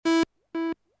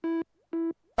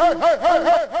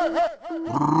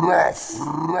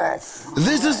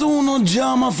This is Uno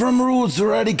Jama from Roots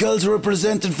Radicals,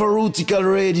 represented for Rootikal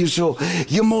Radio Show.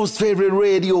 Your most favorite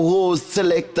radio host,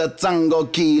 Selector Tango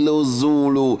Kilo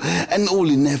Zulu and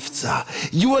Uli Nefza.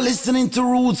 You are listening to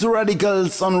Roots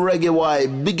Radicals on Reggae Y.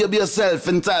 Big up yourself,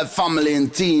 entire family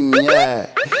and team, yeah.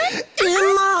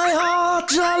 In my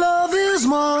heart, your love is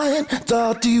mine.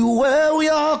 Taught you where we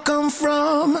all come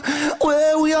from,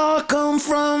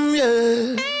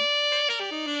 yeah.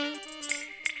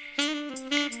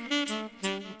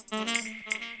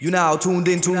 You now tuned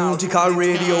into Rootikal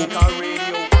Radio.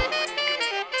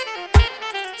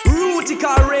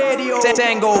 Rootikal Radio.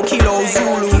 Tango Kilo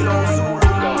Zulu.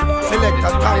 Select a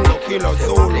Tango Kilo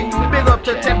Zulu. Big up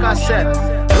to take a set.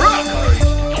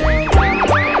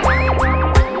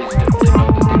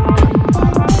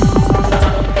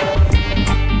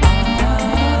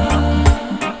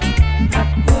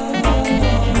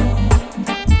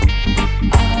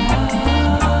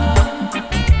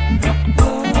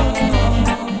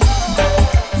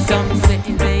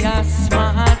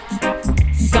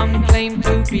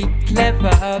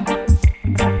 Clever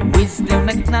wisdom,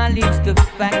 acknowledge the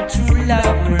fact true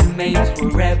love remains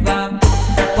forever.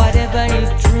 Whatever is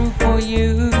true for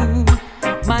you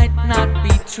might not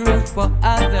be true for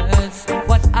others.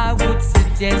 What I would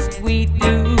suggest we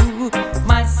do,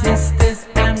 my sisters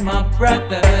and my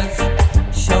brothers,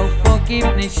 show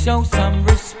forgiveness, show some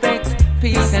respect,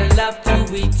 peace and love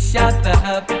to each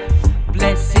other.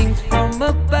 Blessings from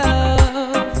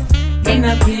above,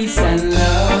 inner peace and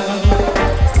love.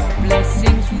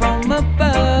 Blessings from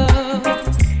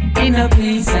above, inner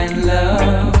peace and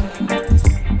love.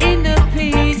 Inner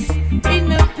peace,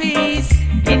 inner peace,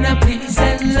 inner peace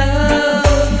and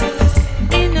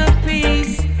love. Inner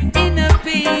peace, inner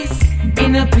peace,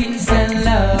 inner peace and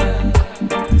love.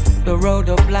 The road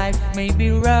of life may be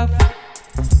rough,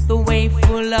 the way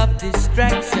full of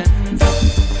distractions.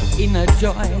 Inner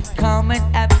joy, calm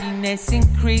and happiness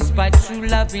increased by true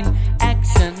loving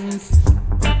actions.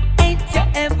 Ain't you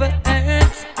ever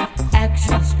heard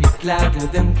actions speak louder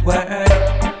than words?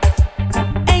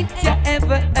 Ain't you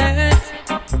ever heard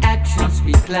actions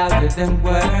speak louder than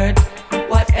words?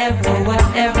 Whatever,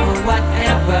 whatever,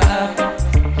 whatever,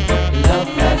 love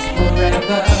lasts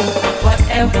forever.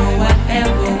 Whatever,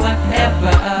 whatever,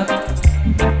 whatever,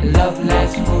 love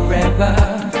lasts forever.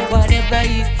 Whatever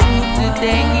is true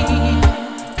today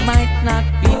might not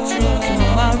be true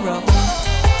tomorrow.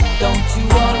 Don't you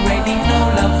already know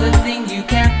love's a thing you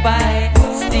can't buy,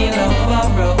 steal or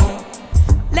borrow?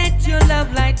 Let your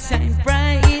love light shine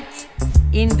bright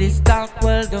in this dark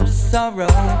world of sorrow.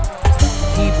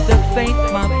 Keep the faith,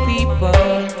 my people,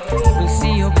 we'll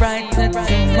see you brighter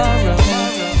tomorrow.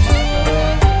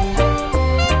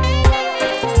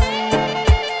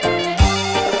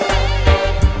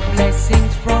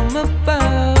 Blessings from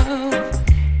above,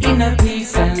 inner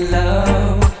peace and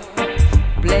love.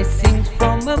 Blessings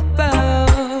from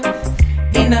above,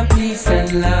 inner peace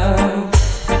and love.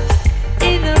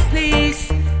 Inner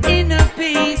peace, inner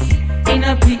peace,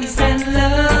 inner peace and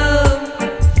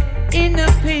love.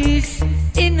 Inner peace,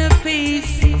 inner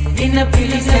peace, inner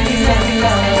peace and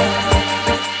love.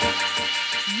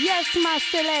 Yes, my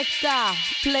selector,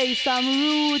 play some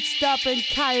root stop and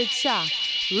culture.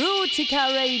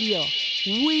 Rootikal Radio,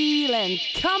 wheel and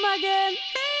come again.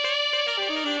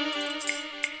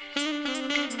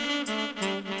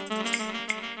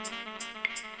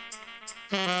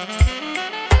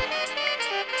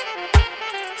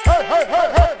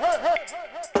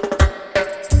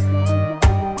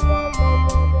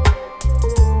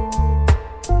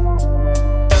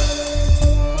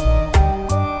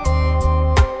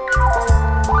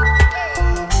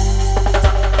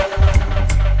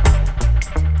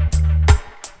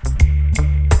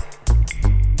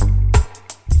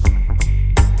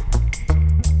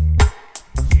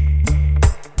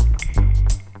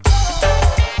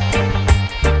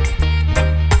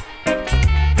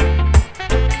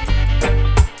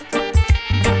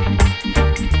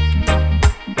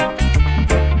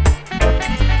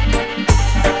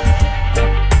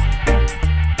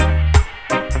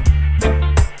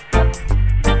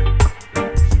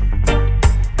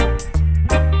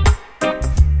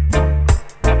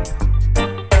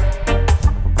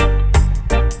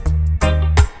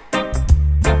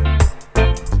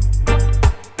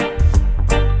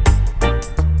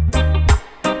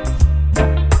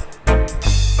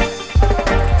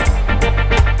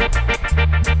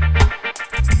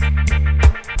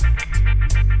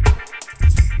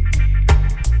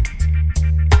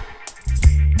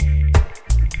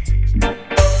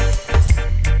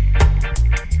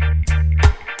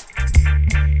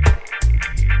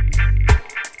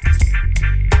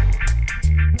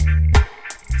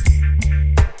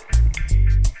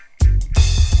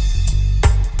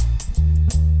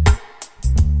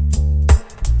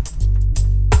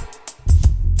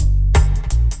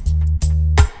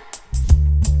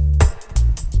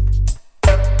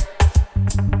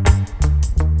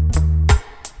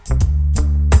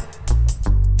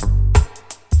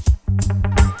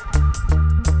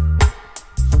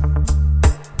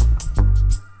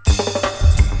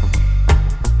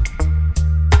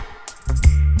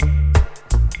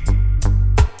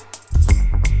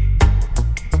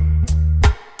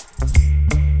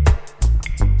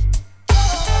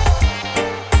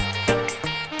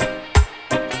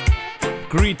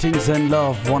 Greetings and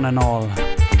love, one and all.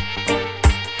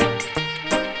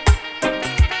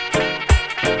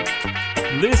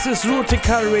 This is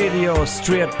Rootikal Radio,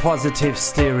 straight positive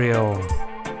stereo.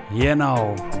 You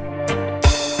know.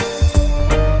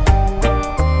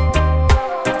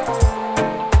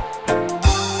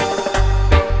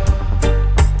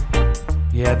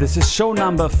 Yeah, this is show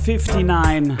number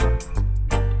 59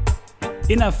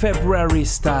 in a February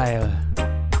style.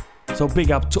 So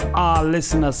big up to all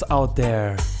listeners out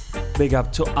there. Big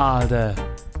up to all the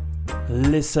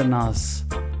listeners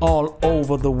all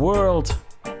over the world.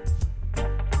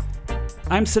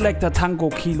 I'm Selector Tango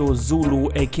Kilo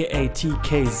Zulu, aka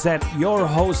TKZ, your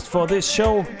host for this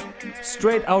show.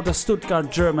 Straight out of Stuttgart,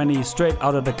 Germany, straight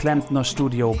out of the Klempner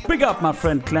studio. Big up my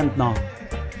friend Klempner.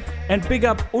 And big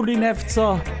up Uli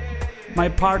Nefzer, my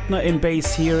partner in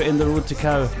bass here in the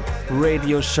Rootikal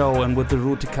radio show and with the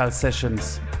Rootikal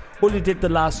sessions. Uli did the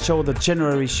last show, the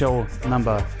January show,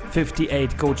 number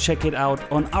 58. Go check it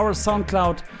out on our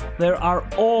SoundCloud. There are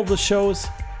all the shows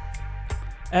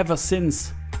ever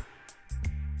since.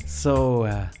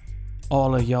 So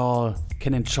all of y'all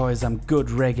can enjoy some good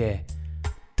reggae,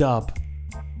 dub,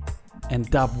 and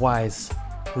dub-wise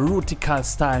Rootikal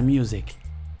style music.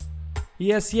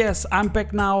 Yes, I'm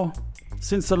back now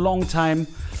since a long time.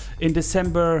 In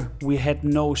December we had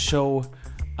no show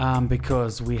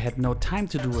because we had no time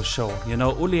to do a show. You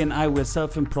know, Uli and I were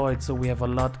self-employed, so we have a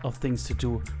lot of things to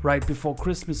do right before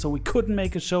Christmas, so we couldn't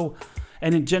make a show.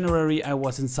 And in January I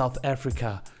was in South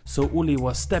Africa, so Uli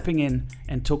was stepping in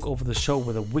and took over the show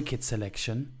with a wicked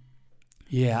selection.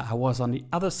 Yeah, I was on the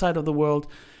other side of the world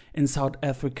in South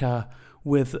Africa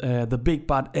with the big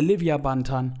bad Olivia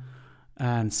Bantan.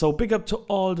 And so big up to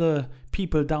all the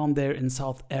people down there in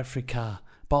South Africa,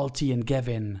 Balti and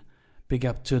Gavin. Big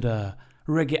up to the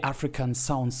Reggae African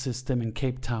sound system in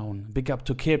Cape Town. Big up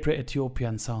to Capri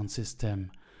Ethiopian sound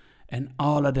system. And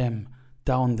all of them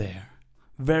down there.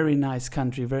 Very nice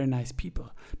country, very nice people.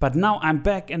 But now I'm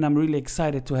back and I'm really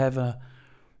excited to have the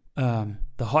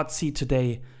hot seat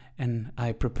today. And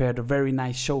I prepared a very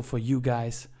nice show for you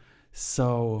guys.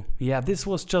 So yeah, this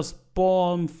was just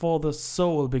balm for the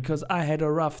soul because I had a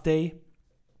rough day.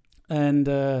 And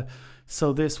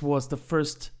so this was the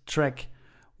first track,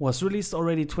 was released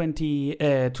already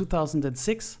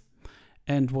 2006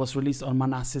 and was released on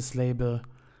Manasseh's label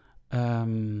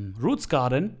Roots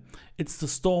Garden. It's the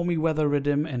Stormy Weather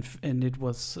Rhythm and it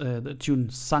was the tune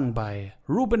sung by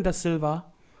Ruben da Silva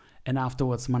and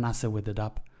afterwards Manasseh with it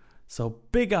up. So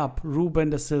big up Ruben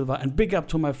da Silva and big up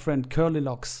to my friend Curly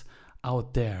Locks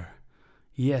out there.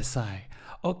 Yes, I.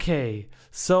 Okay,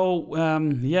 so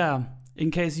yeah, in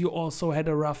case you also had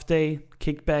a rough day,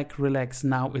 kick back, relax.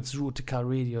 Now it's Rootikal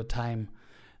Radio time.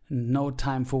 No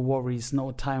time for worries,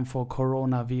 no time for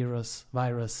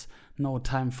coronavirus, no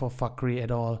time for fuckery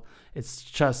at all. It's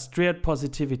just straight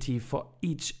positivity for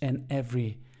each and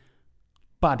every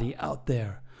body out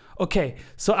there. Okay,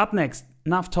 so up next,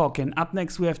 enough talking. Up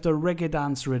next we have the Reggae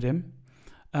Dance Rhythm.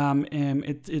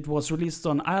 It was released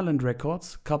on Island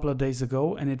Records a couple of days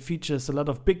ago, and it features a lot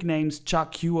of big names: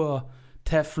 Chuck Cure,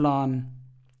 Teflon,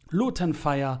 Lutan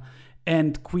Fire,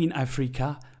 and Queen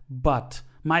Africa. But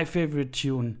my favorite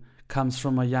tune comes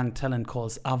from a young talent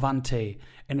called Avante,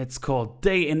 and it's called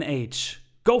Day and Age.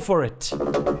 Go for it!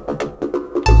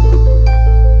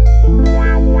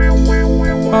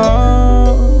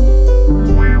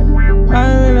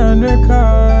 Island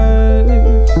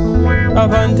Records,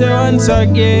 Avante once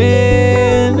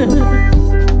again.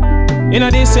 In a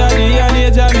this year, the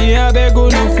age of me, I beg you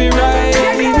to fi rise.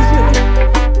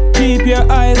 Keep your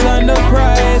eyes on the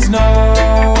prize now.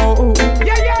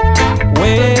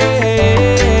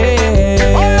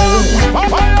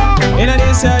 In a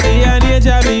this year, the age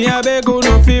of me, I beg you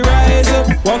to fi rise.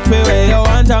 Walk the way you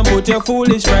want and put your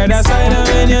foolish pride aside. And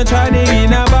when you try dig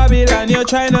in a Babylon, you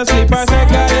try to sleep a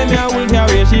second. Them ya will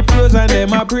carry sheep clothes and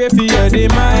them a pray for your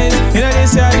demise. In a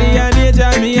this year, the age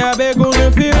of me, I beg you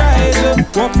to fi rise.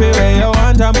 Walk the way you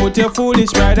want and put your foolish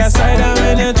pride aside. And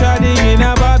when you try dig in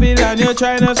a Babylon, you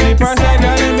try to sleep a second.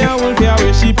 Them ya will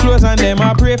carry sheep clothes and them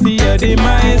a pray for your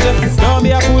demise. Don't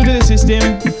be a fool to the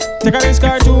system. Take a risk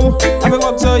or two. Have a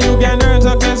work so you can earn.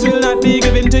 Success will not be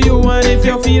given to you. And if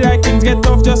you feel like things get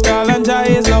tough, just call and try.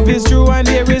 His love is true, and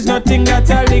there is nothing that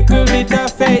a little bit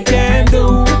of faith can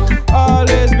do.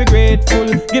 Always be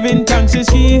grateful, giving thanks is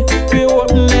key. We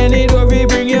open any door, we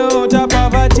bring you out of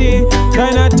poverty.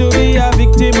 Try not to be a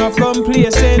victim of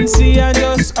complacency, and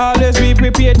just always be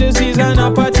prepared to seize an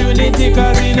opportunity.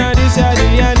 Cause in a this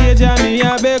age of me,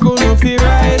 I beg you no fi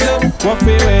rise. Walk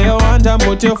the way you want and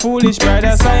put your foolish pride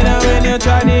aside. And when you're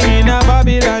trying in a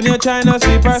Babylon, you're trying to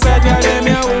sleep aside. Cause them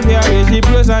ya will be a rich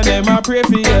plus and them a pray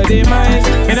for your demise.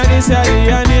 In a this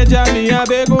day and age, me a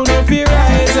beg you no fear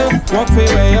rise. Walk the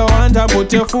way you want and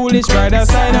put your foolish pride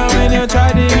aside. And when you're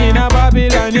trying in a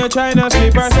Babylon, you're trying to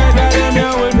sleep aside. Cause them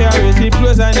ya will be a rich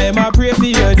plus and them a pray for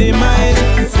your demise.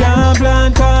 Can't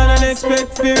plant corn and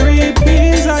expect to reap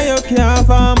peace. And you can't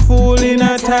farm fool in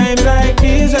a time like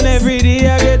this. And every day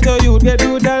I get to you get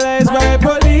brutalized by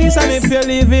police. And if you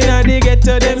live in a the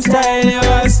ghetto, them style you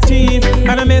as thief.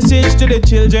 And a message to the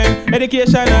children,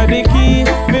 education are the key.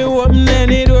 We open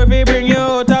any door, we bring you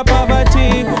out of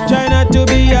poverty. Try not to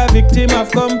be a victim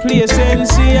of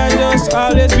complacency. And just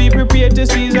always be prepared to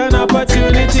seize an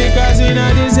opportunity. Cause in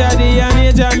a this day and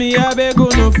age, me a beg you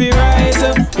no fear rise.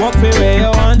 Walk the way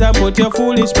you want and put your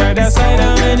foolish pride aside.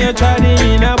 And when you're trying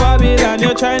in a Babylon,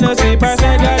 you're trying to sleep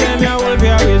aside. Cause them ya will be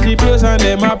a rich plus and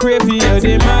them a pray for your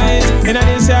demise. In a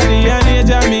this day and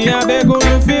age, me a beg you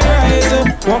no fear rise.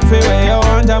 Walk the way you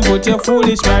want and put your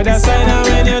foolish pride aside. And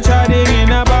when you're trying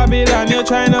in a Babylon, you're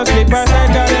trying to sleep aside.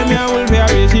 Cause them ya will be a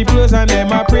rich plus and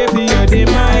them a pray for your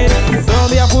demise. Don't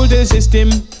be a fool to the system.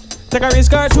 Take a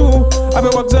risk or two. Have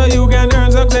a work so you can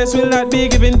earn success will not be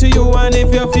given to you. And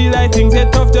if you feel like things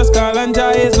get tough, just call and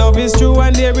try. His love is true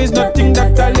and there is nothing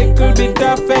that a little bit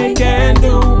of faith can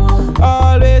do.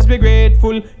 Always be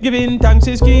grateful, giving thanks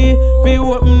is key. We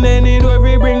open any door,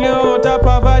 we bring you out of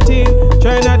poverty.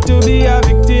 Try not to be a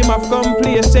victim of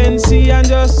complacency. And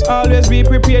just always be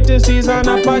prepared to seize an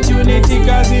opportunity.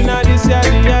 Cause in a this year,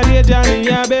 the age,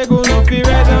 I beg you no fear.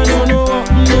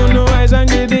 I no eyes and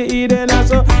give the Eden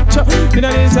also.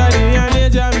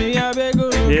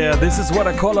 Yeah, this is what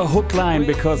I call a hook line,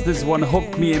 because this one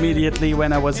hooked me immediately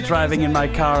when I was driving in my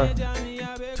car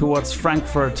towards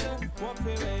Frankfurt.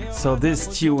 So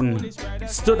this tune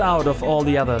stood out of all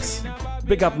the others.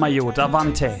 Big up my youth,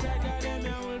 Avante.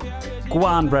 Go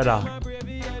on, brother.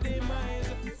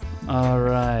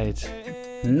 Alright.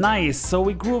 Nice, so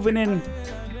we grooving in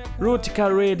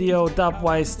Rootikal Radio,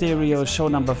 Dubwise Stereo, show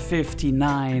number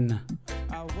 59.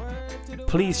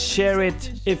 Please share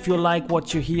it if you like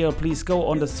what you hear. Please go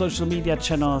on the social media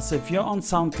channels. If you're on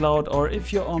SoundCloud or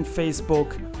if you're on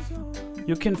Facebook,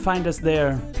 you can find us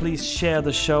there. Please share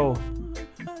the show.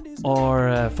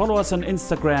 Or follow us on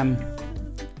Instagram.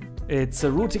 It's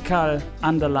Rootikal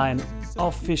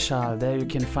 _official. There you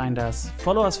can find us.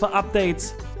 Follow us for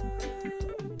updates,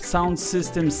 sound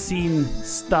system scene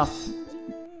stuff,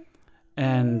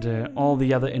 and all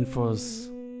the other infos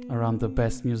around the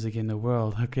best music in the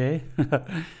world, okay?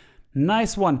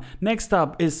 Nice one. Next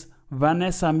up is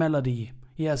Vanessa Melody.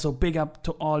 Yeah, so big up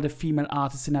to all the female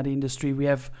artists in the industry. We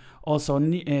have also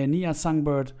Nia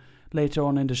Songbird later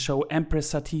on in the show, Empress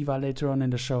Sativa later on in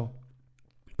the show.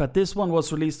 But this one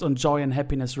was released on Joy and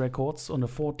Happiness Records on the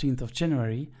 14th of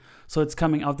January. So it's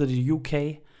coming out of the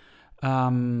UK.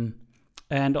 And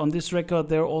on this record,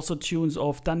 there are also tunes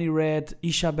of Danny Red,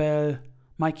 Isabel,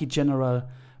 Mikey General.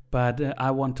 But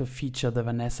I want to feature the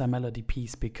Vanessa Melody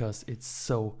piece because it's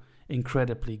so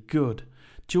incredibly good.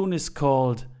 Tune is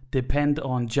called Depend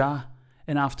on Jah.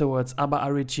 And afterwards, ABBA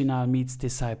Original meets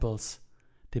Disciples.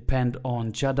 Depend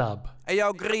on Jadab. Hey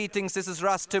yo, greetings, this is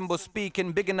Ras Timbo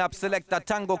speaking, bigging up Selector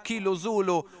Tango Kilo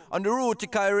Zulu on the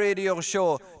Rootikal Radio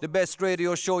Show, the best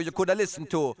radio show you could have listened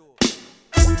to.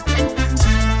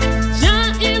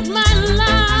 Jah is my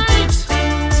light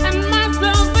and my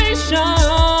salvation.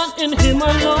 In Him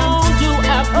alone do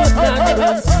I put my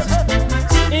trust.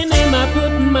 In Him I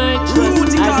put my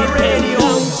trust. I depend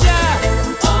on Jah.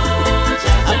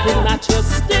 I put my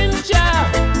trust in Jah.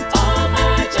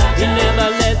 He never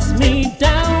lets me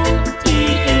down.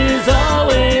 He is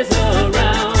always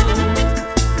around.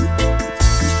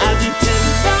 I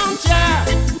depend on Jah.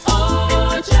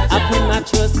 I put my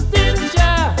trust in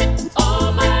Jah.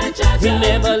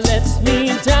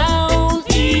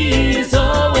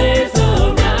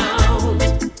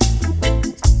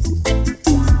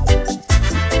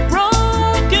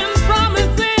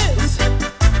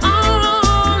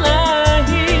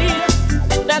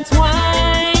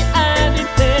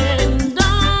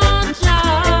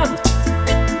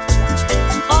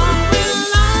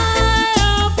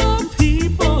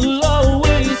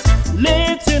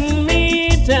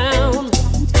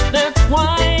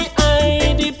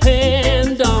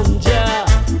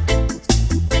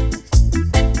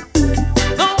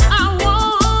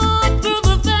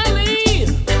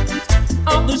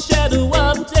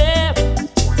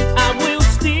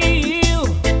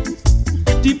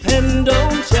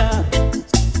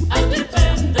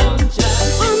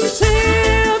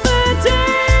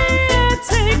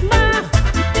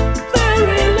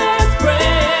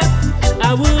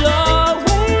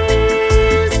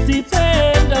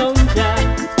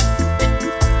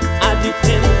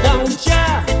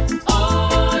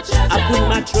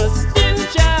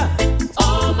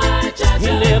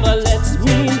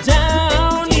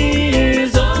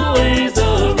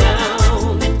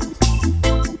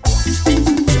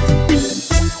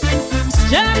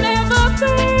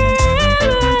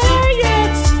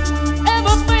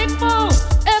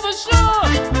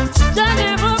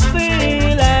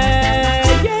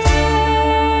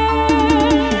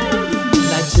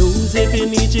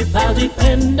 I'll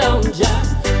depend on Jah.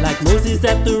 Like Moses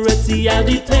at the Red Sea, I'll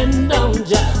depend on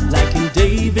Jah. Like King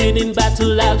David in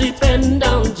battle, I'll depend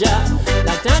on Jah.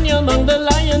 Like Daniel among the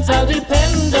lions, I'll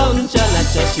depend on Jah.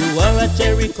 Like Joshua at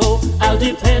Jericho, I'll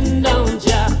depend on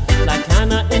Jah. Like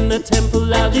Hannah in the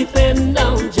temple, I'll depend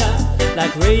on Jah.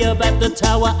 Like Rahab at the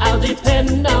tower, I'll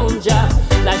depend on Jah.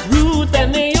 Like Ruth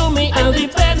and Naomi, I'll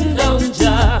depend on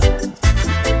Jah.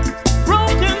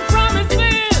 Broken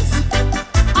promises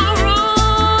are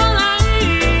all I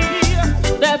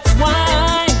need. That's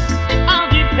why I'll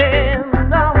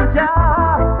depend on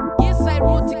Jah. Yes, I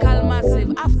Rootikal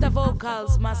massive. After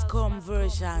vocals must come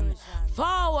version.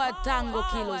 Forward Tango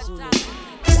Kilo Zulu.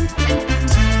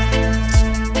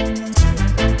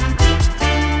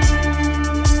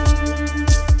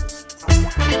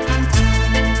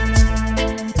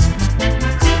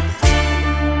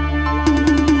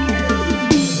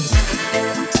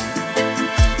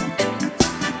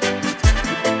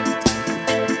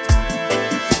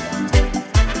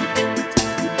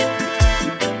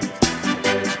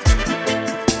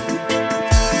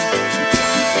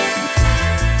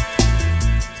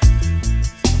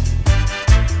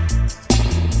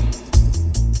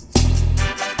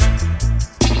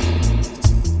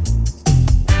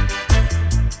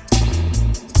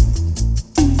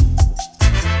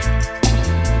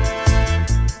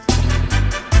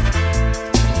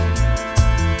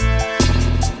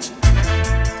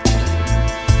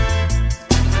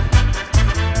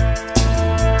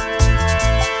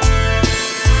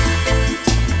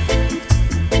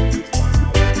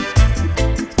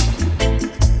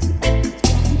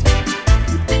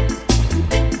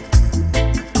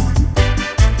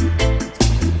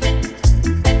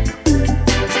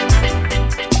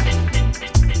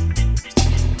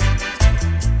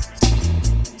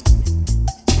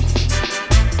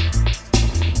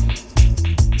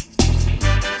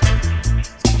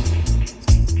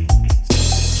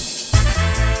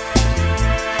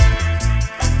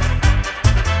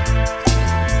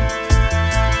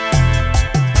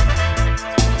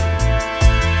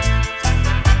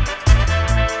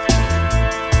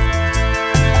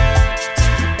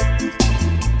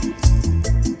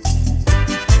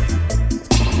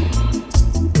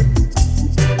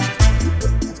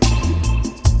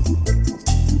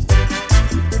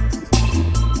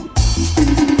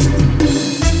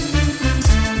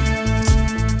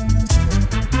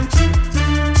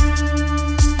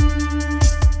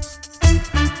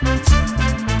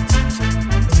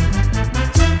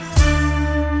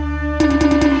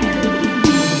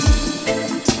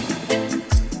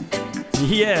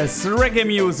 Yes, reggae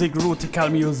music,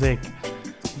 Rootikal music.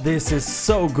 This is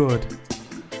so good.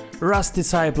 Russ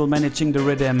Disciple managing the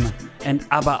rhythm and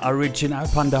ABBA original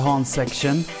upon the horn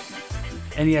section.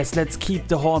 And yes, let's keep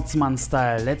the Hornsman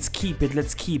style. Let's keep it,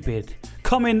 let's keep it.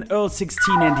 Come in Earl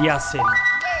 16 and Yasin.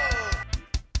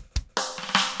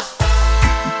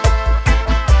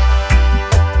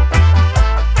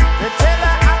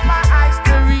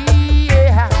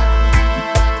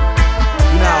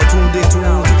 Now tuned into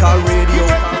Rootikal Radio.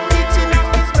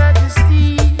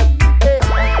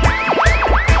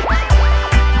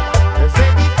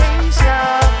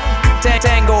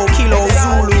 Tango Kilo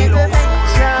Zulu.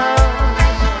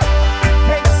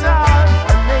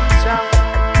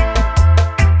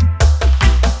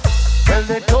 Well,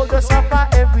 they told us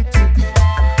about everything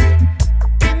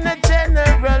in the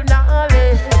general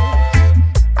knowledge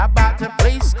about a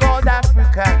place called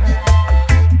Africa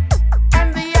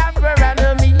and the Afro and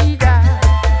Omega,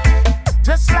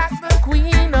 just like the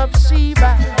Queen of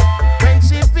Sheba when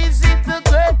she visited the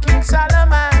great King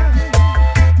Solomon.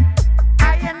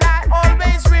 I and I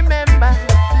always remember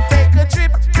to take a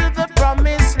trip to the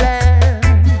promised land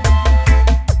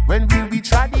when we'll be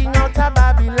trotting out of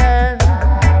Babylon.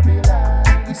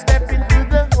 We step into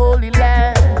the Holy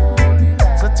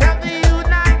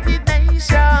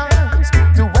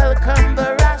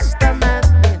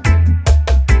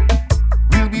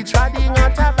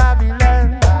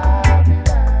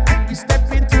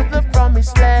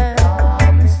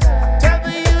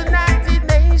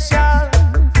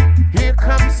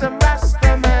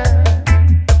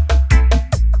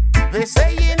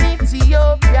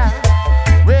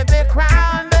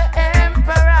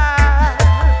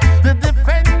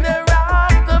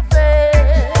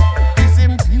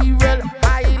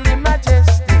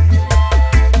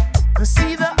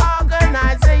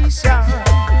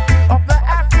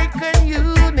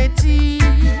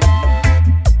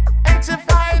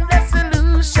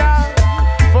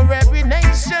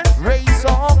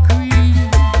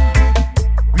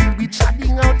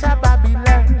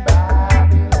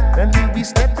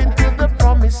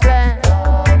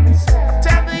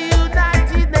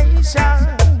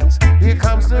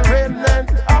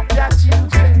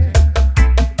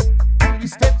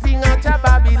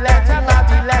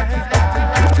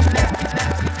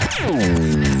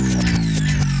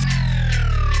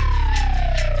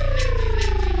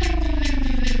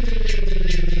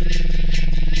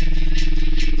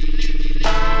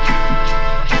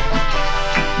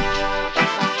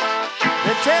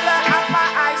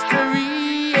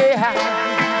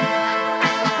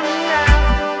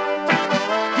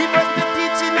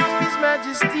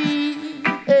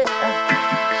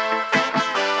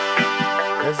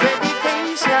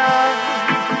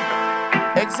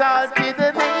exalted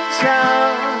the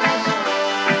nation.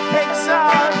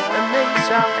 Exalt the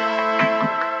nation.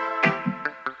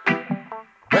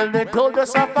 Well, they told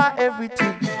us about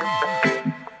everything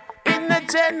in the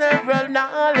general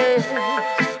knowledge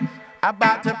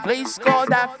about a place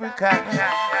called Africa.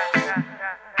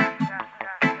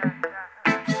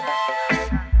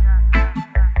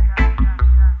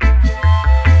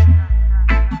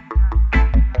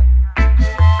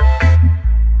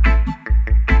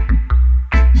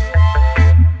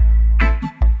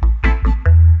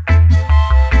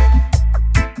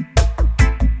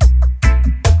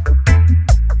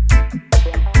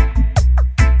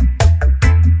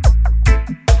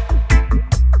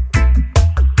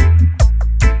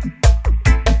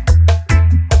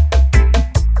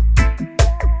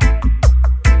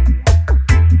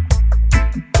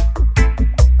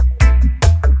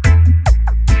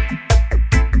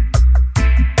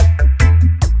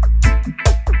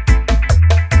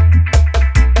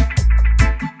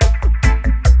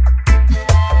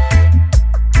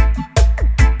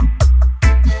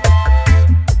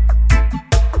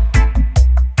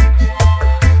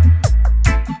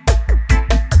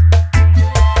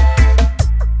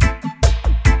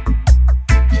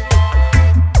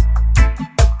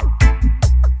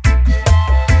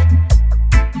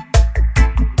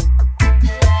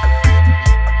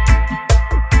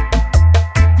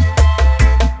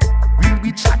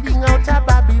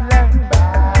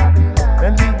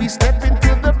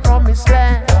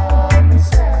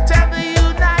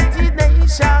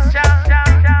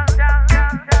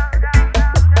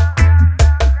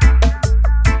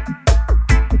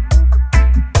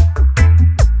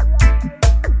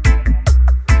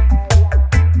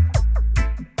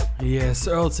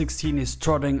 Earl 16 is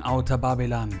trotting out of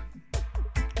Babylon.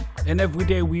 And every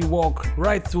day we walk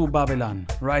right through Babylon,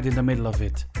 right in the middle of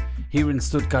it, here in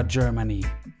Stuttgart, Germany.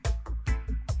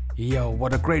 Yo,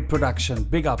 what a great production.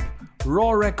 Big up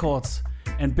Raw Records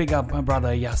and big up my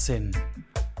brother Yasin,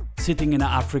 sitting in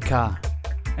Africa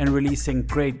and releasing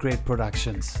great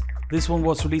productions. This one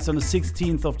was released on the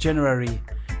 16th of January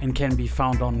and can be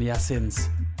found on Yasin's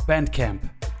Bandcamp.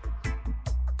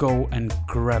 Go and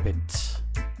grab it.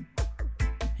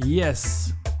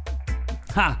 Yes.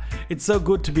 Ha! It's so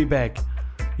good to be back.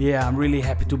 Yeah, I'm really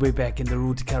happy to be back in the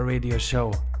Rootikal Radio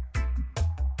Show.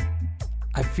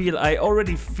 I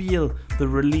already feel the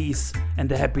release and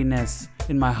the happiness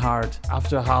in my heart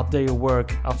after a hard day of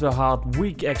work, after a hard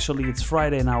week actually. It's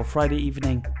Friday now, Friday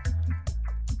evening.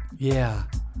 Yeah,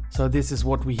 so this is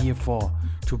what we're here for,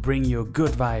 to bring you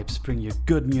good vibes, bring you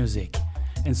good music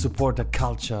and support the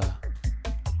culture.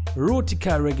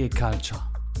 Rootikal reggae culture.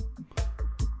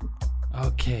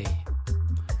 Okay,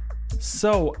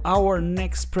 so our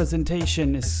next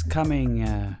presentation is coming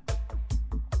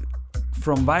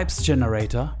from Vibes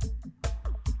Generator,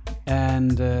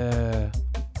 and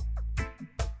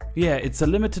yeah, it's a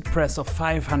limited press of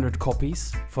 500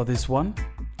 copies for this one.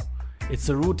 It's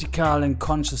a Rootikal and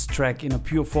conscious track in a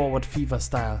pure forward fever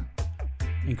style,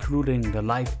 including the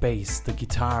live bass, the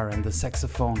guitar and the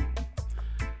saxophone.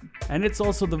 And it's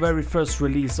also the very first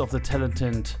release of the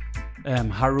talented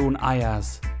Harun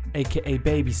Ayaz, aka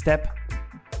Baby Step.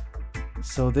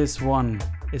 So this one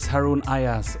is Harun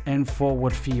Ayaz and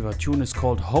Forward Fever. Tune is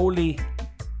called Holy.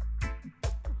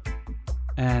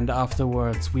 And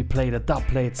afterwards we play the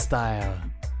dubplate style.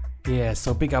 Yeah,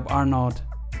 so big up Arnaud,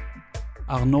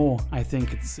 I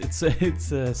think it's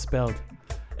spelled,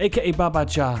 aka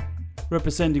Babaja,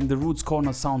 representing the Roots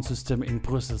Corner sound system in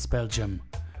Brussels, Belgium,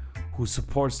 who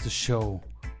supports the show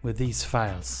with these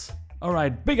files.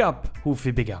 Alright, big up, Hoofy,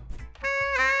 big up.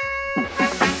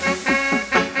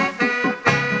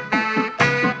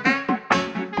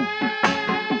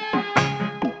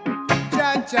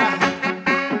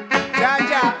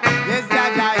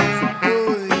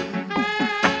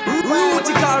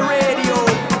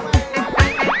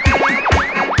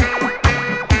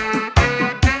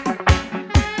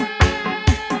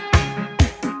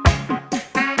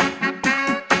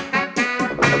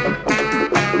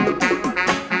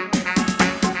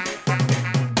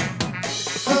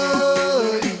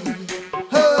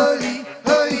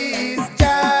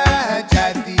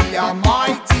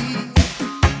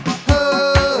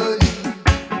 Holy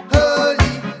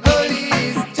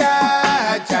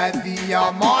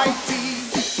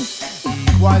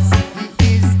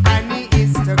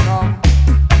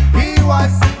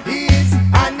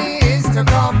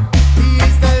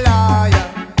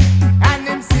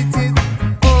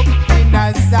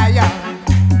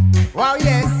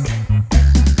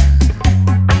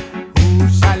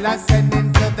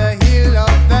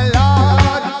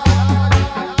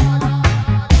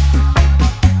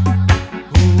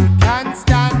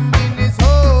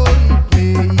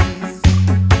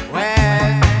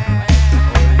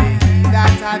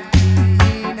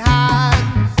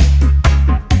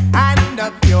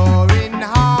the pure in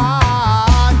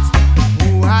heart,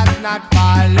 who has not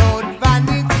followed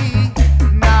vanity,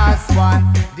 nor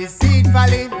swan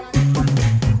deceitfully,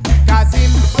 'cause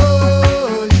him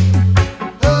holy,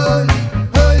 holy,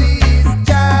 holy is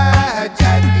Judge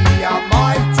and the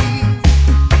Almighty.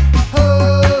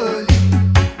 Holy,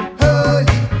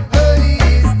 holy, holy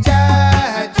is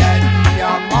Judge and the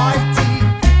Almighty.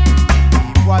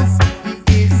 He was, he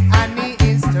is, and he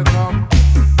is to come.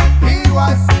 He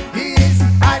was, he is,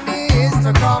 and he is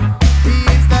to come. He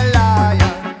is the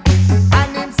Lion,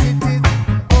 and him sitteth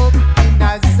up in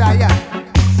a Zion.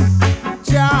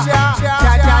 Jah, Jah,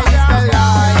 Jah, Jah is the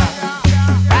Lion,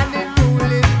 and he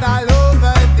ruleth all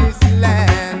over this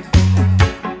land.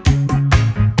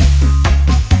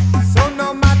 So no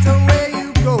matter where you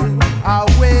go or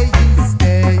where you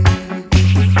stay,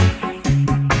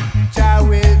 Jah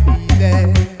will be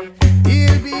there.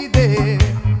 He'll be there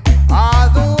all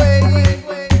the way.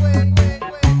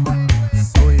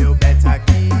 So you better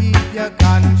keep your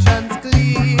conscience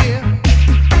clear.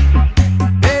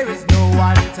 There is no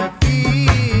one to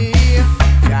fear.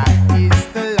 Jah is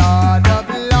the Lord of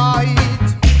light.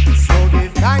 So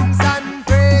give thanks and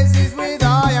praises with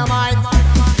all your might.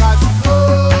 'Cause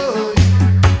holy,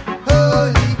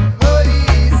 holy, holy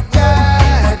is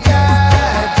Jah, Jah,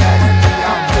 Jah,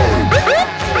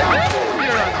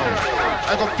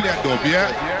 I go play a dub, yeah?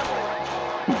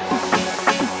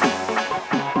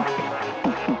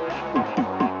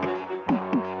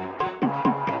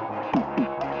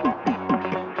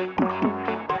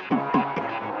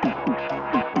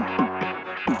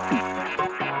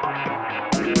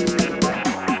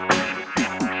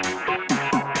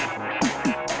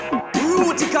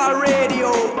 Rootikal Radio.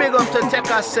 Big up to take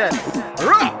a set.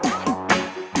 Rock!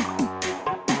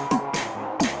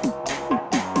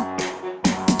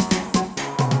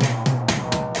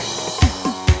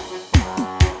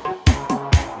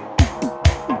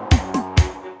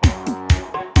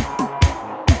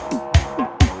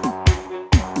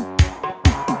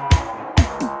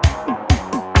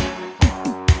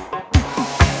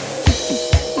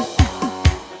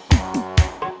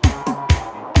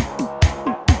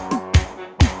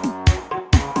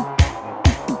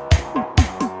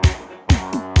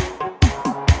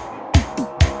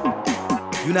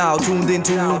 You now tuned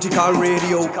into Rootikal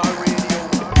Radio.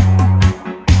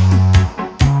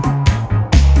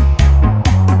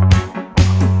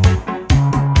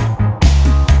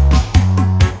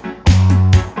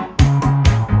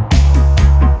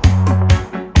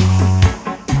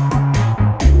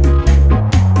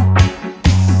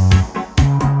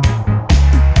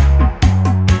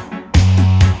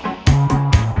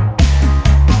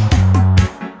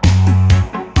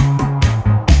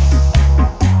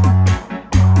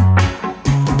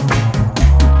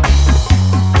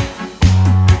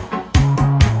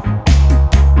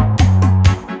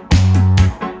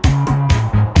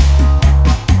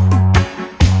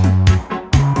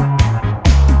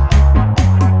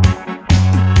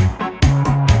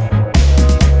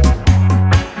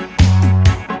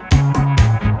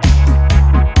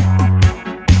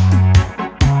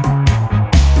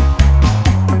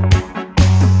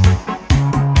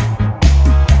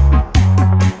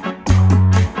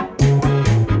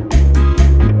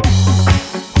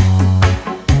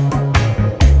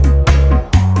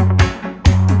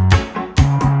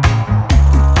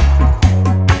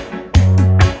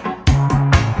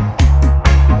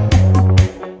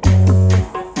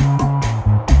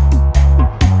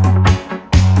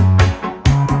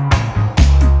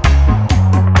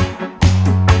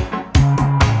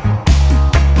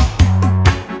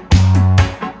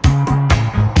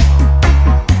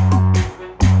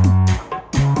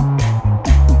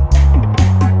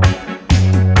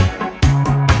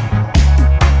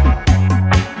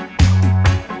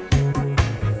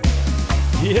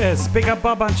 Yes, big up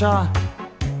Babanja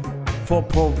for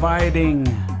providing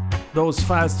those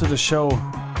files to the show.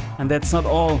 And that's not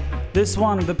all. This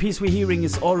one, the piece we're hearing,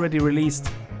 is already released.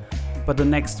 But the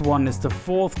next one is the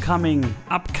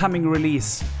upcoming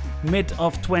release. Mid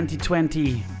of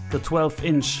 2020, the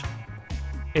 12-inch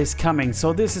is coming.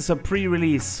 So this is a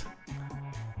pre-release.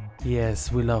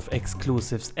 Yes, we love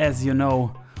exclusives, as you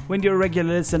know. When you're a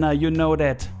regular listener, you know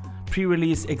that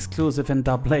pre-release, exclusive and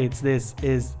dub plates, this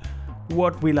is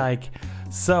what we like.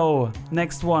 So,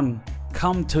 next one,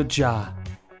 Come to Jah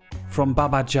from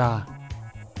Baba Jah.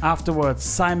 Afterwards,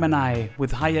 Simon I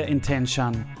with Higher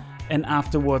Intention. And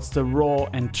afterwards, the Raw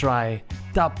and Dry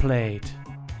dub plate.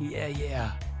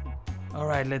 Yeah.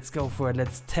 Alright, let's go for it.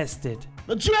 Let's test it.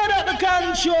 Dread out the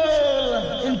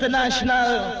control,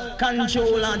 international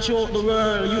control and throughout the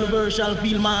world. Universal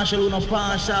Field Marshal, who no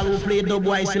partial, who play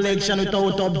dubwise selection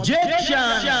without objection.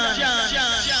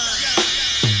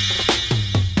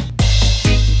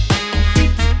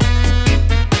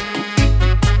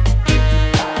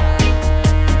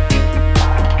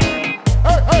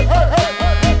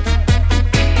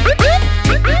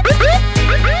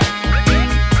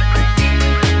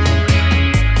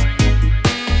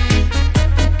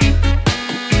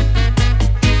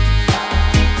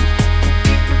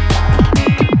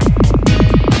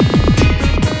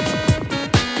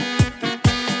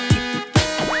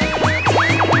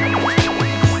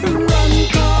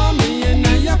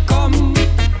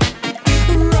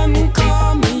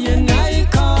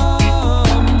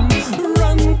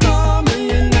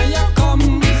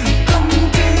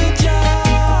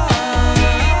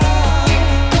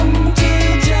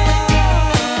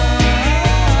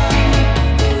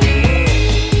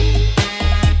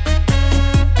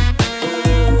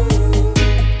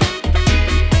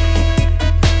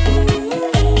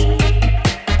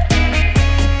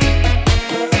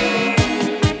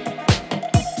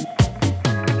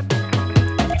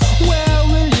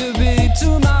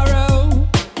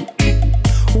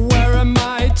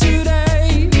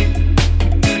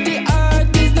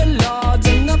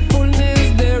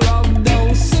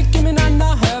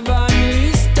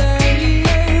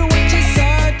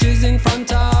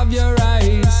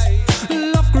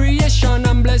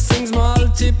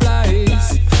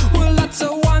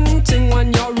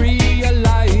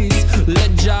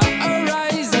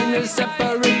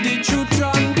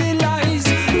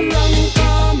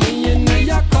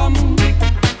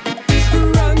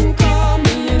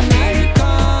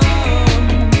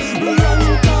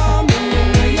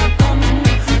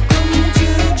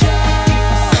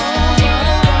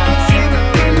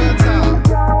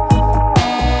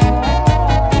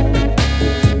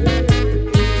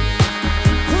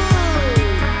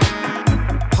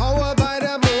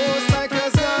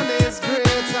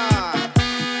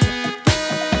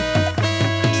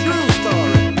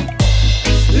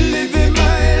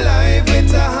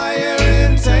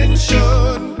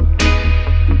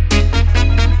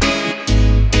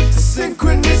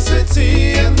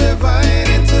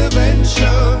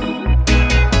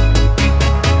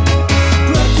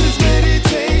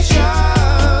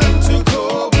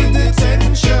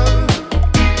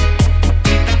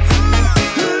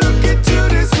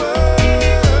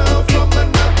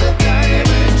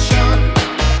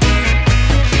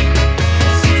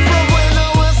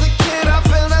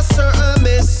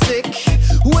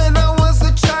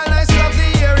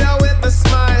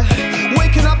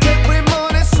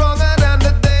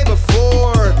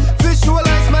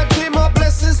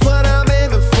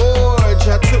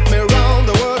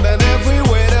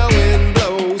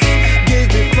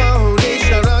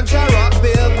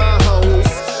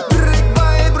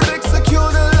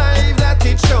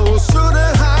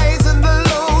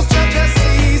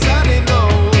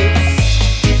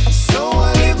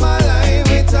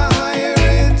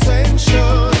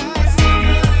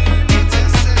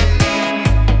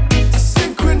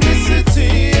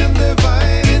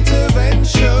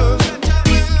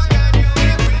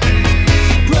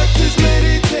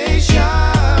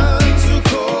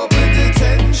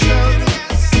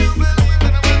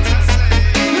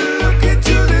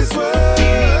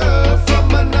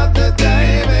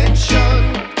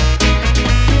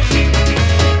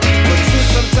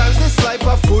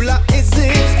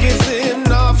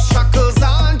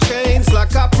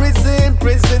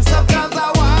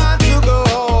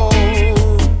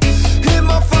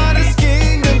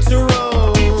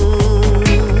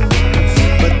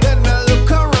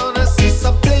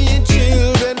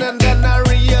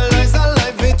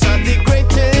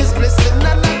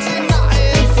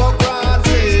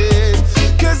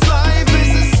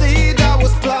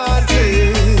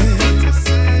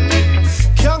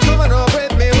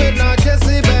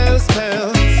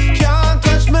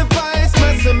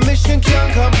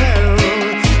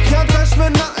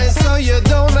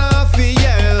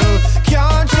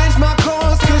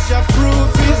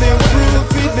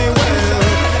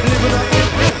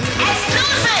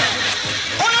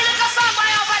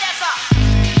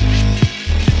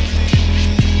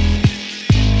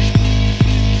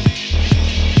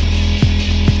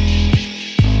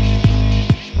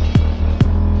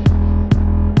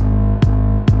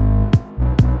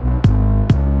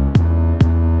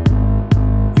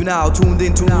 You now tuned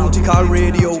into Rootikal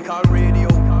Radio.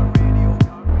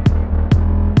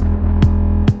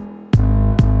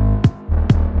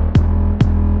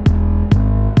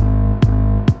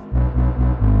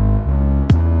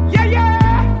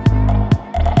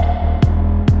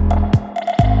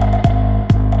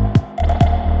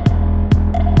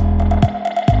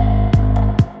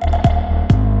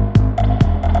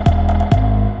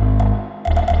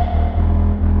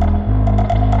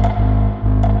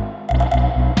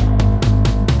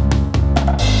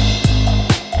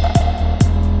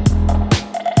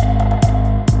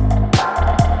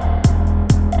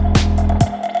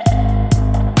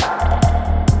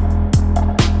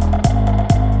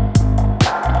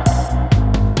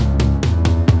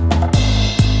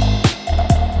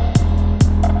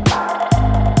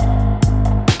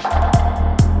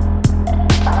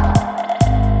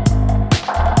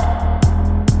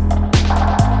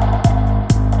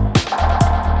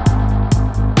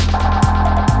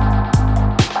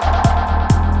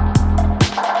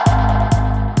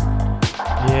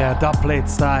 dubplate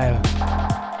style.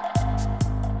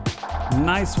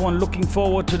 Nice one, looking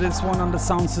forward to this one on the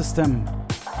sound system.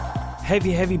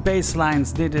 Heavy bass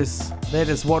lines, that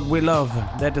is what we love,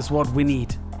 that is what we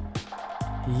need.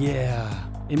 Yeah,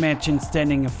 imagine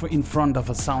standing in front of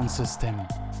a sound system.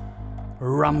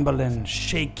 Rumbling,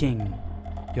 shaking,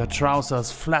 your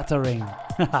trousers fluttering.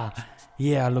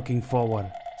 Yeah, looking forward.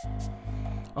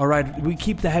 Alright, we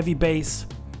keep the heavy bass.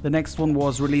 The next one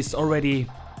was released already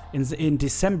in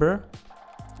December.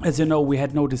 As you know, we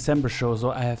had no December show,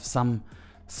 so I have some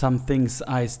things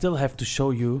I still have to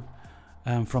show you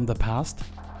from the past.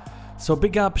 So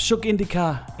big up Shook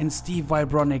Indica and Steve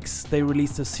Vibronics. They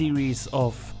released a series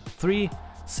of 3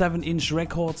 7-inch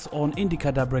records on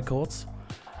Indica Dub Records.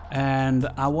 And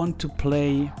I want to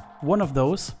play one of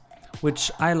those,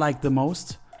 which I like the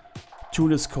most.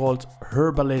 Tune is called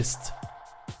Herbalist.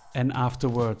 And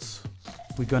afterwards,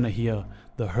 we're gonna hear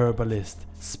the Herbalist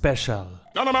special.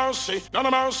 None of mercy, none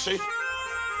of mercy.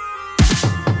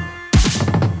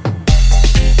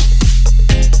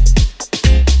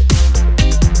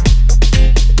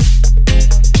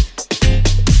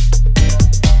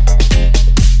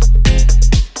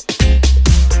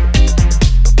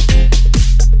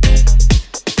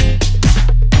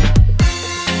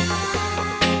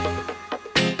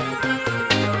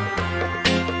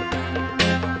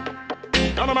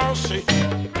 None of mercy.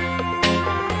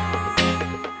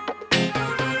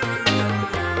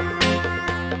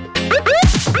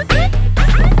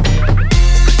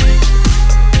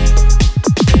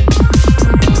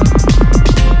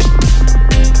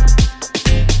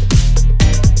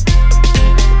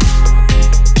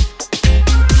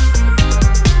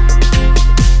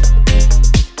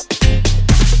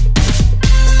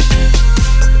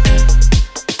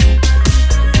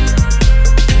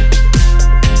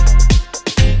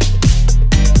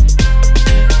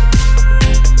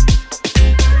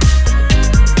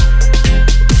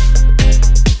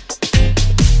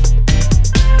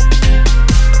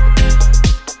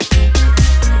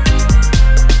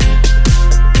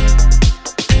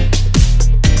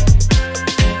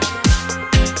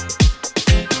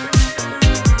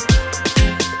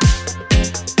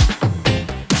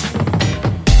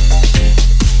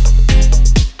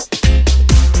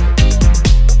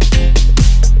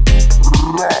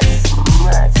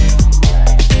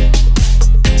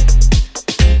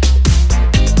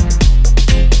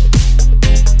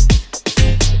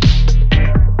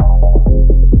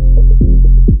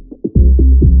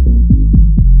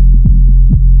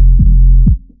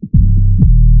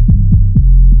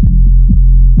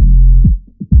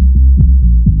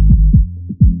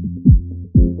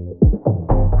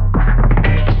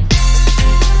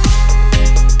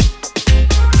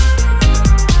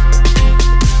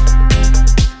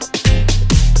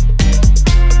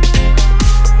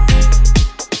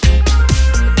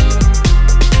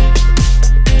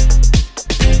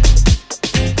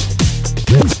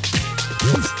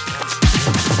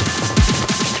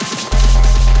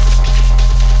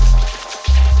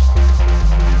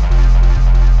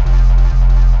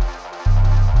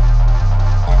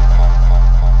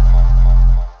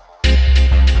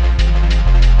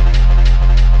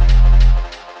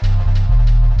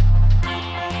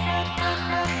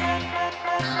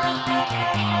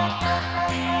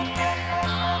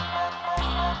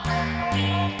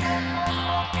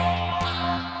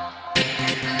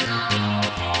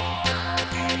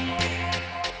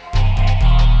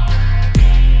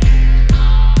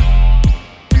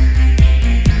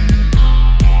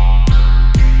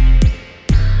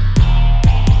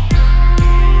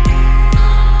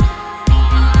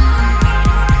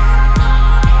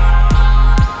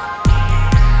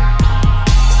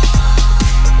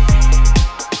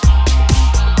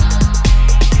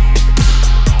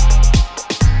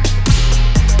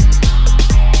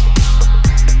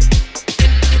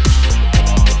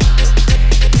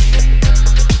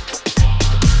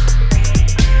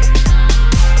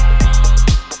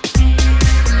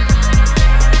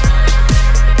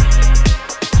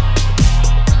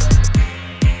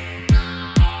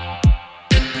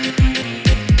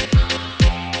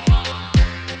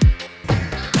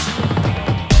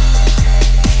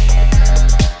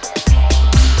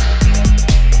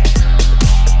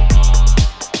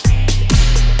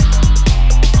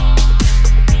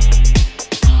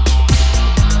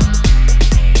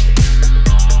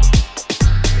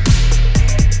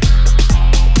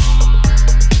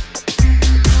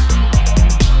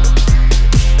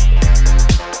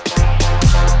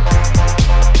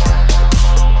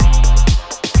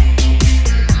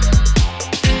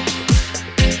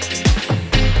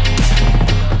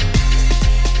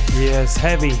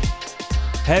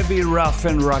 Heavy, rough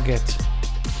and rugged.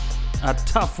 A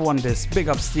tough one this. Big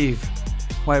up Steve,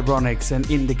 Vibronics and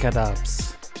Indica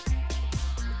Dubs.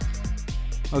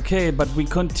 Okay, but we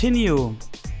continue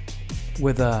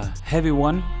with a heavy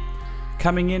one.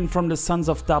 Coming in from the Sons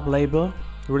of Dub label.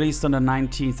 Released on the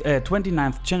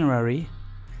 29th January.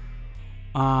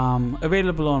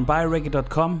 Available on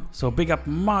buyreggae.com. So big up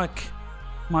Mark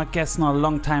Gessner,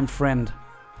 longtime friend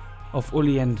of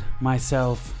Uli and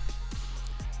myself.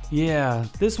 Yeah,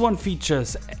 this one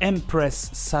features Empress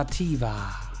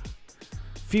Sativa,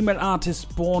 female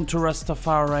artist born to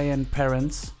Rastafarian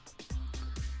parents.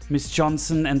 Miss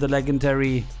Johnson and the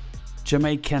legendary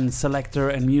Jamaican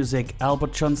selector and music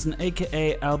Albert Johnson,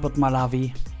 aka Albert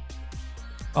Malawi,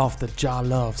 of the Jah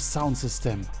Love sound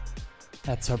system.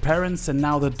 That's her parents, and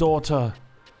now the daughter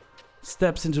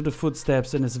steps into the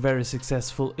footsteps and is very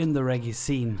successful in the reggae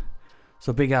scene.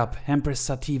 So big up Empress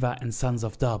Sativa and Sons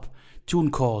of Dub.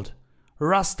 Tune called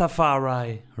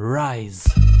Rastafari Rise.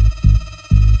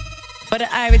 For the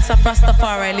Irish of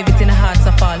Rastafari live it in the hearts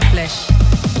of all flesh,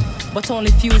 but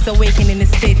only few is awakened in a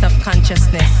state of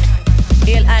consciousness.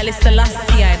 Hail Haile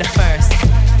Selassie I the first.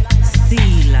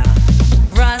 Seela.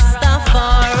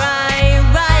 Rastafari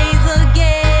rise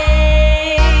again.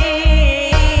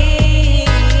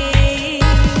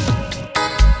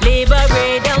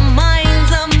 Liberate the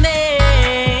minds of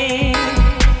men.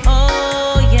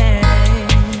 Oh yeah.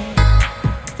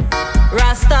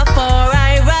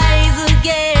 Rastafari rise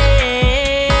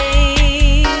again.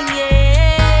 Yeah.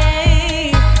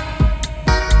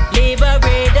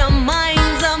 Liberate the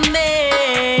minds of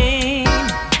men.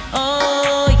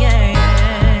 Oh yeah.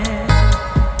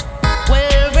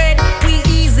 Well-read, we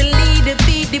easily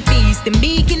defeat the beast, the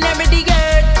meek in every the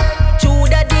earth. Through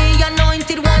the day,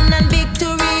 anointed one and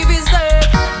victory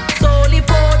reserved. Solely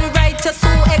for the righteous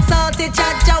who exalted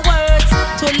Jaja words.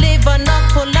 To live an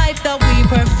for life that we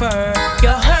prefer.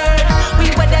 You heard? We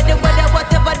weather the weather,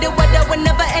 whatever the weather, will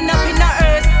never end up in the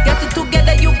earth. Get it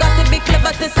together, you got to be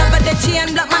clever to sever the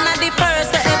chain. Black man are the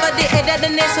first, forever the head of the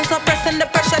nation, suppressing the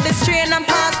pressure, the strain, and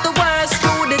pass the words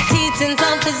through the teachings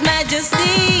of His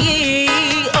Majesty.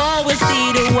 Always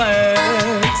see the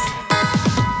words.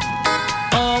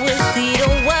 Always see the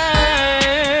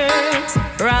words.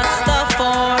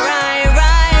 Rastafari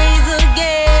rise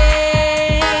again.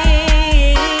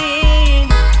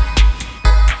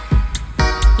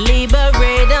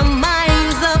 Liberate the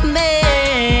minds of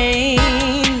men.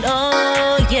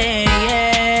 Oh yeah,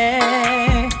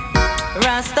 yeah.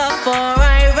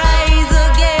 Rastafari rise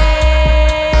again.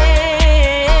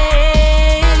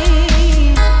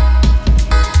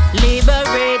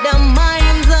 Liberate the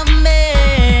minds of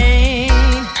men.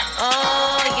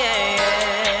 Oh yeah.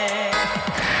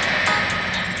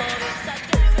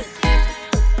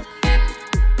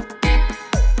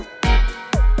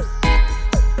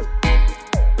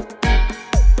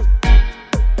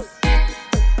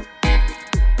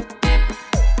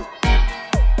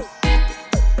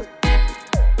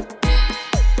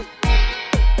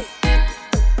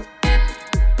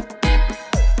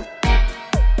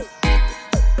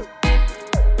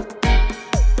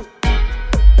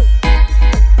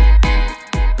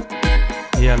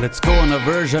 Yeah, let's go on a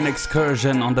version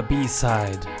excursion on the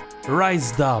B-side.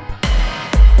 Rise Dub.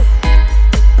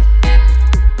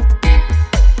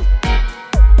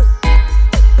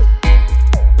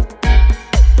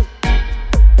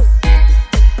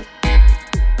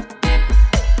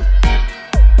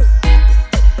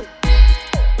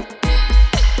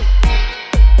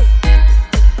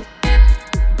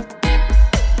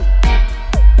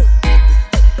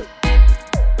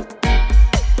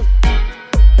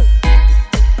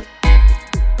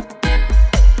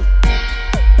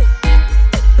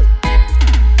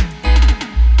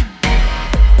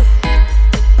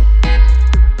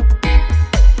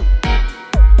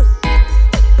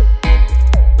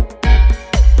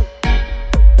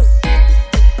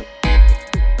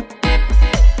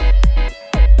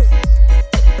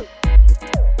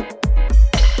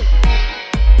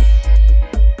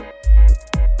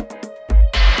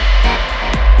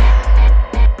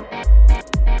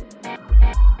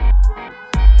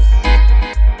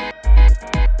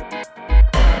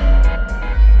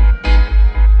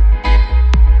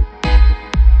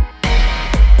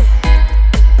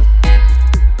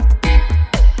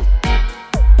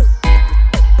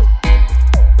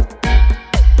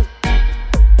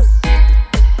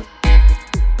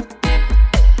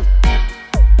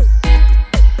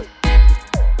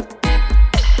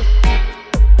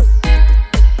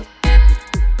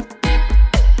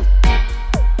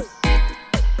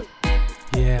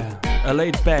 A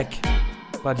laid back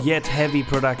but yet heavy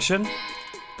production.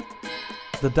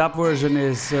 The dub version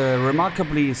is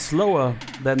remarkably slower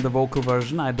than the vocal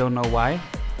version. I don't know why.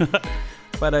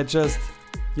 But I just,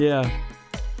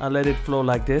 I let it flow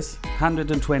like this.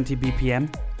 120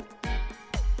 BPM.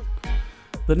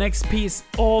 The next piece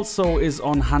also is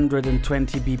on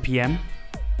 120 BPM.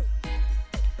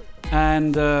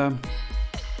 And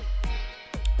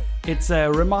it's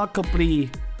a remarkable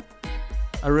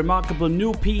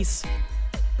new piece.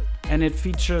 And it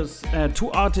features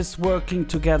two artists working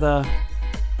together.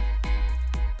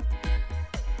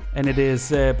 And it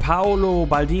is Paolo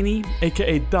Baldini,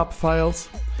 aka Dub Files,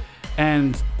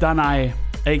 and Danai,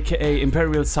 aka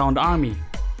Imperial Sound Army.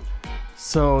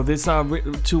 So these are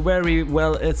two very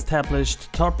well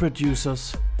established top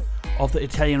producers of the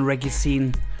Italian reggae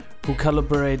scene who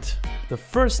collaborate the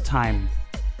first time.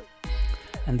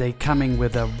 And they coming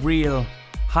with a real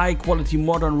high quality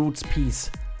modern roots piece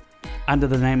under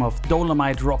the name of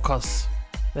Dolomite Rockers.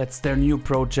 That's their new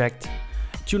project.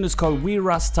 The tune is called We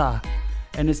Rasta.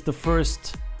 And it's the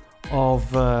first of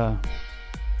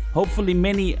hopefully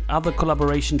many other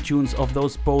collaboration tunes of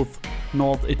those both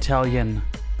North Italian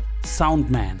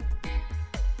soundmen.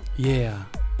 Yeah.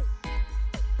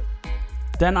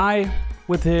 Then I,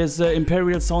 with his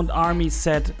Imperial Sound Army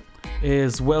set,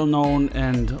 is well known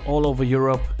and all over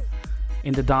Europe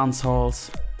in the dance halls.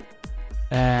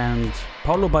 And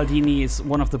Paolo Baldini is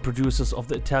one of the producers of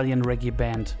the Italian reggae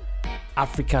band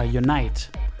Africa Unite.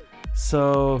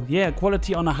 So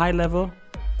quality on a high level.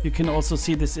 You can also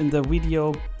see this in the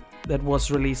video that was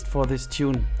released for this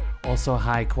tune. Also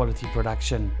high quality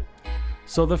production.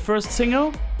 So the first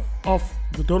single of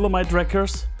the Dolomite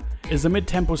Records is a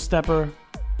mid-tempo stepper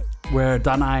where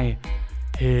Danai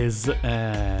his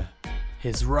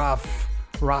rough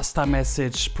Rasta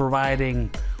message providing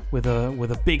with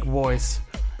a big voice.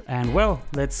 And well,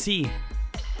 let's see.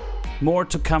 More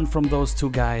to come from those two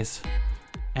guys.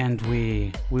 And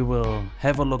we will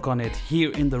have a look on it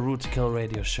here in the Rootikal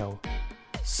Radio Show.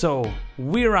 So,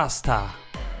 We Rasta.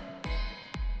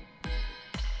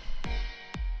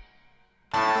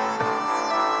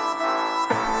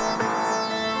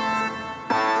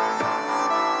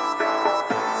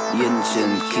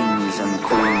 Ancient kings and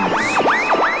queens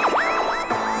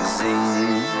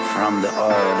sing from the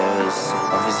orders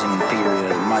of His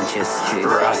Imperial Majesty.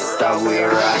 Rasta, we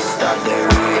Rasta, the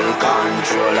real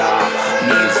controller.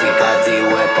 Music as the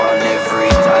weapon every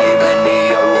time and the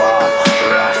hour.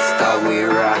 Rasta, we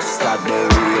Rasta, the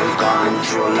real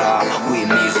controller. We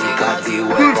music as the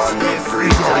weapon every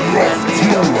time and the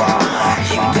hour.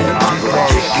 Keep them on go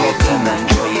check it and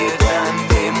enjoy it and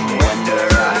them. When the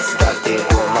Rasta take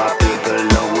over, people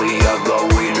know we are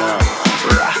going up.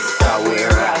 Rasta, we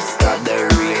Rasta, the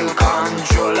real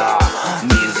controller.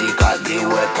 Music as the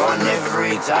weapon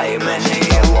every time and the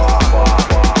hour.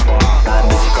 And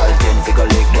musical ten figure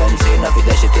lick dancing. I feel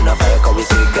that shit in a fire, cause we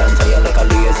sick and tired like a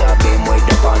laser beam. Wait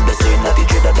up on the scene, not the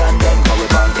dreader than them. Cause we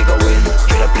born figure win.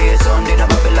 Dread a place on in a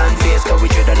Babylon face, cause we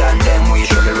dreader than them. We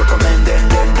surely recommend them.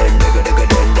 Digga digga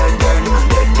den.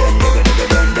 Digga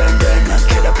digga den.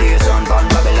 Dread a place on born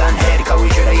Babylon head, cause we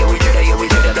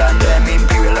dreader than them.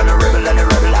 Imperial and a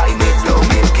rebel high mid, low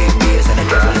mid, kick bass and a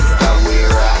treble. Rasta, we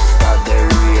Rasta, the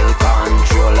real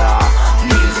controller.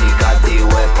 Music at the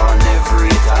weapon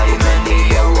every time and the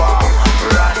hour.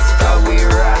 Rasta, we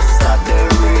Rasta, the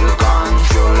real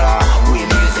controller. We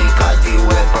music at the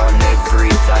weapon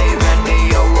every time and the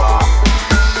hour.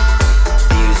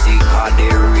 Music at the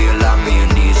real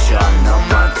ammunition. No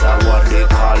matter what the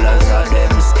colors of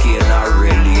them skin or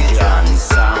religion.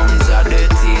 Sounds are the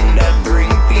thing that bring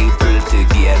people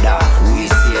together. We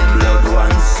say blood,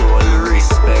 one soul,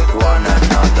 respect one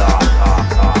another.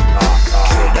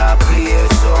 Dread a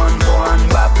place on one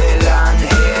Babylon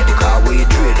head. Cause we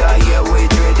dreader, we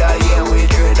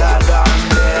dreader than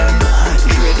them.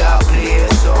 Dread a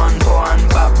place on one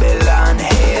Babylon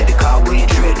head. Cause we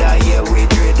dreader,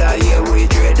 we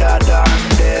dreader than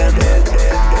them.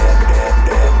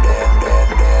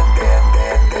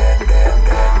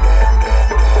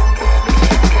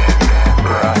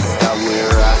 Rasta, we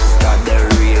Rasta, the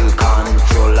real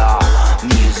controller.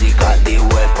 Music at the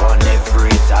weapon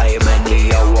every time and the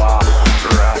hour.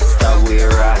 Rasta, we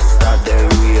Rasta, the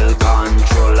real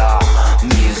controller.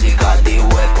 Music at the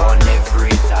weapon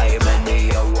every time and the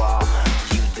hour.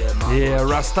 Yeah,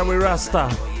 Rasta, we Rasta.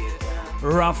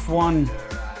 Rough one.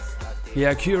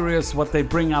 Yeah, curious what they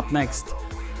bring up next.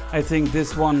 I think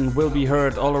this one will be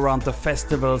heard all around the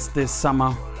festivals this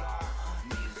summer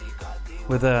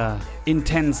with a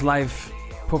intense live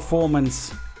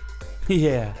performance.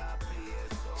 Yeah.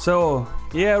 So,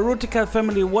 yeah, Rootikal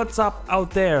family, what's up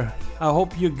out there? I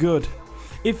hope you're good.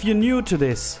 If you're new to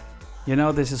this, You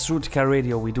know, this is Rootikal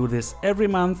Radio. We do this every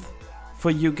month for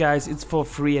you guys. It's for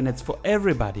free and it's for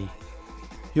everybody.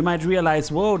 You might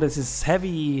realize, whoa, this is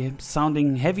heavy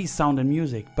sounding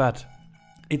music, but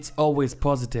it's always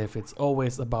positive. It's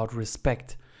always about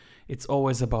respect. It's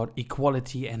always about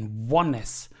equality and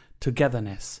oneness,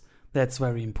 togetherness. That's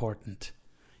very important.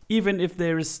 Even if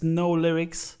there is no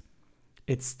lyrics,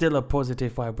 it's still a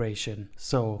positive vibration.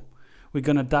 So we're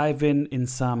gonna dive in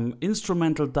some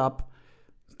instrumental dub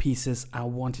pieces I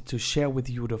wanted to share with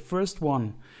you. The first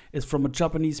one is from a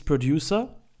Japanese producer,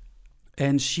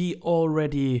 and she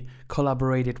already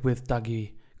collaborated with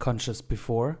Dougie Conscious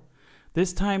before.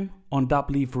 This time on Dub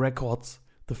Leaf Records.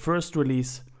 The first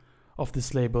release of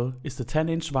this label is the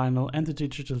 10-inch vinyl and the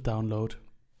digital download.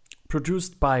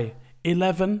 Produced by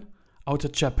 11 out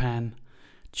of Japan.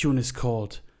 Tune is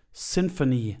called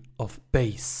Symphony of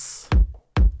Bass.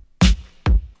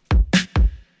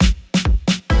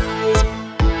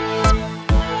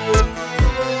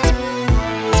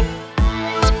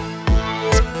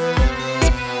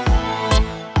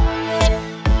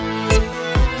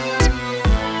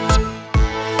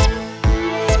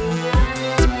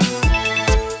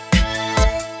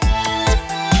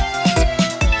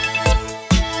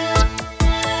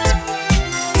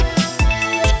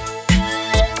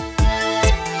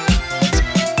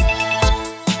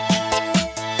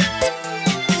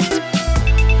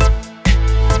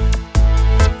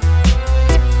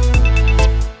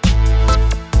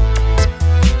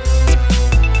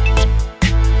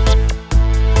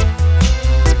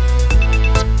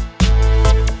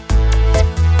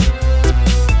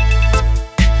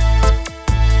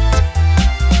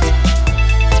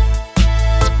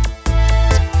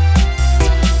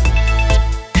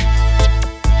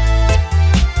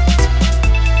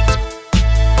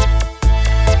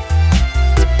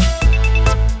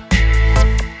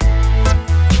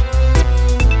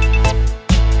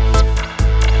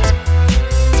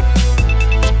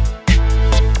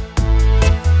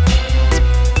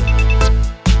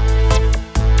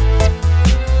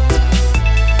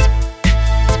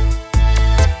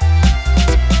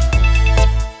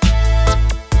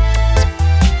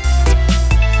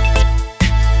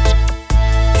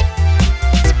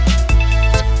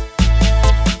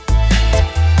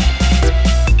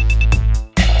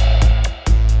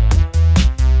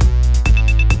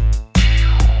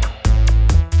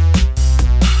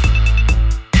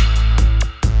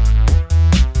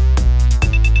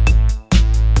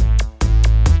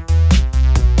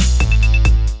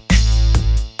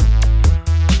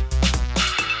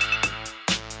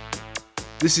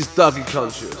 This is Dougie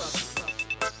Conscious.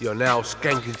 You're now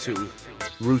skanking to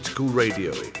Rootikal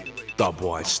Radio,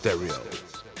 Dubwise Stereo.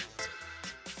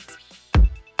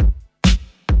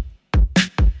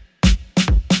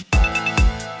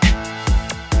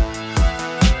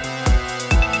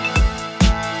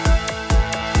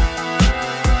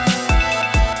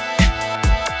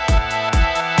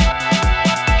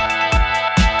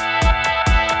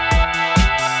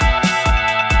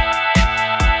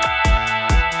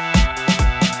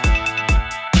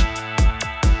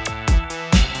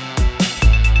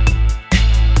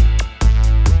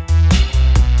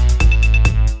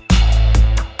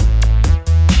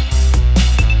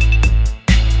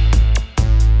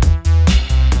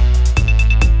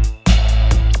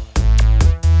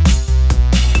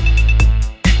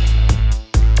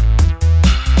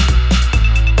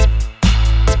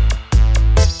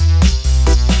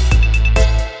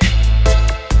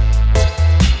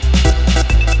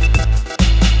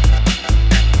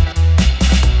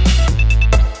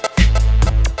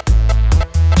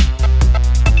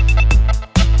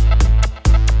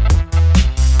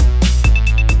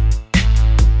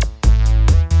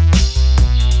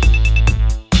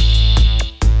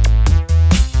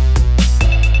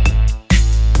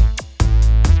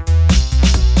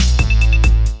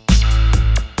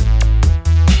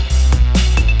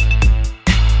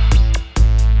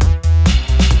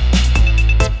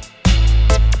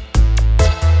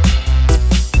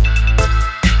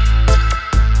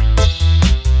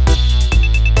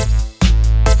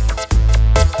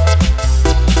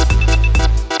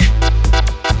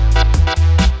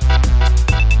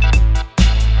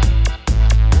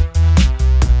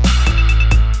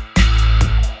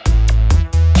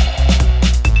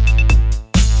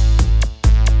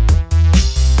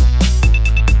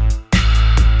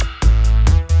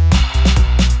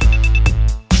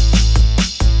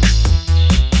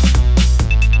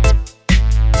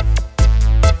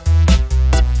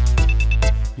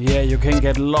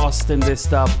 Get lost in this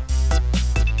dub.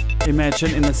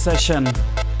 Imagine in a session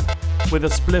with a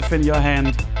spliff in your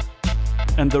hand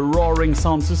and the roaring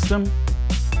sound system.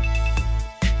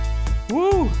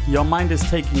 Woo! Your mind is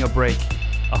taking a break.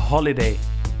 A holiday.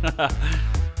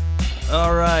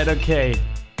 Alright, okay.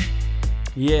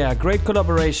 Yeah, great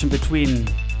collaboration between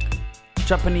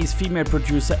Japanese female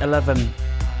producer 11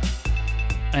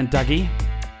 and Dougie.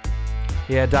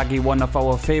 Yeah, Dougie, one of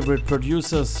our favorite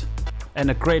producers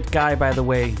and a great guy, by the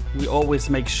way. We always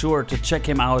make sure to check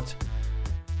him out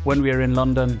when we are in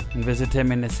London and visit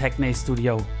him in his Hackney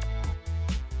studio.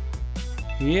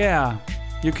 Yeah,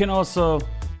 you can also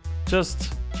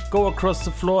just go across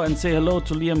the floor and say hello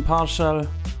to Liam Parshall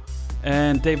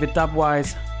and David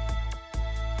Dubwise.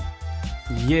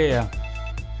 Yeah.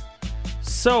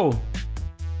 So,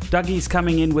 Dougie's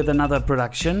coming in with another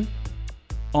production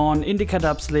on Indica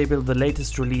Dub's label, the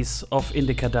latest release of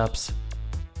Indica Dubs.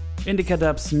 Indica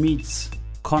Dubs meets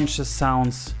Conscious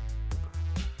Sounds,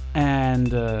 and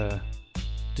the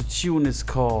tune is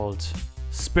called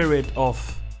Spirit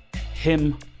of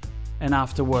Him, and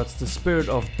afterwards The Spirit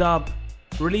of Dub,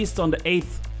 released on the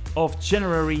 8th of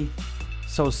January,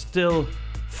 so still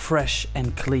fresh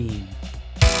and clean.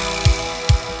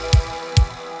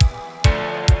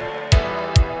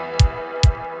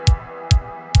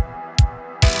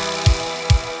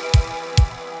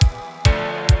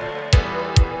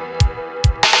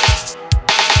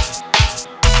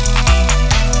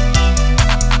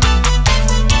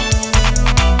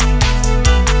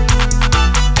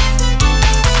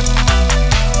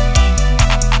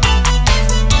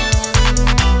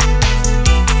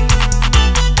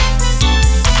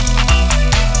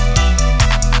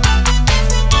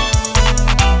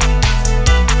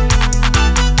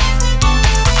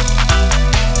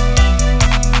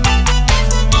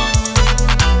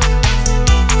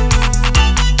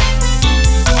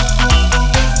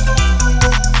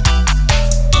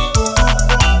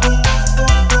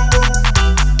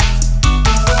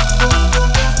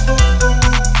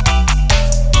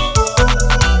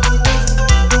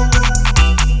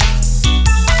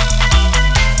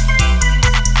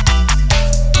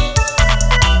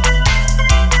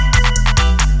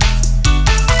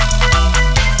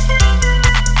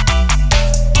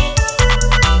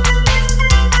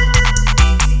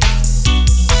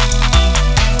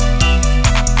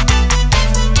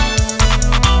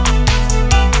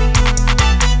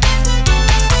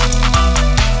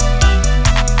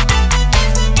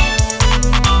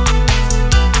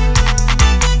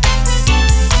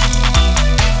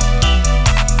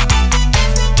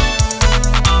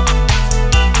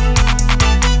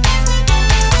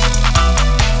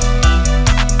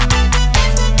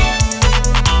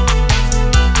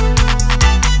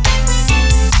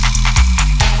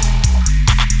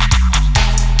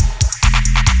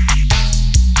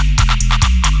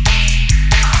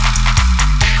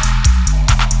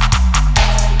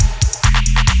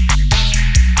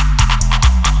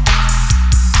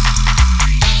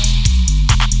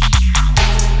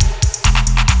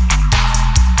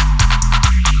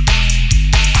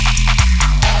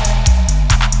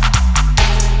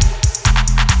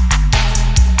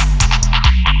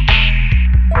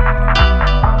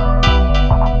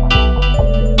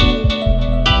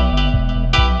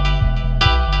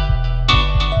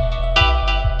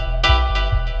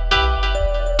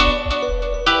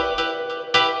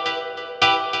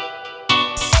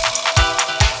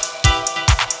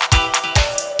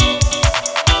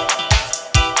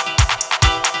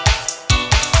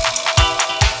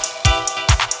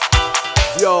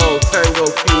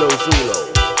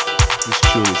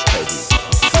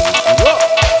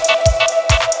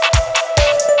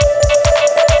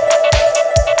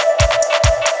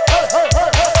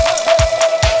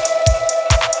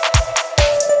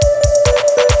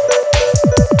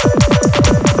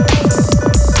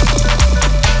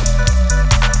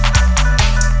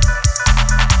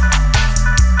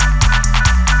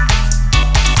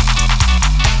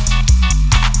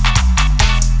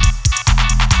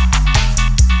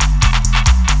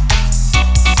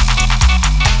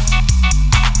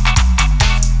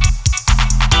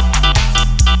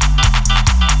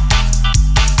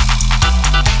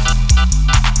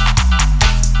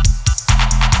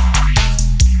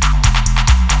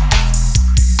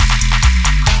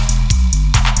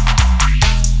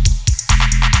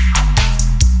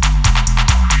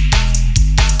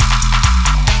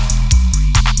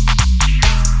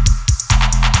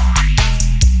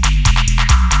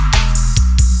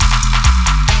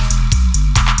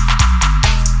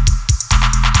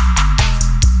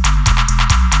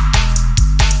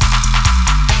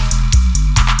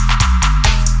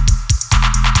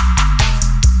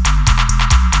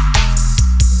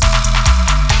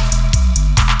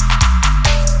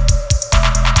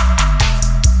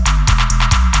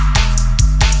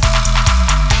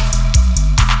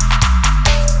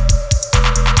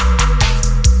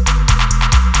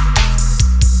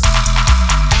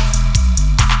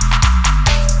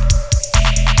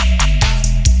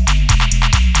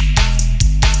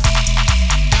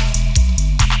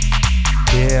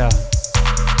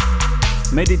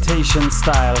 meditation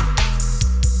style,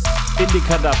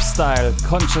 indica dub style,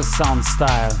 conscious sound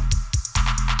style.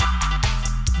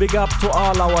 Big up to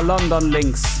all our London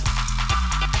links.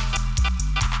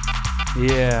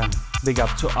 Yeah, big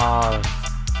up to all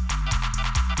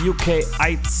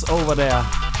UK-ites over there.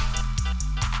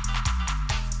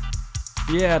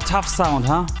 Yeah, tough sound,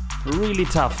 huh? Really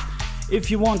tough. If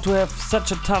you want to have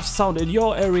such a tough sound in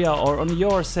your area or on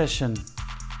your session,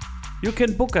 you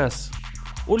can book us.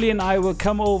 Uli and I will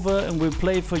come over and we'll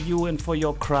play for you and for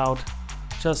your crowd.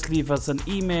 Just leave us an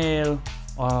email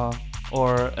or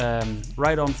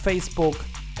write on Facebook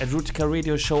at Rootikal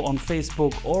Radio Show on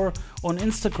Facebook or on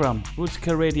Instagram,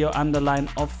 Rootikal Radio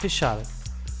 _official.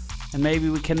 And maybe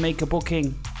we can make a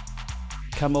booking.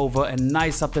 Come over and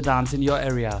nice up the dance in your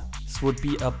area. This would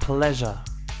be a pleasure.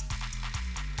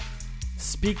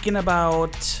 Speaking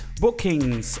about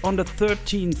bookings, on the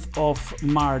 13th of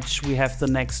March we have the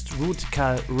next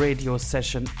Rootikal radio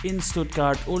session in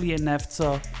Stuttgart. Uli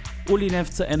Nefzer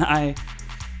and I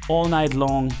all night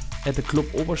long at the Club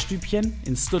Oberstübchen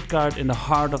in Stuttgart in the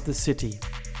heart of the city.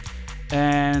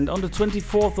 And on the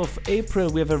 24th of April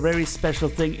we have a very special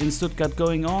thing in Stuttgart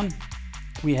going on.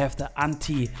 We have the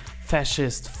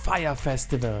Anti-Fascist Fire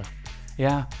Festival.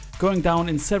 Yeah, going down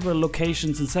in several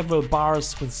locations, in several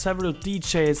bars with several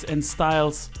DJs and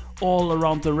styles all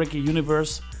around the reggae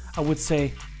universe. I would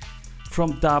say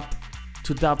from dub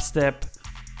to dubstep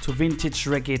to vintage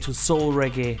reggae to soul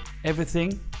reggae,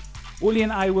 everything. Uli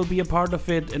and I will be a part of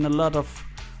it, and a lot of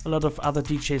other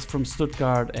DJs from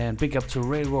Stuttgart, and big up to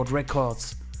Railroad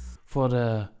Records for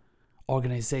the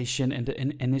organization and the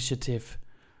initiative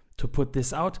to put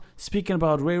this out. Speaking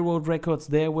about Railroad Records,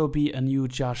 there will be a new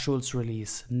Ja Schultz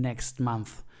release next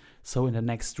month. So in the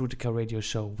next Rootikal Radio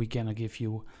Show, we're gonna give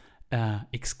you an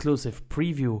exclusive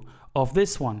preview of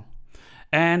this one.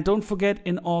 And don't forget,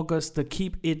 in August, the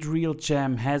Keep It Real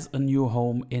Jam has a new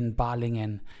home in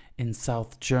Balingen in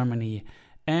South Germany.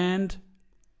 And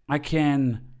I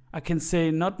can say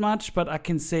not much, but I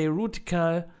can say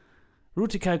Rootikal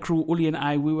crew, Uli and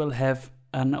I, we will have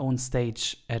an own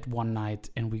stage at one night,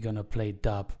 and we're gonna play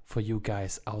dub for you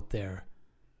guys out there.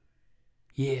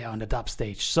 Yeah, on the dub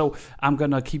stage. So I'm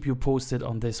gonna keep you posted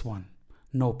on this one.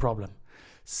 No problem.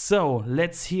 So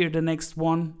let's hear the next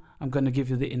one. I'm gonna give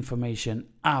you the information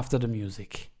after the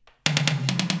music.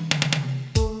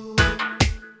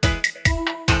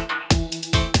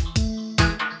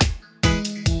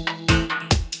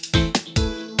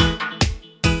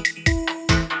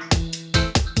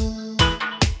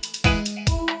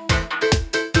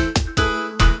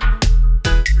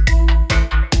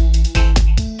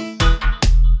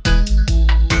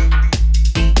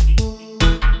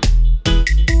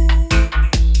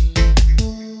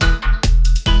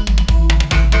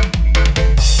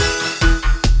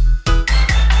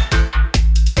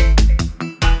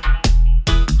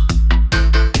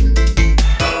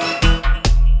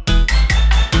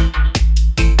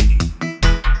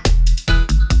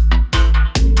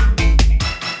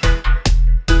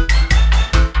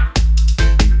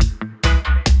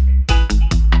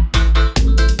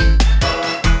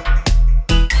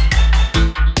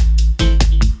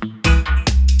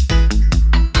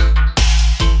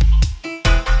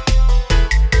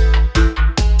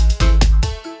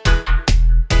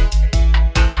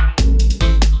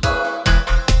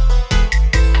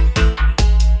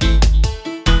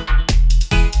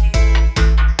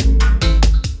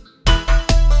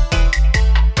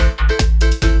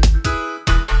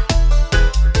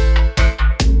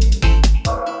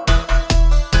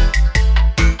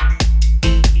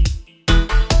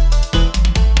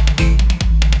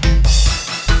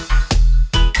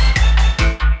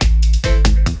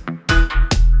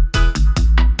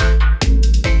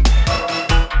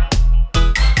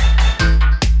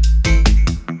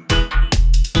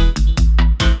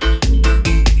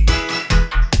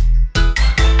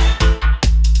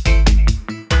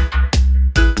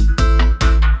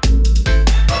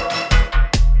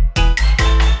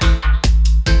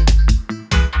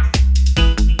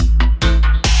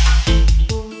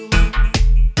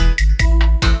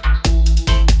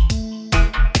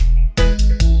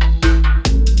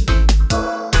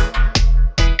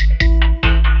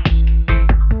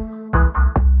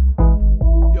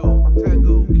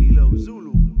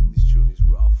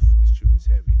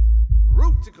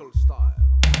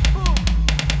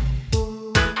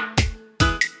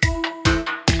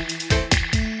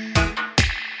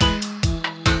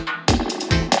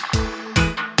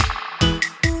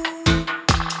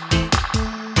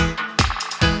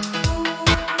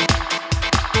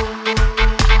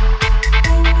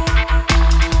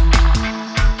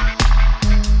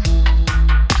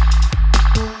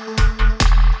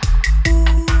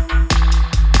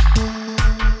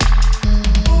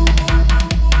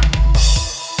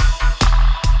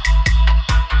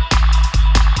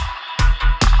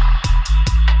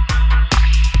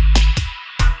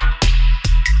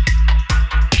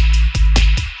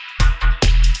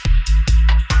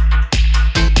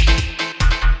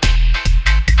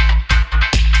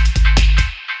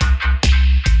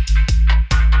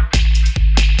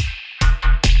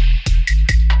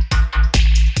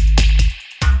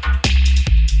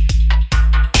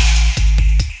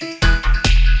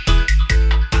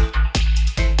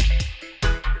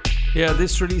 Yeah,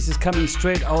 this release is coming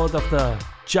straight out of the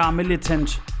Jar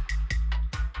Militant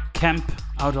camp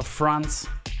out of France.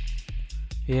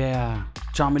 Yeah,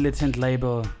 Jar Militant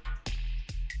label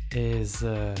is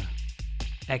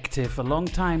active a long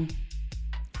time.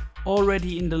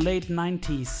 Already in the late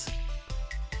 90s,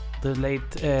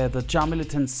 the Jar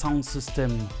Militant sound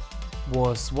system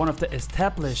was one of the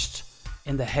established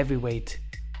in the heavyweight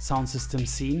sound system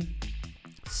scene.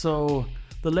 So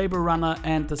the label runner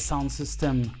and the sound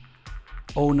system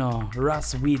owner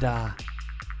Russ Vida,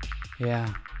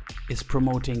 is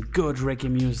promoting good reggae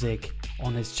music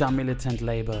on his Jar Militant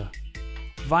label.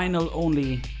 Vinyl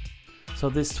only, so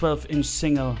this 12-inch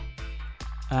single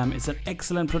is an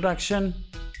excellent production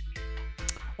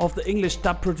of the English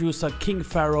dub producer King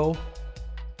Pharaoh,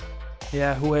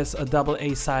 who has a double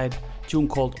A-side tune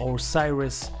called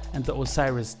Osiris and the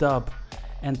Osiris dub,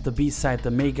 and the B-side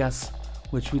The Megas,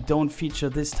 which we don't feature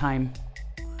this time.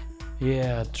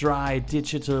 Dry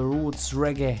digital roots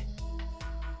reggae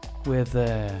with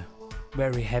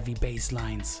very heavy bass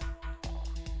lines.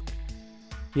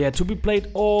 To be played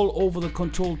all over the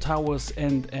control towers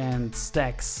and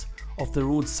stacks of the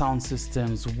Roots sound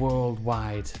systems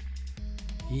worldwide.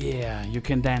 You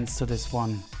can dance to this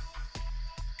one.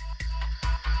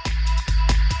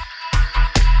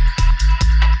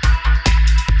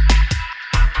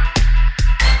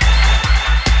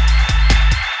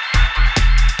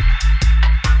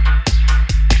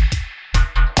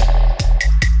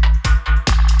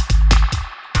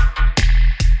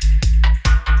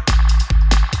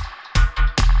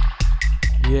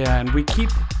 And we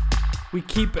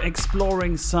keep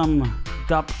exploring some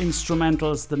dub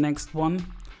instrumentals. The next one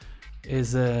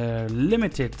is a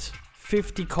limited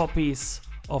 50 copies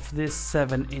of this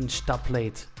 7-inch dub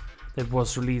plate that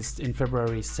was released in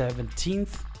February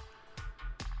 17th,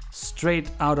 straight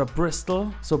out of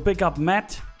Bristol. So big up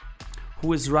Matt,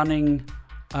 who is running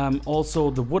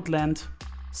also the Woodland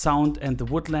Sound and the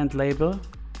Woodland label,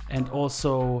 and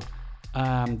also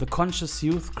the Conscious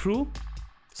Youth crew.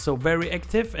 So very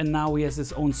active, and now he has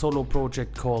his own solo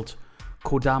project called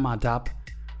Kodama Dub,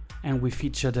 and we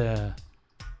feature the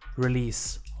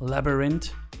release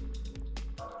Labyrinth.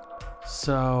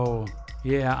 So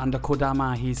under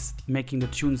Kodama he's making the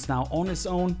tunes now on his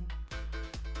own,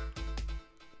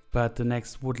 but the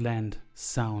next Woodland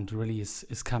Sound release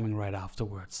is coming right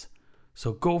afterwards.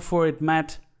 So go for it,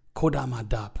 Matt. Kodama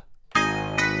Dub.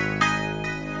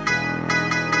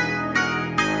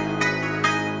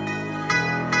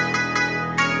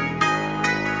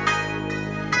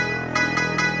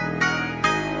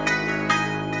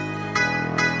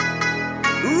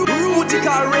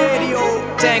 Rootikal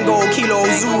Radio, Tango Kilo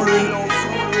Zulu.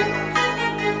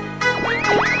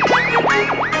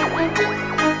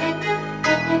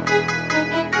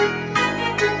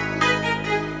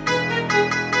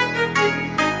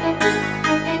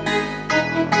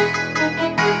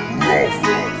 Rough,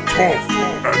 tough,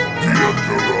 and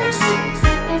dangerous.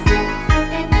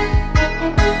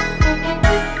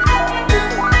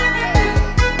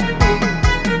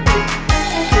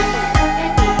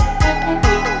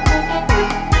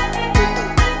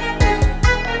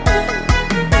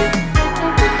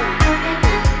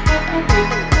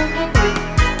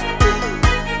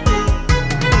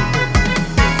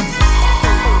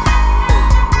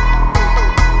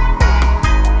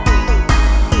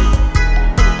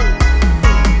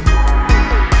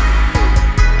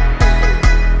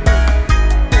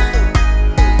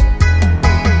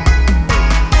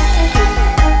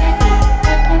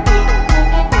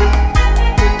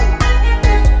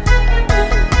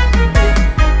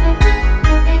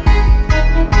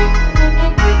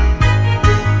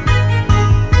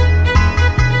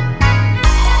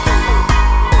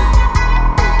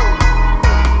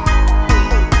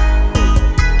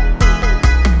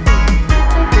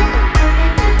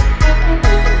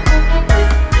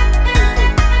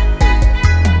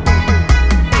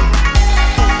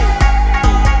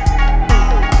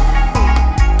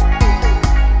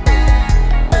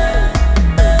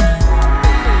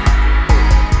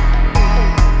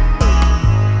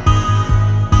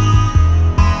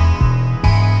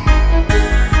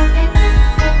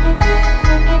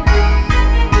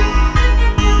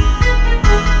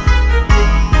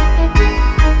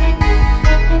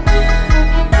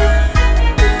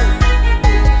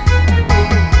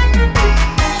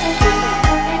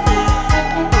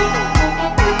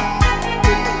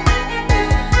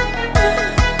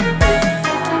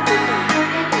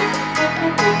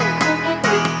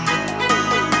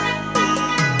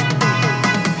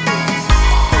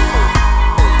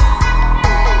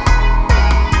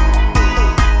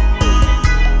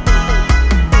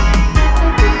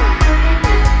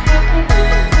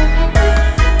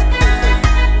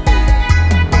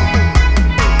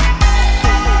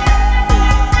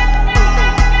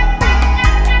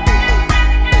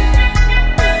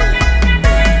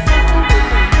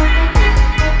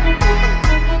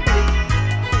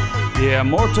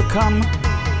 More to come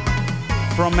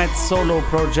from Matt's solo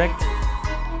project.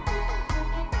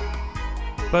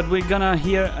 But we're gonna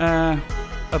hear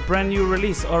a brand new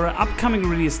release, or an upcoming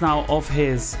release now, of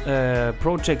his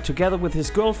project together with his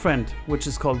girlfriend, which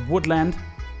is called Woodland.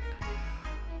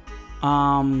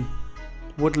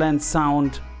 Woodland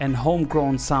sound and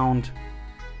homegrown sound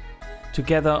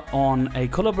together on a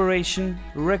collaboration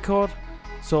record.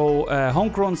 So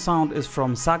homegrown sound is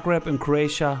from Zagreb in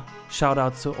Croatia. Shout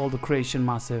out to all the Croatian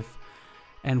massive.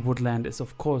 And Woodland is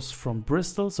of course from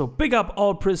Bristol. So big up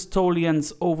all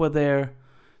Bristolians over there.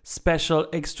 Special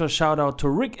extra shout out to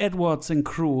Rick Edwards and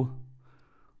crew.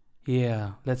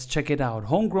 Yeah, let's check it out.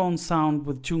 Homegrown sound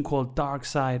with a tune called Dark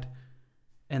Side.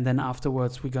 And then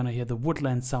afterwards we're gonna hear the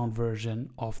Woodland sound version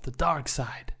of the Dark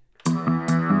Side.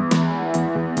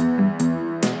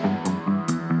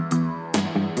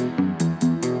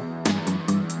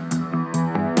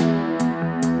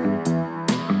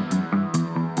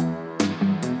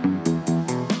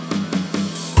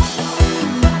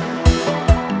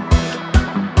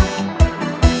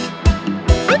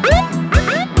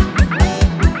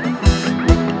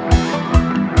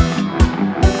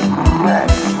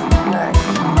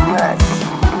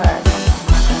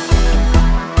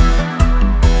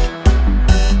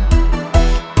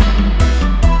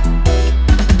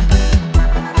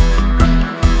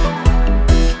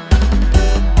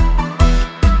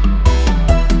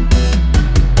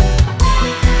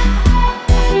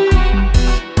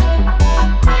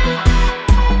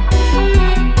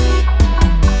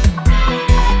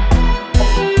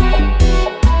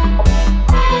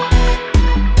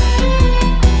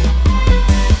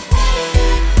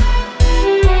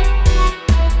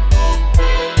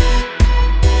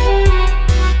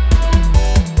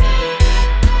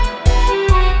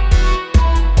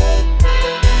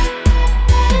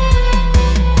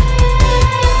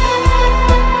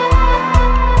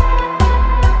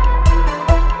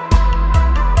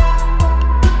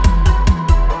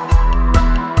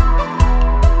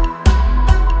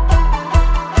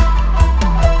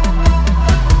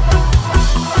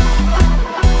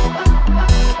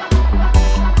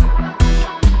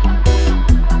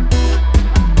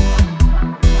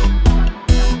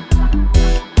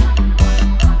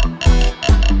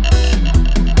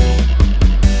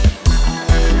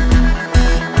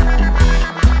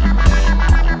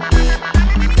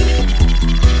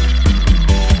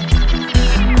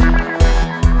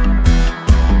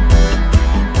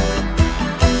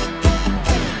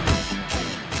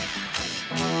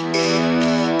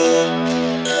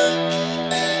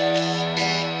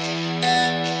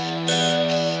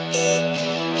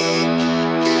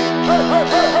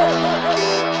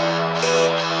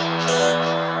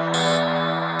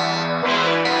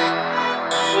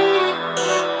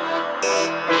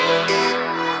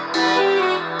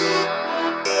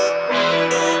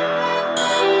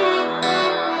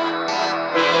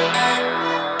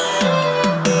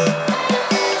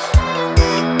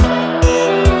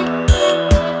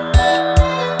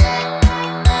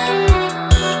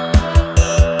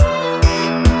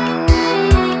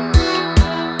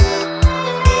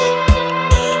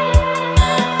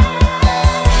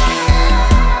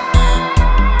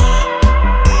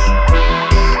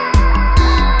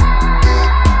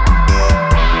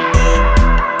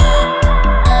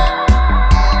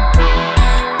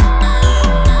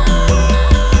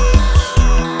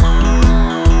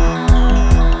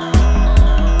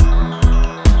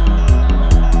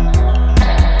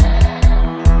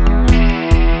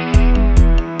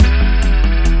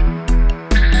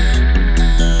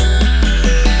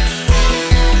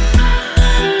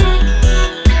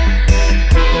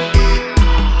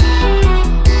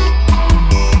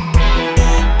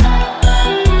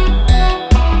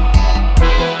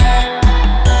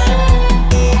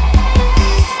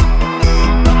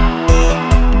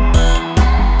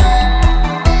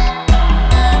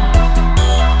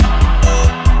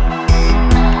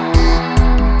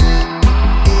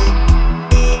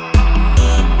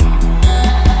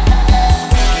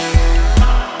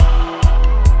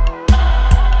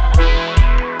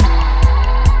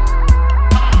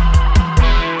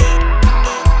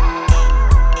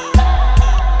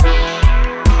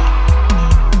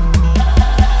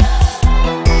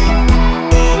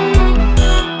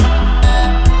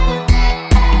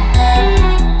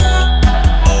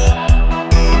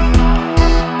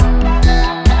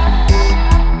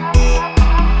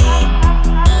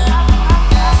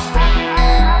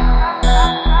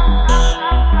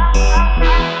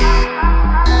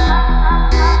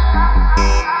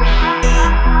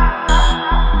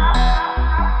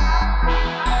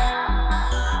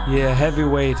 Yeah,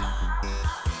 heavyweight.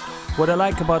 What I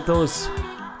like about those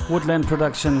Woodland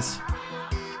Productions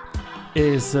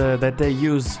is that they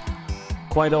use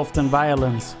quite often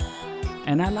violence.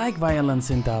 And I like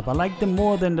violence in dub. I like them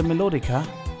more than the melodica,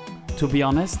 to be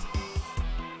honest.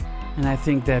 And I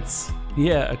think that's,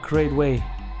 a great way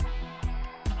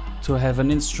to have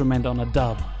an instrument on a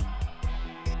dub.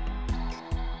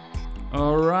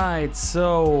 Alright,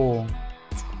 so...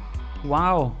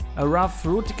 Wow, a rough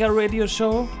Rootikal radio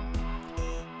show.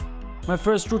 My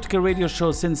first Rootikal radio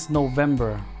show since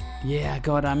November. Yeah,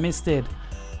 God, I missed it.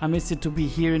 I missed it to be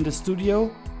here in the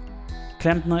studio.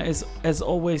 Klempner is, as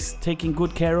always, taking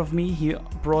good care of me. He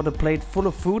brought a plate full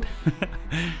of food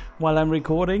while I'm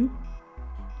recording.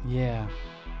 Yeah.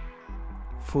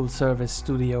 Full service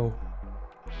studio.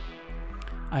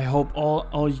 I hope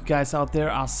all you guys out there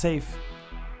are safe.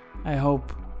 I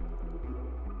hope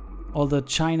all the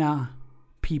China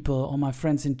people, all my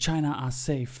friends in China are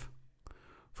safe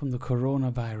from the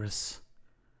coronavirus.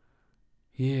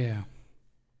 Yeah.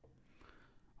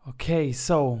 Okay,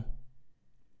 so,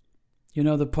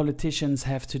 the politicians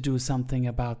have to do something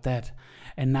about that.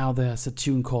 And now there's a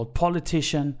tune called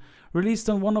Politician, released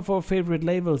on one of our favorite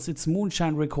labels. It's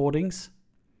Moonshine Recordings,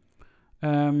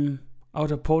 out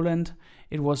of Poland.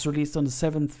 It was released on the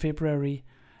 7th February.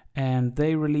 And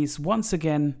they release once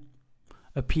again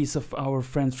a piece of our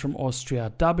friends from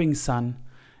Austria, Dubbing Sun.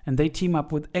 And they team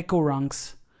up with Echo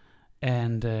Ranks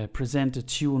and present a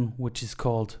tune which is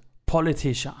called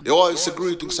Politician. Yo, I say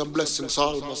greetings and blessings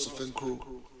all massive and crew.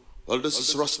 Well, this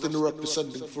is Rustin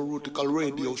representing for Rootikal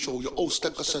Radio Show. Your host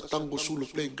take a set Tango Zulu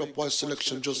playing dubwise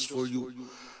selection just for you.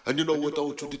 And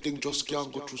without you the thing just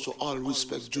can't go through, so all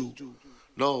respect due.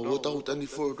 Now, without any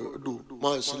further ado,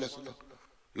 my selector,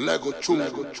 Lego True.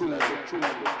 Politician,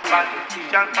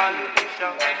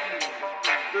 politician,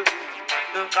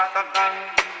 the Katakan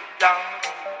down.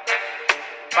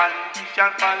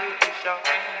 Politician, politician,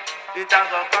 the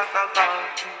Katakan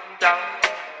down.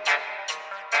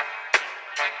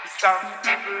 Some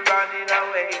people running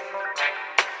away,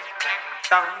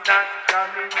 some not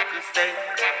coming to stay.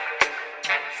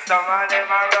 Some of them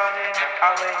are running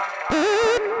away,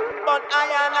 but I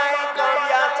come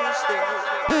here to stay.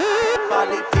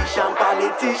 Politician,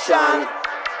 politician,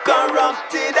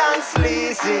 corrupted and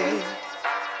sleazy.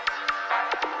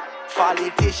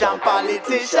 Politician,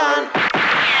 politician,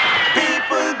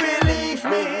 people believe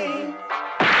me.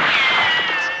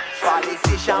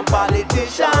 Politician,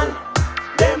 politician,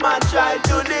 they might try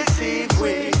to deceive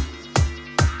we.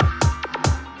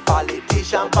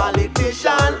 Politician,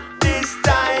 politician, this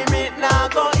time it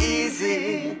not go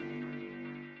easy.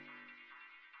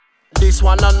 This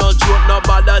one a no joke,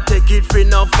 nobody take it for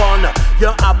no fun.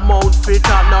 You have mouth fit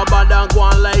up, nobody go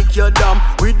on like you dumb.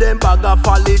 With them bag of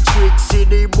folly tricks, see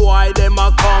the boy them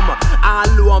a come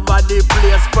all over the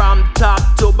place from top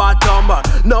to bottom.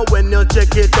 Now when you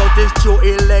check it out, it's true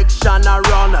election a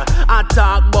run. I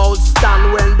talk about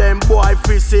stand when them boy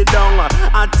fist it down.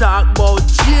 I talk about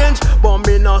change, but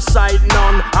me no sight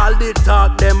none. All the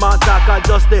talk them attack are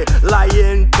just the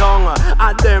lying tongue.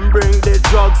 And them bring the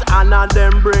drugs and a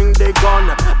them bring the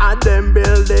gun. And them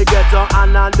build the ghetto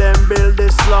and a them build the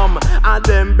slum. And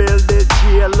them build the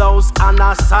jailhouse and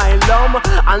asylum.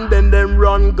 And then them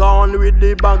run gone with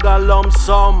the bag of lump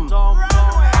sum.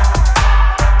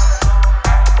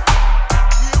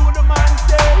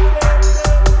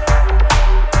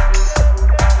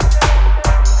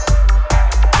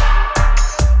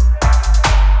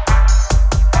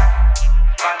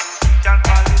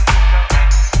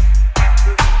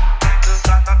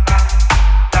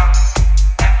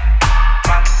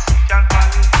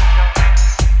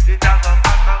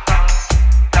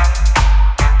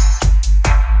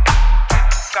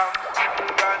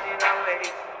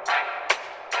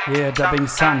 Yeah, Dubbing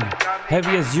Sun.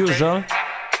 Heavy as usual.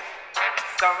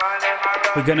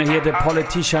 We're gonna hear the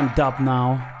Politician dub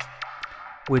now,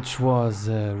 which was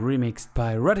remixed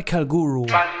by Radical Guru.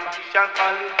 Politician,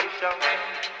 politician,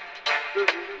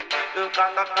 the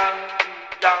Katakan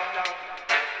down.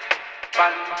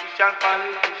 Politician,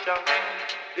 politician,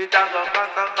 the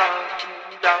Katakan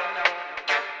down.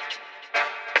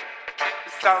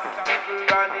 Some people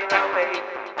running away,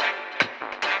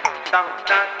 some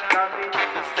not coming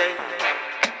to stay.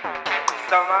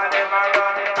 Some of them are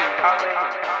running away.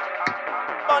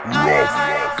 But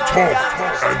rough,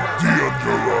 tough, and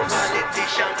dangerous.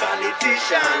 Politician,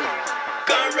 politician,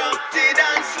 corrupted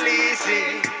and sleazy.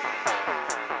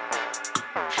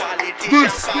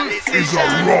 This is a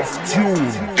rough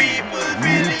tune.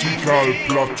 Rootikal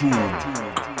platoon.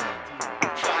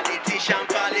 Politician,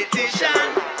 politician,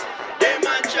 they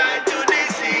might try to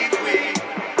deceive we.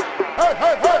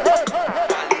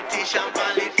 Politician,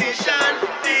 politician,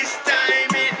 this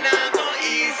time it not go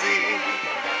easy.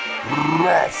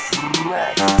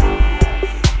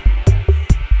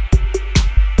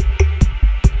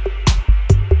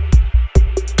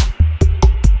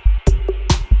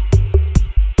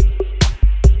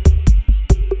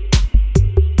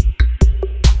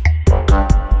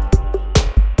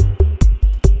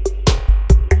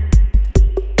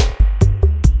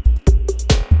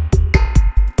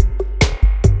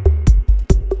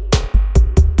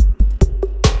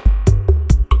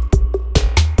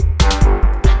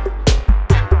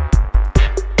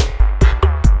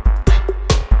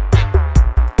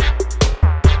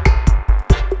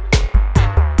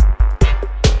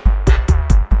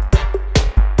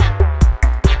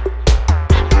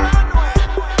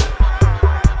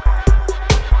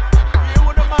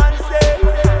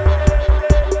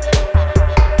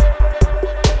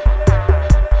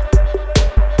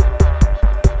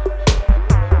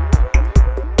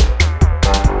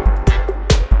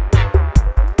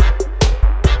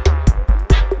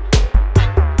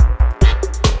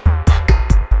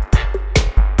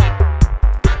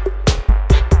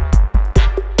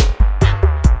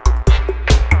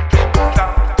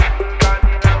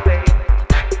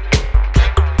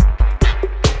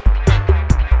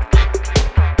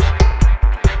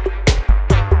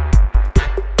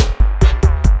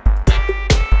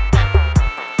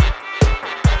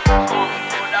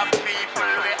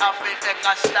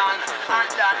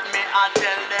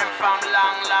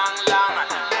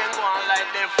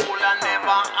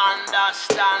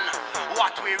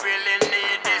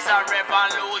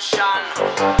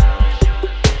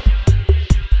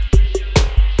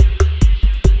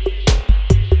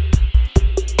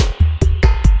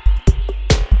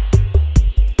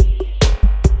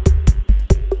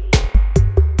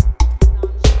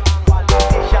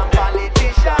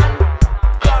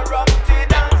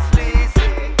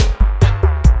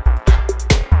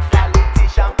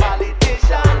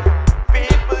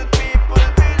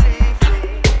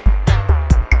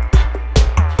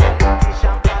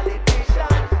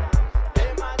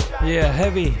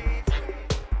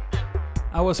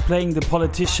 Playing the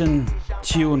Politician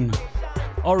tune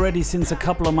already since a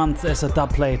couple of months as a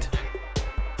dub plate.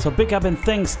 So big up and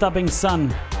thanks Dubbing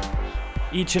Sun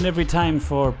each and every time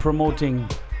for promoting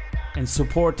and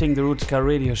supporting the Rootikal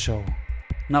radio show.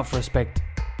 Enough respect.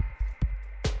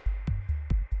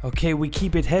 Okay, we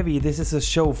keep it heavy. This is a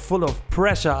show full of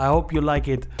pressure. I hope you like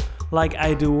it like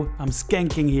I do. I'm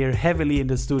skanking here heavily in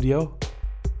the studio.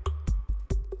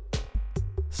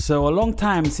 So a long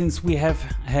time since we have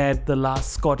had the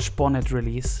last Scotch Bonnet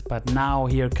release, but now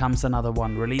here comes another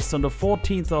one, released on the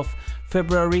 14th of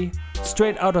February,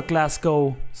 straight out of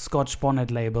Glasgow, Scotch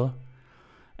Bonnet label,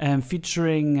 and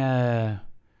featuring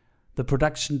the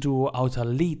production duo out of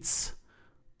Leeds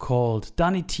called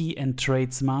Danny T and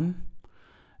Tradesman,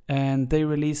 and they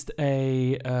released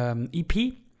a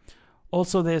EP.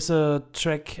 Also there's a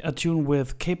tune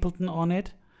with Capleton on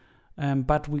it,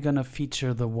 but we're gonna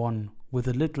feature the one with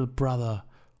the little brother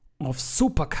of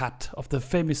Supercat, of the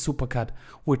famous Supercat,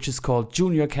 which is called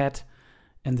Junior Cat,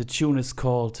 and the tune is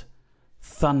called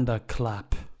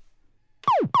Thunderclap.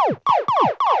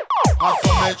 I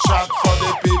saw me chat for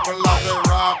the people of the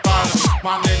rock and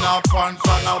man in a pants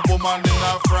and a woman in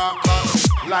a frock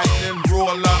and lightning roll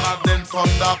and a then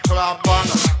thunderclap and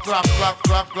clap, clap,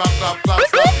 clap, clap, clap, clap,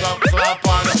 clap, clap, clap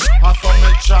and I saw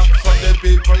me chat for the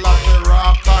people of the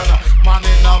rock and man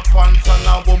in a pants and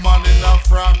a woman in a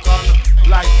frock and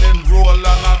lightning roll and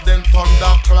a then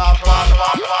thunderclap and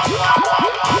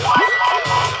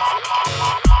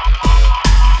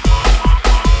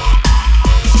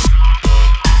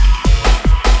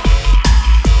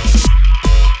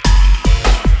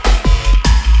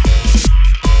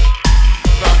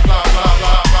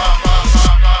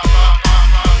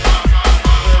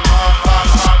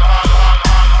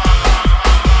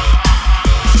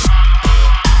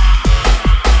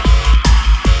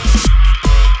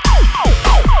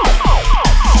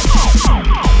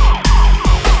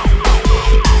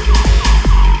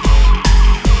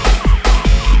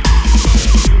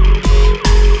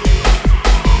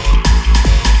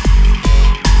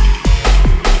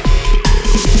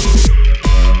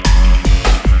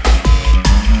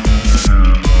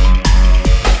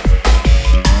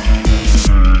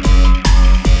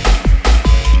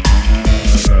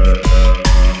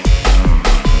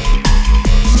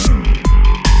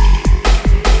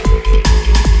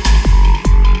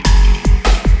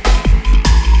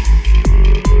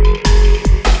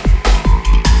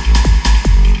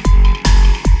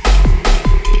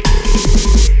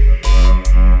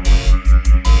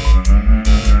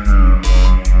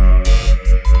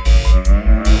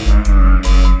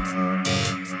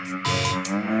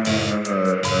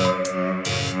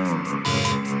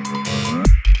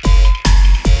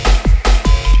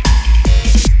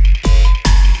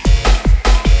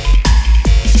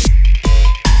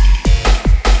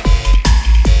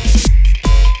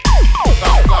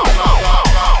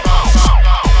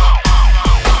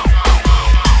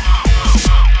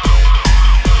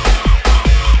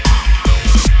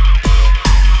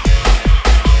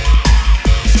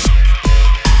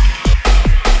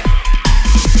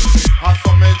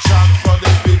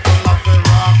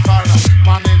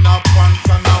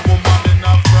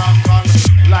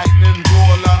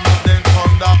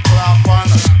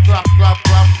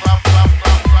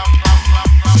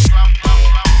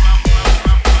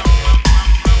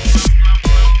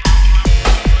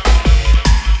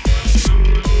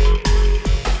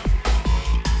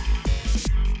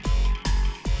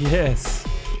Yes.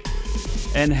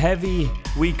 And heavy,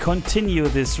 we continue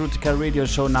this Rootikal Radio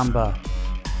Show number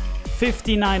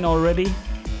 59 already.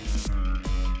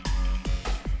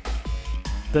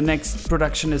 The next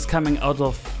production is coming out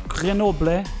of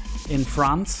Grenoble in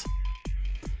France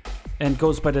and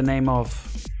goes by the name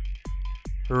of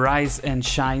Rise and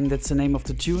Shine. That's the name of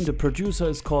the tune. The producer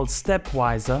is called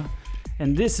Stepwiser,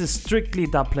 and this is strictly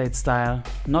dubplate style,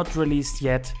 not released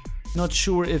yet, not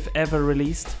sure if ever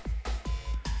released.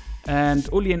 And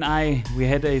Uli and I, we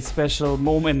had a special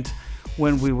moment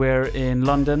when we were in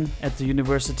London at the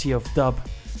University of Dub,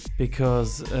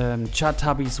 because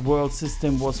Chatabi's World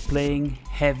System was playing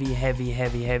heavy.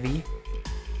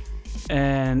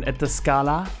 And at the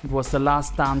Scala, it was the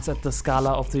last dance at the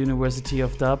Scala of the University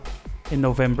of Dub in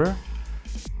November.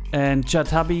 And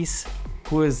Chatabi's,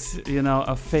 who is,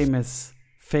 a famous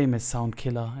sound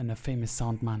killer and a famous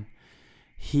sound man,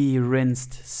 he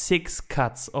rinsed 6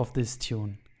 cuts of this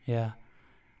tune. Yeah.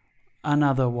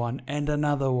 Another one and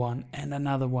another one and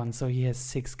another one. So he has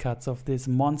 6 cuts of this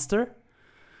monster.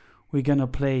 We're gonna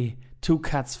play 2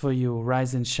 cuts for you,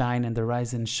 Rise and Shine and the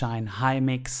Rise and Shine high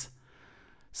mix.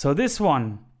 So this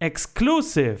one,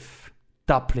 exclusive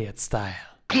dubplate style.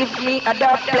 Give me a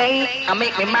dubplate and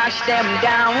make me mash them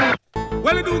down.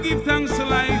 Well, I do give thanks to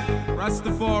life,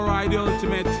 Rastafari the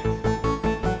ultimate.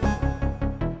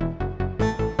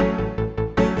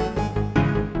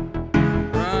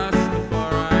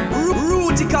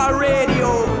 Rootikal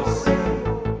Radio.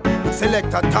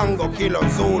 Select a Tango Kilo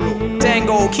Zulu.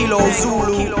 Tango Kilo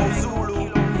Zulu.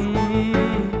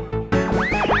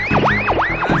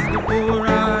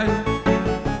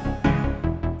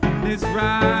 Let's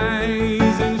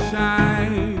rise and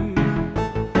shine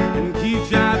and keep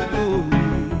Jah the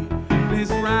glory.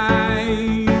 Let's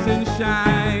rise and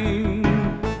shine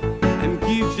and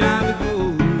keep Jah the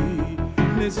glory.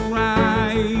 Let's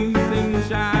rise and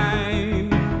shine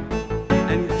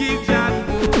and keep Jah the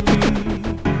glory.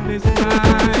 Let's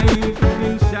rise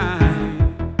and shine.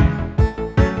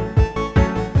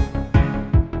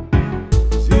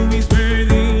 So He's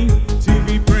worthy to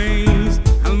be praised,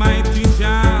 Almighty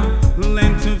Jah.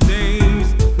 Length of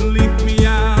days, lift me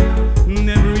up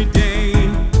every day.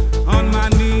 On my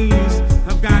knees,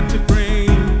 I've got to pray.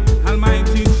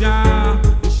 Almighty Jah,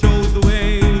 it shows the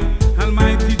way.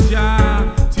 Almighty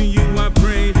Jah, to you I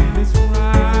pray. Let's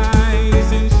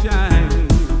rise and shine.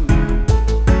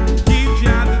 Give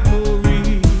Jah the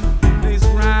glory. Let's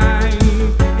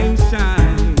rise and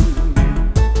shine.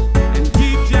 And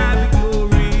give Jah the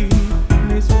glory.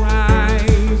 Let's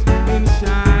rise and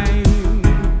shine.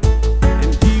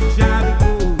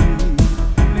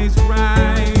 Let's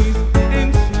rise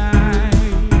and shine.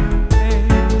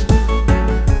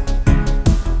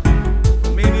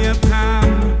 Many have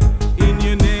come in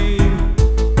your name,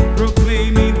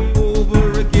 proclaiming over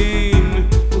again.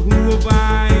 Who have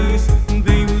eyes,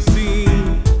 they will see.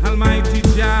 Almighty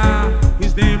Jah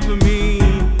is there for me,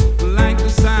 like the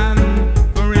sun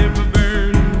forever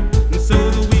burn. And so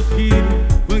the wicked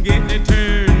will get their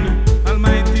turn.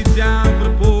 Almighty Jah, for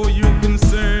the poor you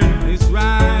concern. Let's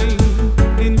rise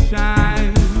and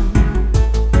shine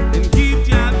and give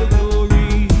Jah the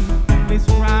glory. Let's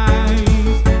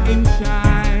rise and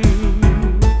shine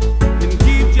and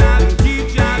give Jah the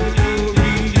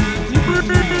glory.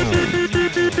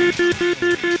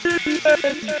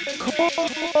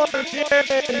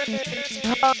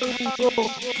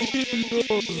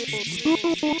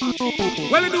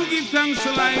 Well, I do give thanks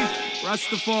to life,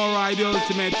 Rastafari the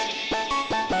ultimate.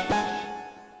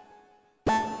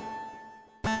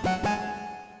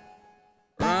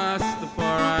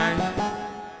 Rastafari,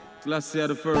 let's see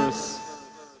the first.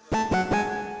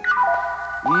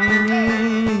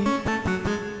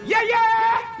 Yeah.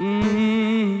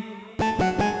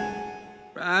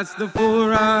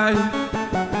 Rastafari,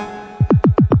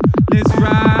 let's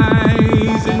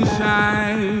rise and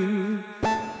shine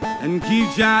and give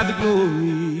Jah the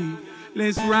glory.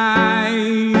 Let's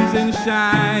rise and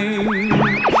shine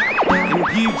and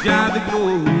give Jah the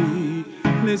glory.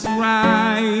 Let's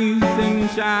rise and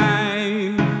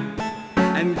shine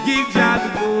and give Jah the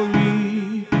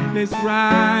glory. Let's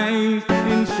rise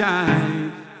and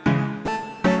shine.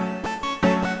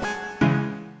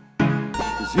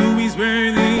 'Cause who is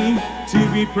worthy to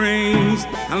be praised?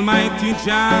 Almighty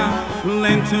Jah,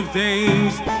 length of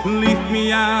days, lift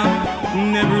me up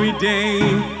every day.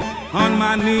 On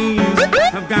my knees,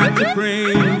 I've got to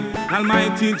pray.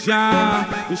 Almighty Jah,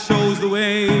 it shows the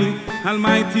way.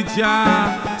 Almighty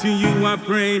Jah, to you I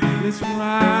pray. Let's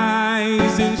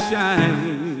rise and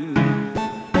shine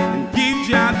and give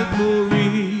Jah the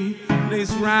glory.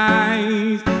 Let's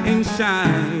rise and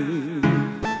shine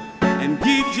and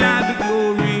give Jah the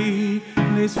glory.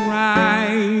 let's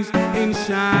rise and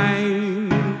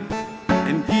shine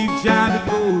and give Jah the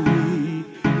glory.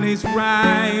 Let's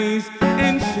rise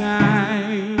and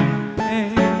shine.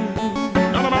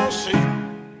 None of mercy.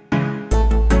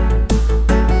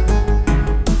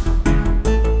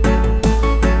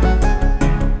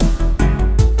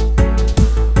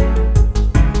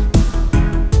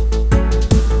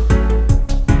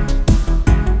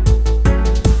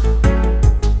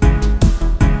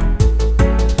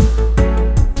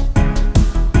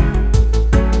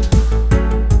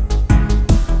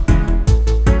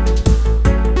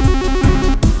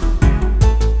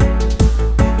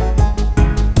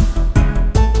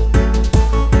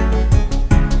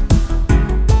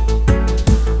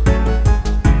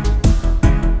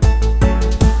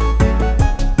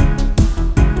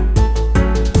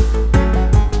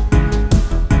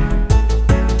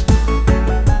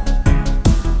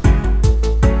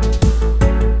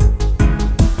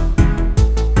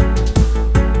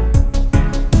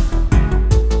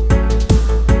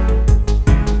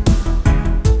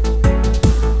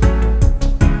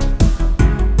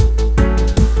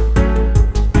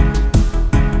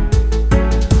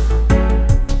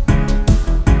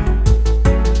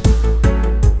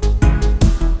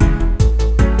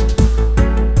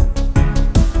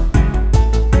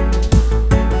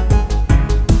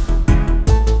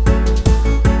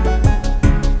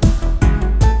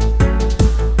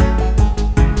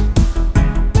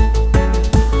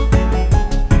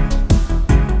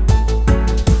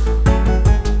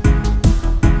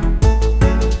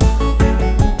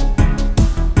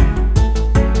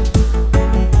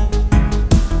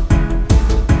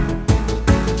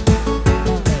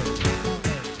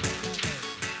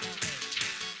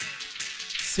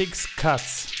 Six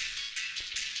cuts,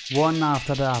 one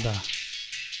after the other.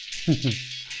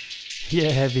 Yeah,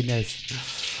 heaviness.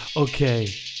 Okay,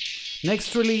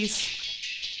 next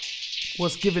release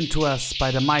was given to us by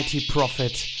the Mighty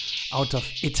Prophet out of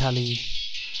Italy,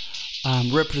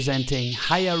 representing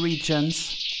higher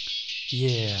regions.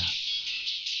 Yeah,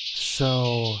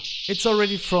 so it's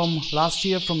already from last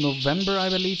year, from November I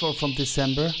believe, or from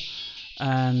December,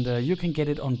 and you can get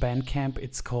it on Bandcamp.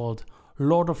 It's called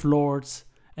Lord of Lords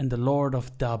and the Lord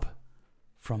of Dub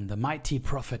from the Mighty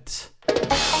Prophet.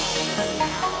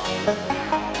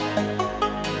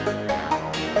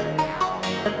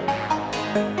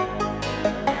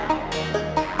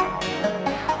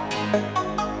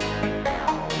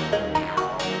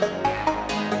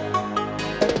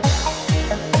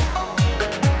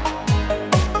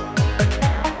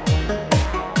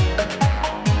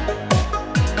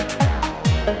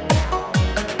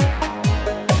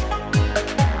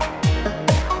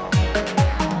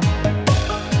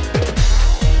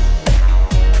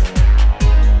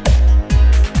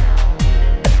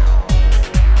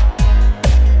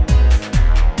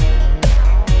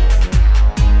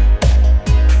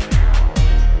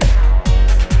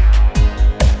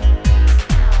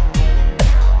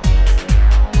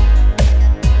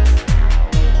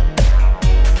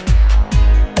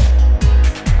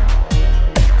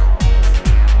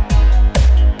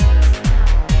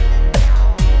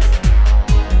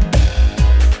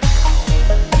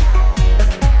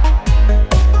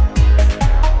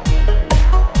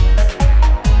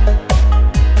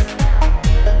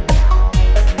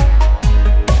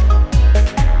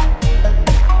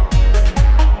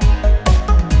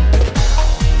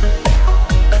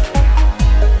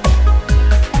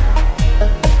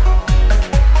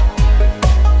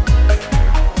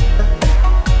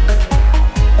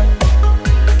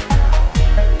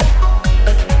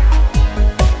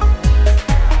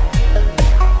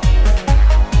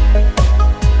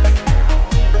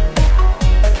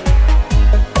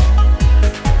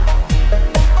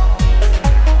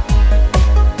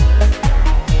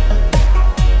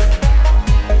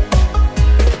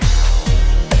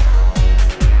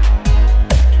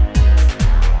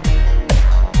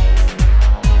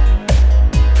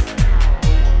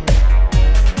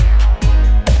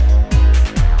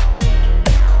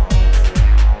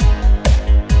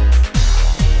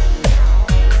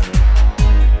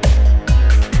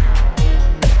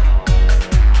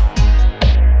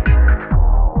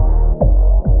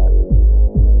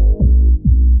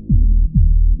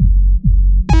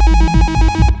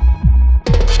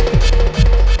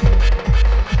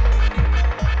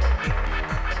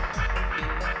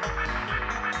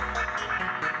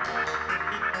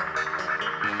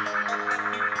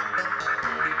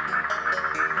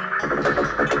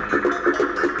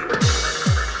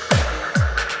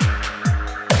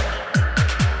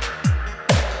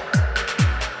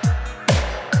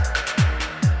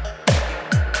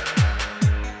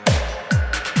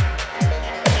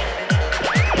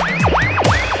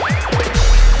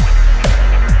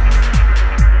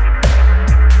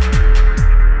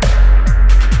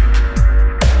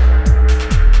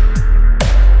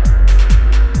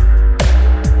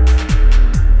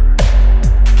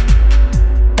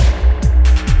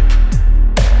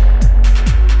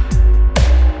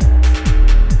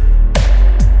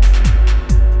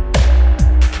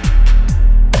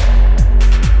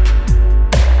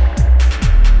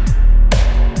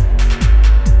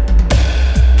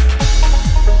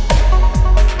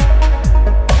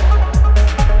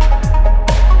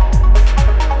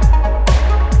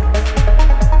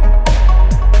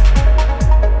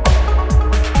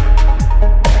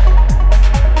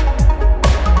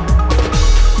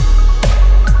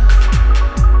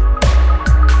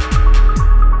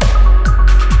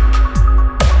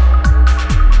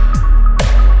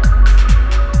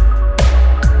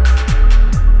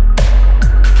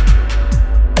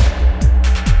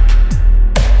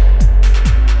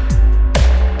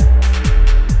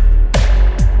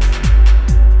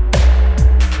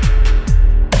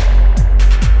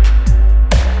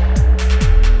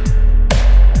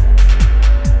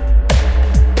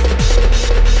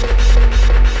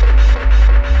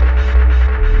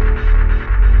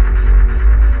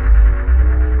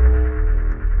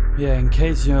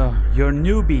 case you're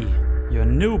newbie, you're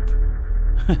noob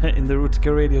in the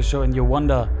Rootikal Radio Show and you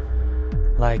wonder,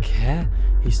 like,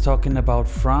 he's talking about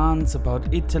France,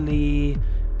 about Italy,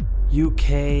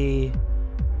 UK,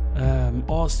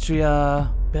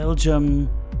 Austria, Belgium,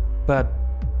 but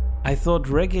I thought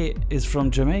reggae is from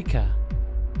Jamaica.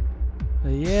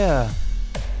 Yeah,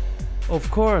 of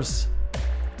course.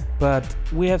 But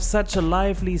we have such a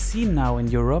lively scene now in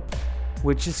Europe,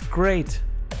 which is great,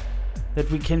 that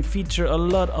we can feature a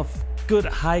lot of good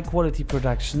high quality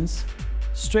productions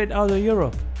straight out of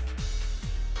Europe.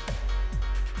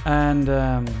 And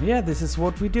this is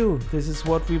what we do. This is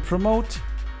what we promote.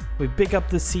 We pick up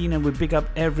the scene and we pick up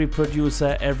every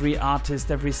producer, every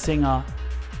artist, every singer,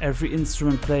 every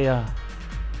instrument player,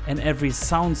 and every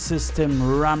sound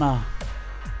system runner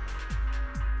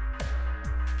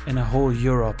in a whole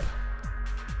Europe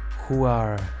who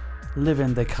are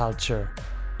living the culture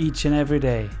each and every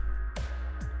day.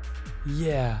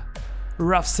 Yeah,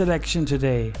 rough selection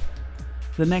today.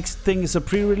 The next thing is a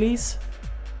pre-release.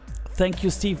 Thank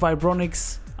you, Steve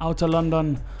Vibronics, out of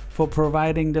London, for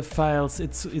providing the files.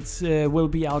 It's will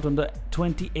be out on the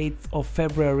 28th of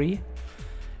February,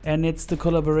 and it's the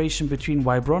collaboration between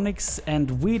Vibronics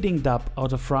and Weeding Dub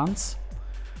out of France.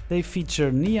 They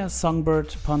feature Nia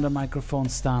Songbird upon the microphone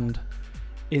stand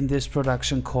in this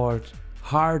production called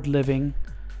Hard Living,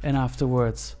 and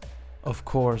afterwards, of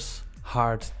course,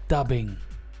 Hard Dubbing.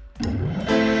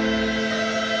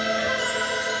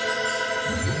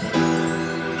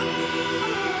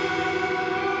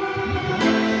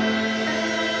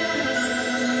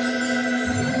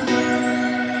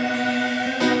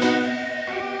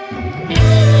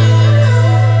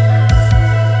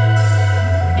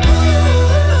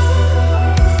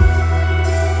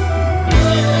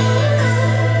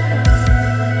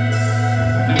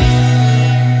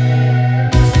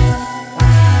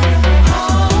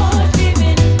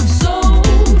 So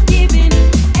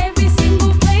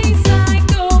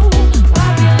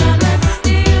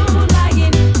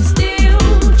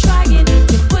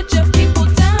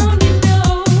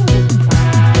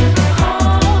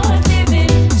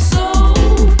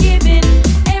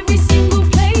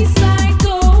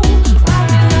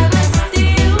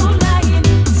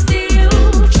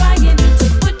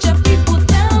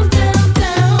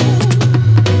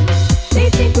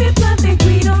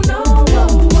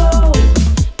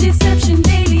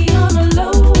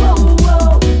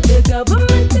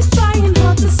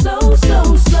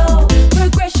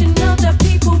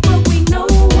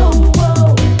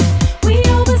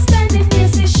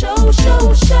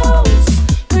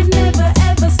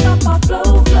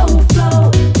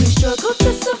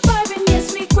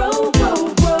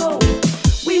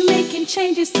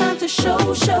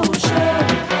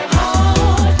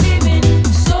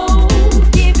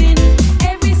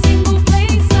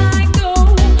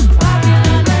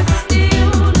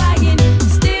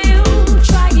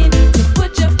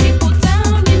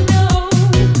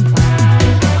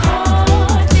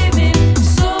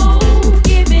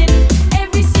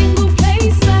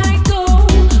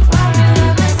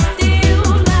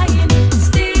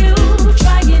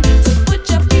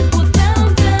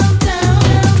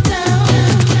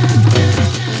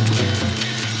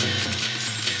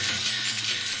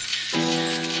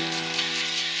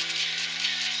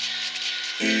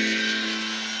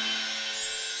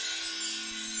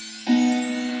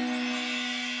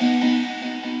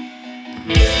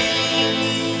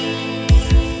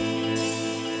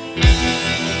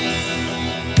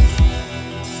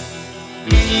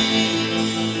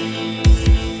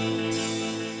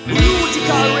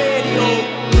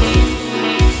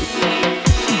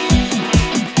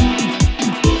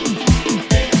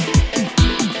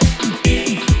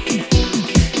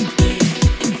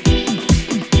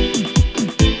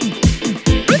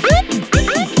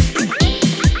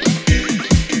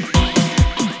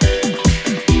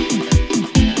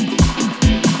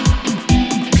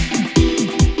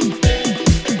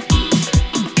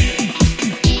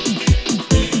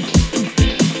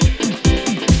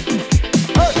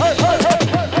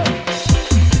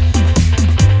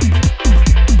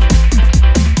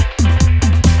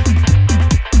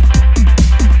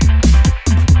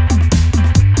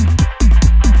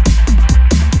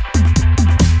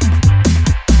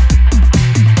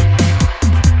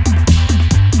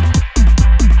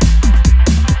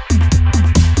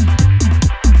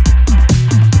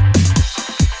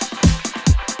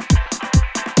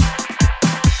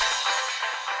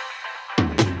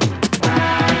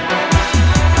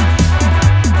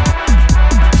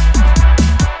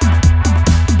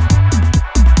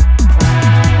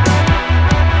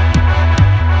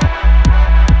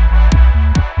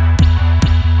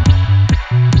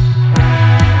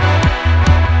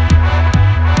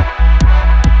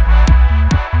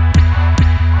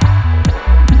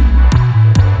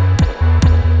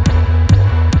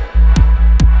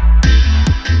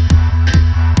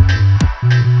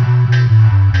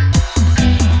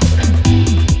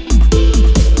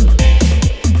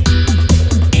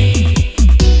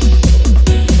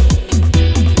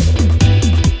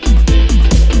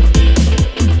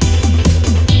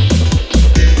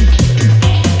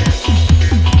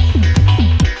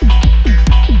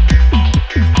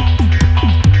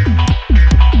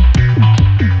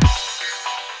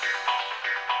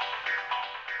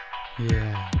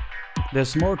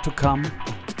There's more to come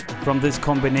from this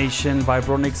combination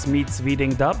Vibronics meets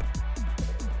Weeding Dub.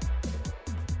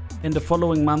 In the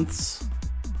following months,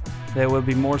 there will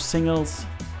be more singles,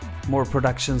 more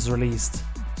productions released.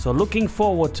 So looking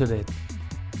forward to it.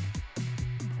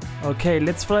 Okay,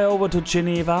 let's fly over to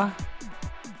Geneva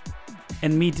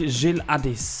and meet Gilles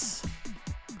Addis.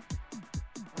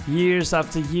 Years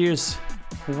after years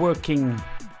working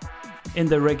in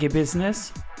the reggae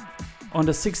business, on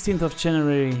the 16th of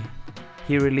January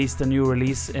he released a new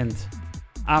release, and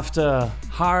after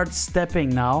hard stepping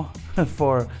now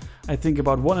for I think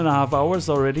about 1.5 hours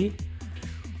already,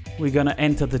 we're gonna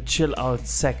enter the chill out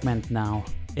segment now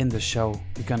in the show.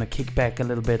 We're gonna kick back a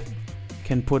little bit,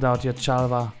 can put out your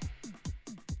chalva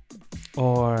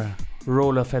or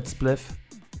roll a fat spliff.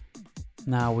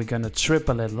 Now we're gonna trip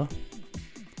a little.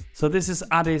 So this is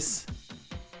Addis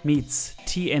meets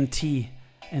TNT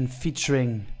and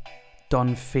featuring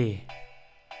Don Fe.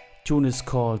 Tune is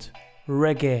called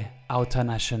Reggae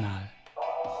International.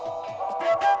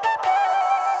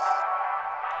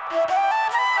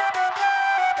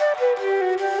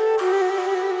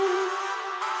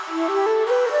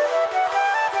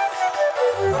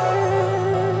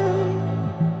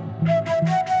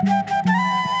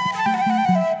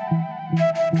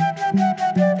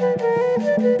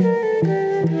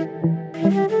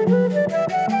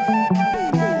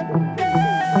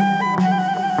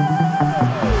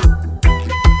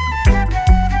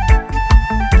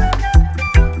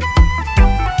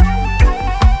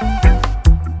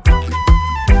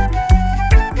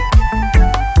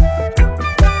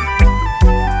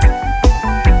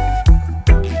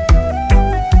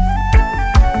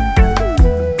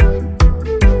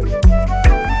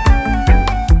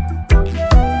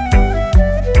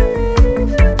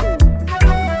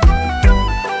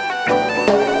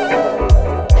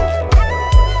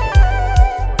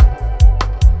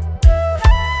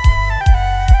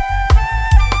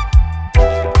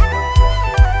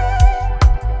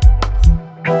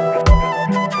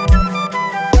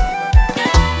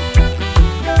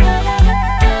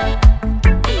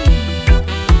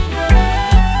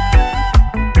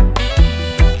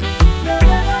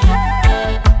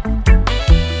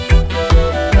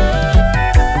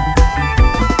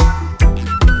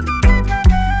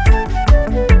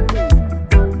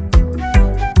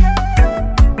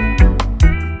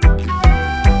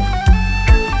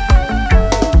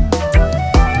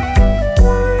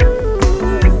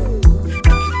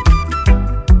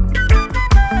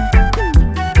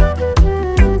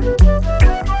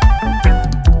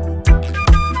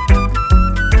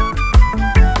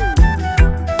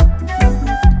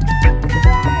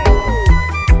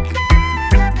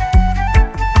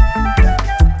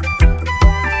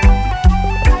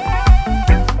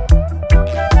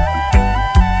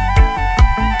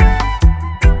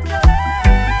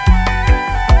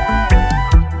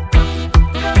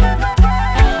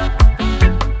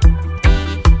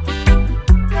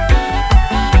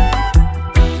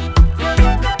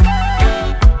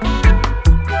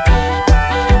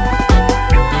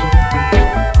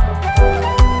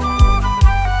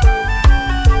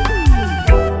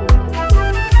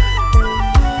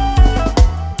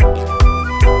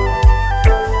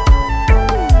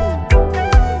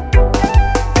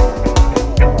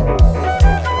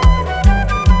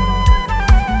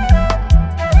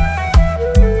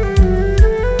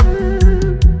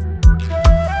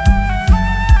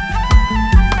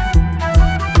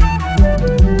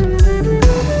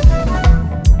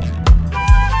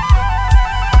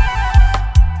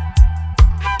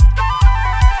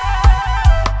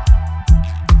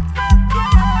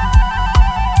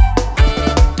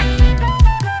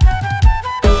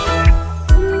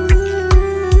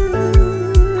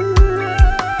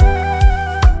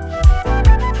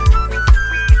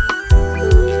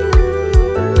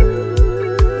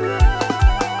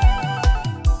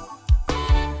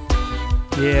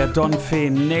 Don Fe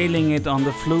nailing it on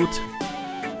the flute.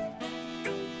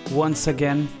 Once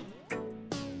again.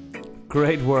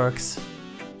 Great works.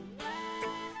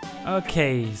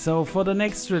 Okay, so for the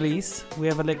next release, we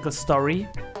have a little story.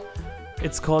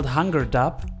 It's called Hunger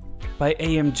Dub by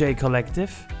AMJ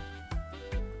Collective.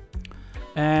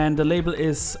 And the label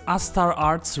is Astar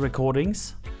Arts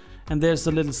Recordings. And there's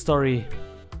a little story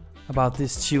about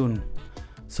this tune.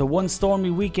 So one stormy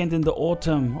weekend in the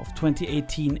autumn of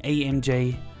 2018,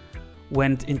 AMJ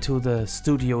went into the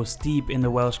studios deep in the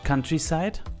Welsh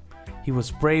countryside. He was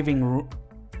braving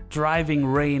driving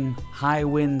rain, high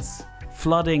winds,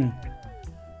 flooding,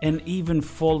 and even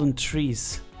fallen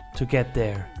trees to get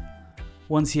there.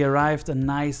 Once he arrived, a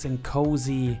nice and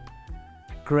cozy,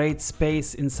 great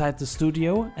space inside the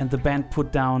studio, and the band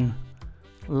put down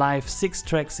live 6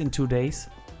 tracks in 2 days,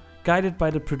 guided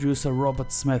by the producer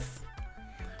Robert Smith.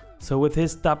 So with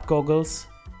his dub goggles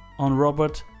on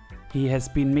Robert, he has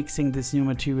been mixing this new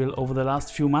material over the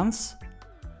last few months,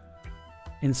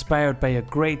 inspired by a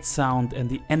great sound and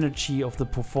the energy of the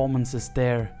performances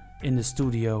there in the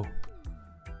studio.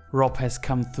 Rob has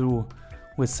come through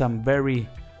with some very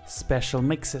special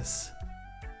mixes.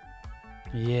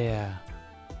 Yeah.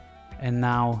 And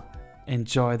now,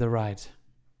 enjoy the ride.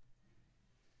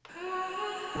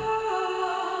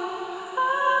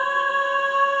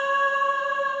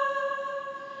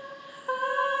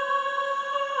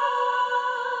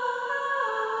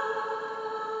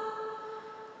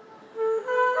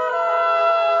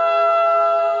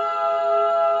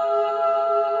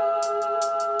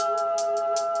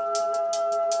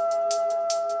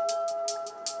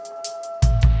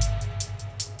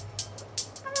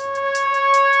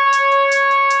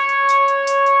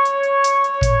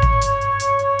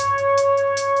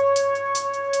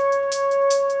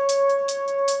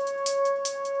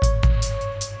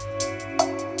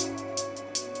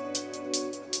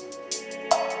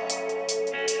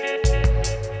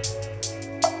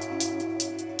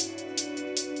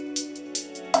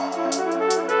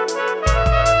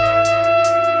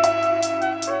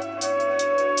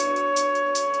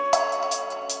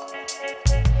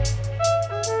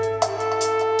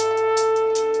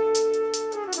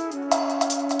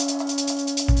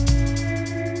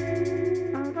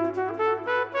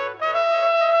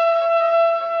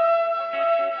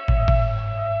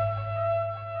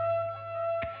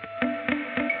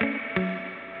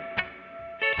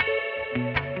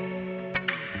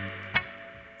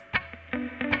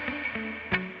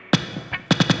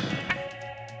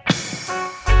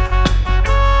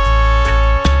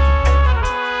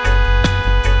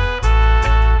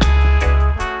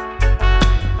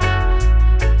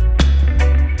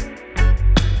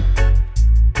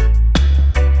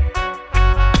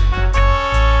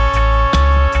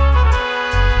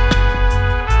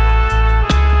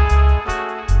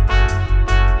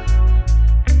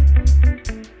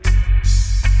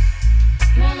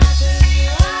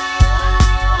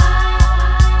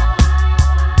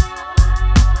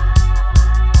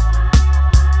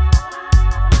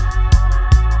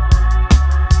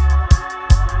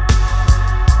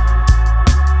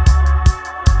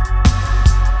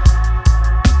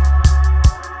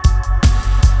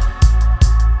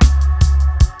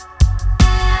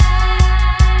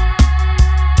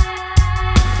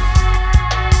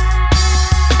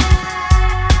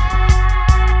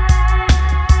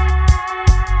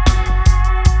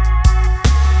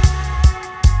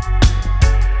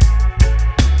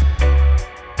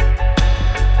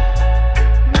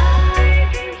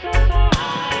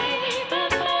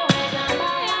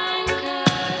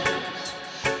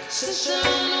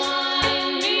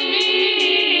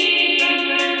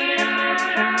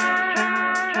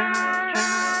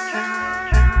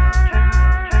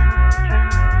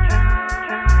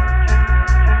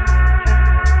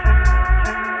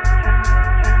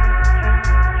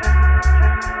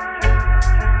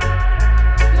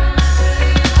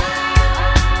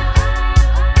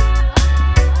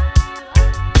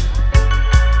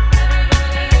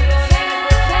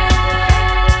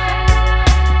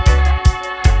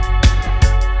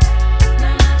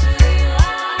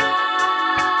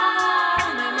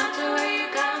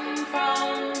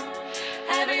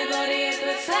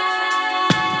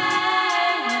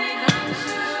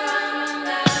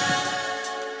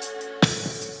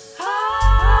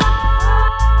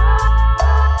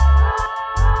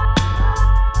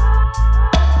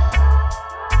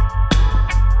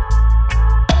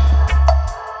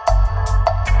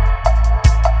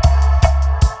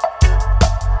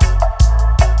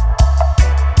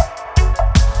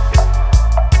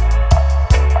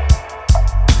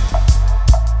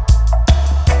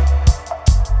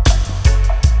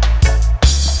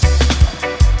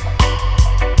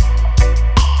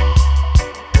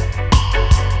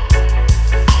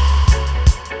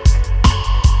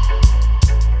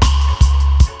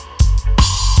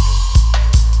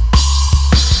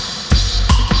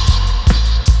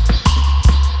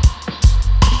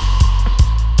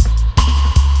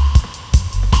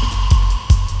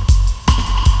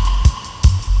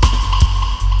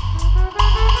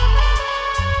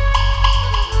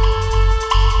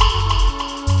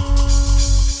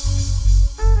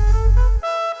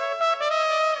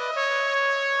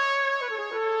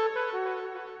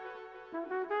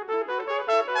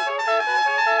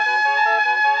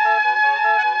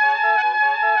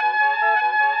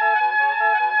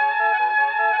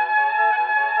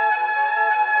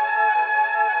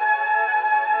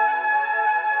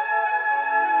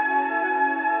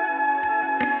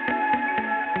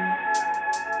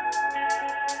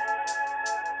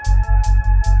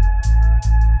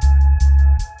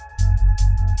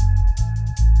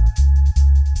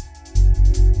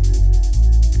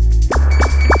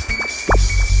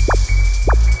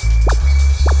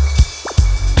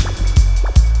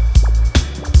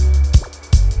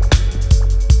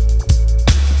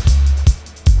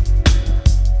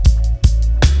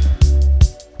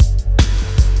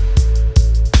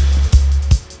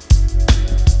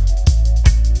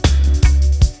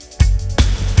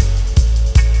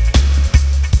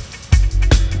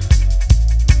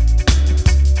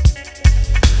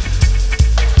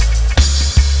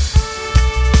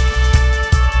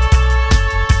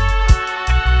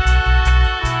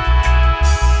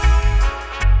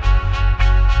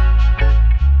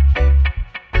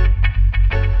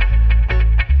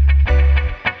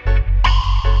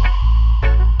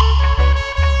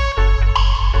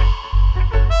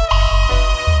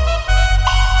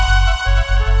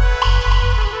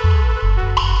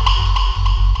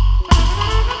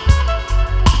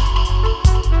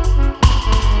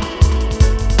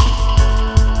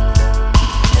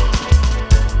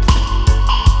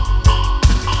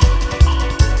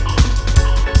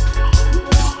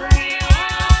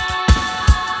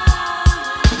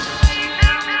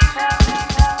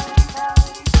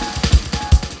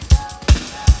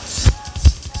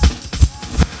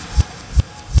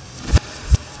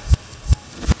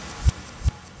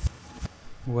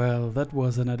 Well, that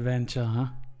was an adventure, huh?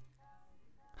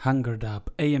 Hungered Up,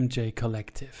 AMJ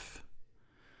Collective.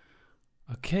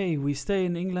 Okay, we stay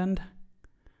in England.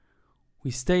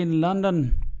 We stay in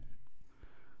London.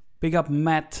 Big up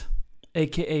Matt,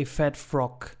 aka Fat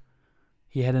Frog.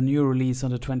 He had a new release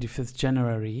on the 25th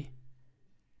January.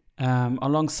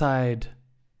 Alongside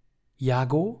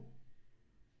Yago.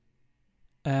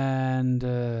 And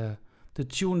the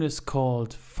tune is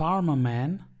called Farmer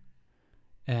Man.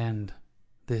 And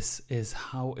this is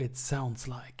how it sounds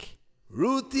like.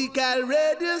 Rootikal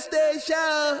radio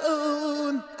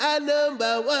station, a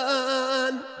number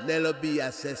one. Nello be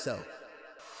a say so.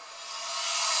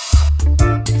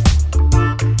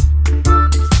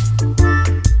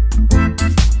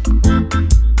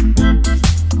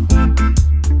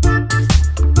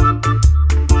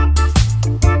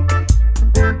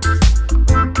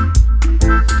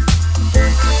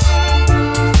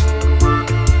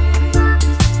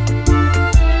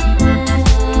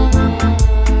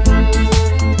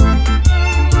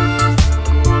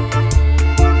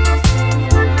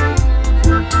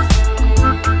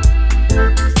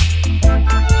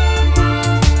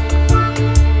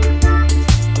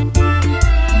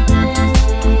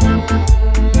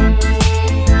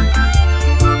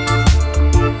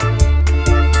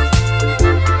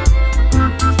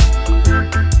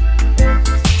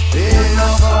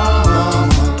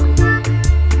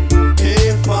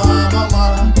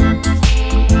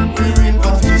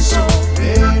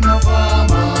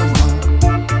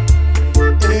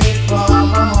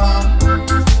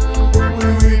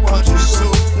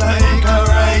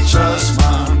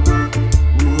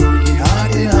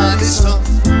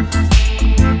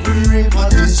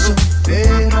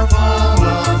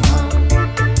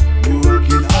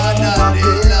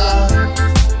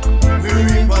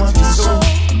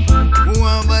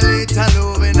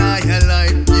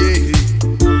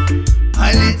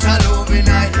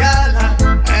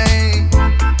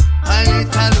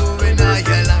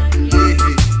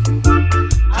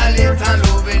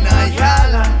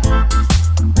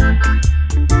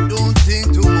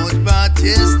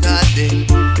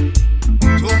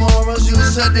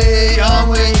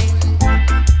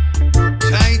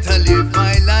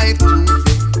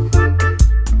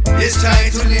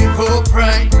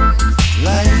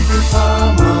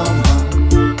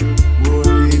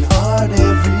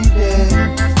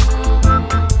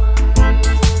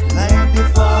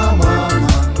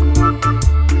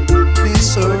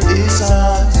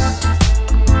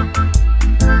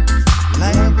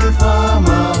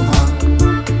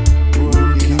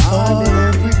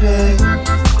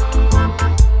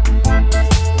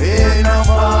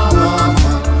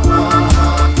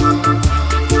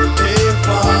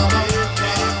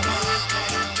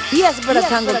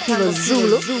 Tango Kilo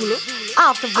Zulu.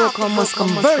 After vocal must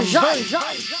conversion.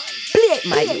 Play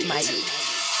it, my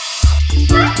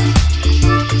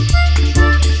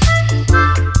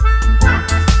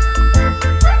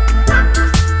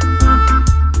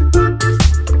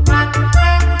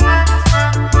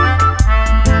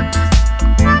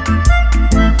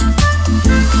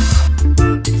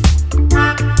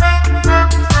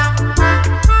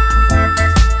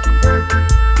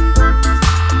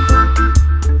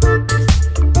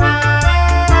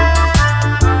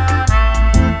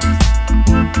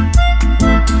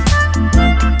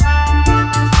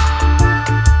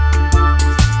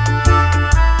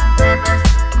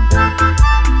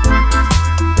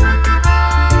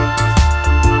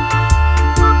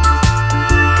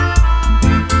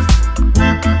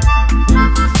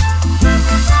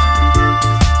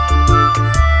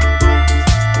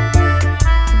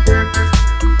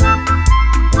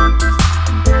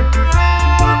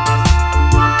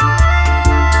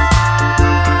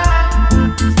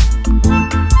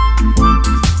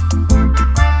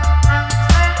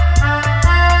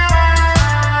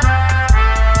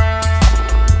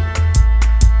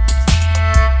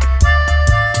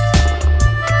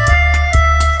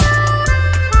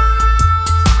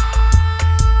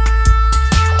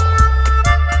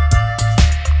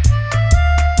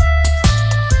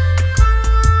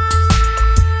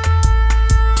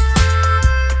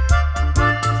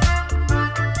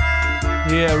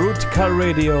Rootikal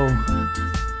Radio,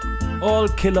 all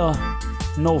killer,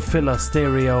 no filler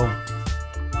stereo.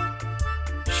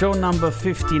 Show number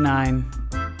 59.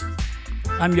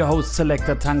 I'm your host,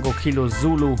 Selector Tango Kilo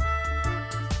Zulu.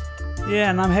 Yeah,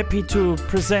 and I'm happy to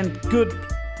present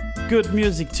good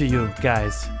music to you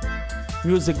guys.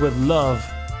 Music with love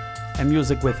and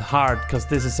music with heart, because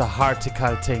this is a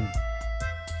heartical thing.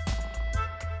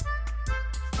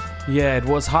 Yeah, it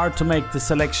was hard to make the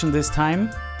selection this time,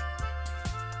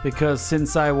 because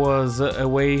since I was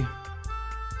away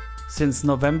Since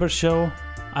November show,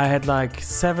 I had like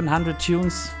 700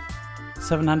 tunes,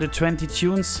 720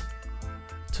 tunes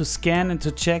to scan and to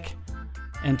check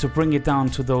and to bring it down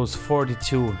to those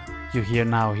 42 you hear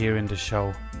now here in the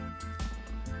show.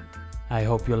 I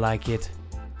hope you like it.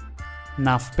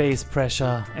 Enough bass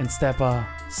pressure and stepper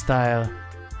style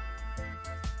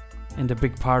in the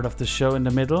big part of the show in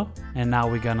the middle. And now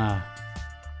we're gonna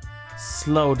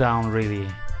slow down really.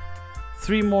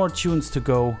 3 more tunes to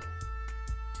go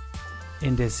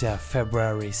in this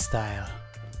February style.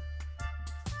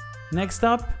 Next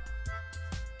up,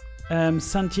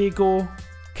 San Diego,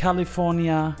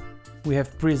 California, we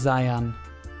have Brizion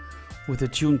with a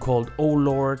tune called Oh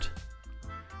Lord,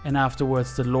 and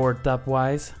afterwards the Lord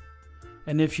Dubwise.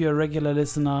 And if you're a regular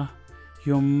listener,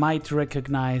 you might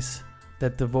recognize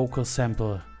that the vocal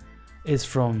sample is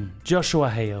from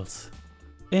Joshua Hales.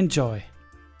 Enjoy.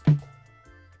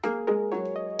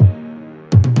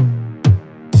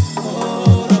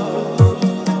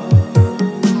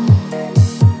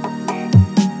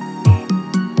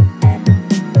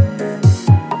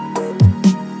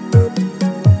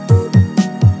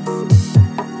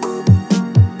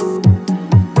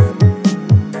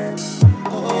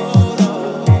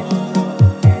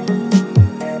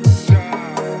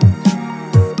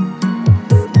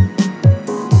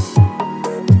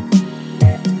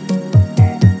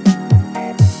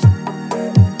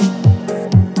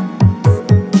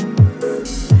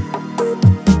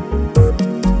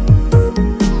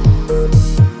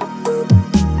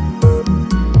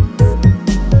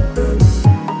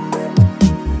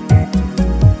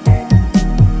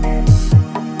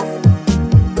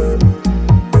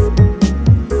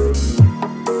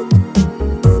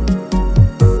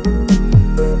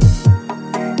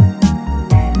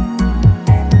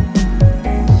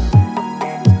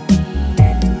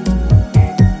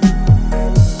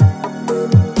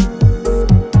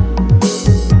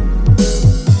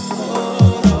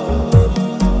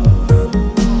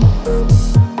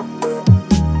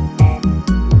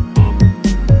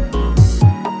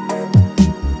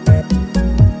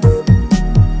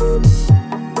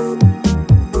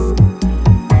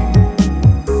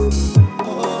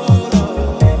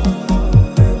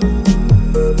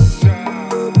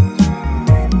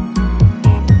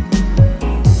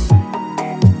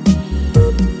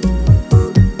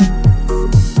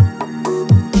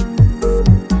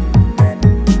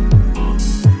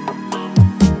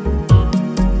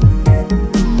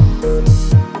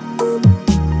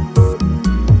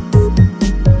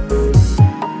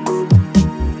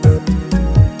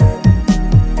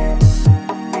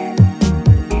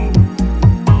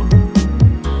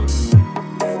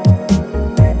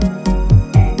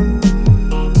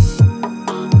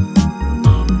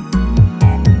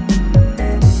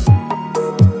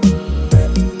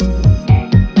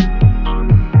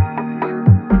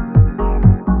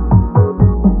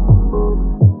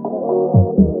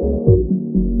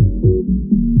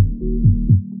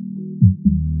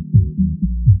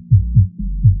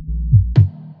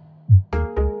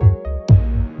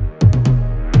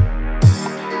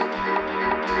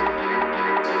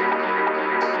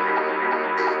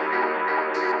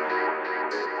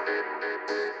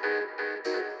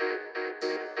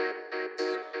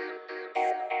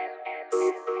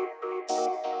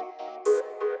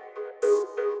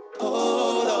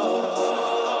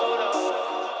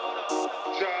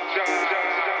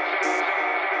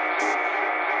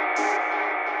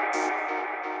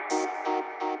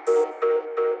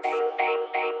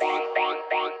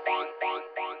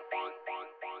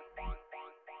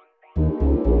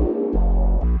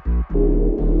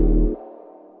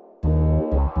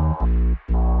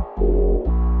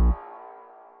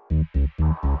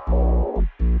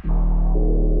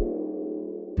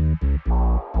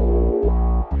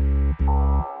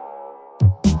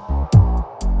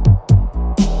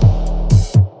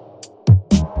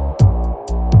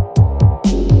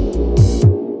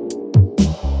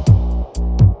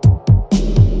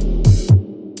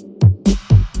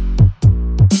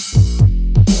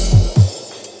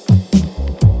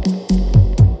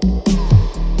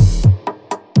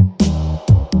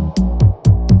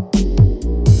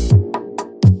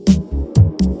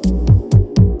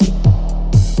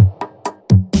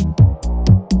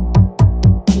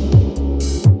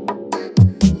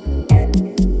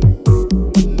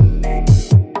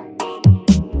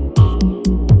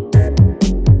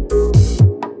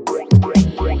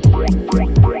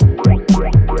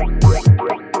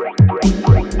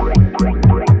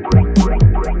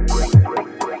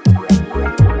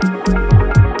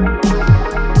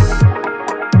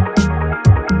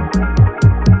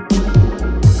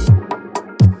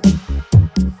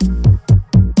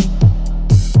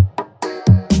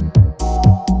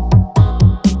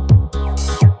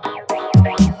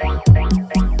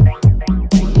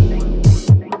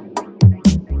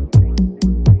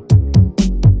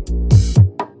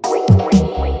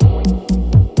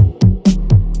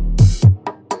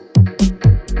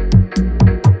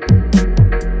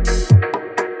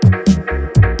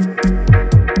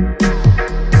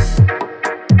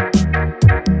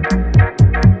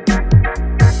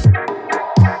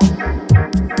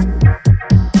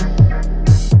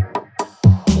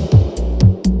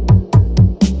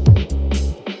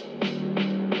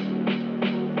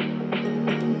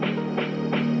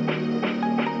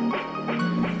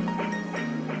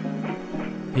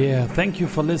 Yeah, thank you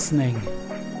for listening.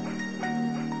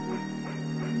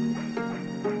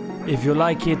 If you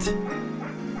like it,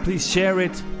 please share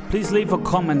it. Please leave a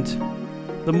comment.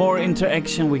 The more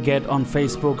interaction we get on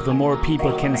Facebook, the more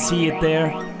people can see it there.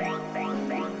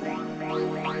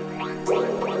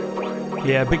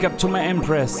 Yeah, big up to my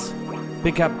Empress.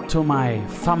 Big up to my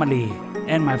family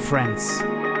and my friends.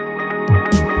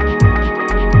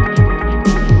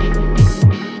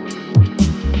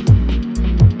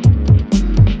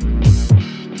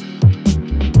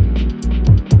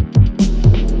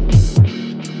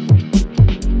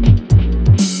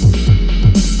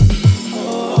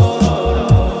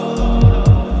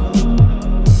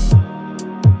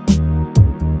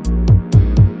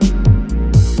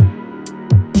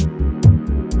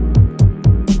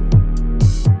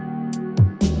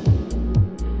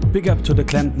 Big up to the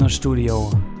Klempner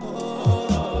Studio.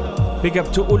 Big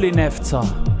up to Uli Nefzer.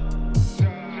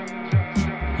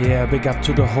 Yeah, big up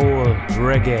to the whole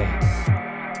reggae,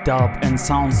 dub and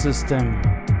sound system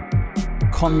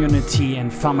community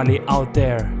and family out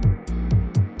there.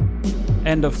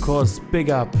 And of course,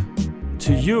 big up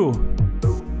to you,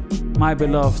 my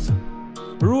beloved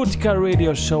Rootikal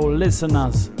Radio Show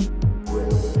listeners.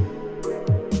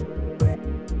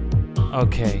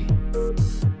 Okay.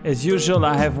 As usual,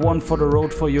 I have one for the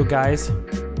road for you guys.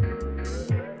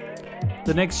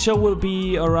 The next show will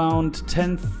be around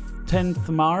 10th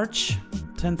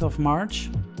of March.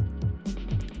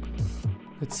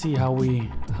 Let's see how we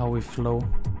flow.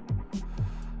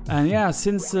 And yeah,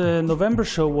 since the November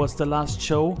show was the last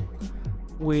show,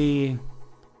 we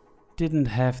didn't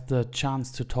have the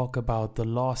chance to talk about the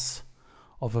loss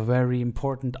of a very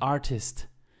important artist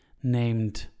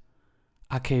named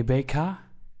Ake Baker,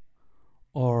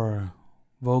 or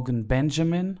Wogan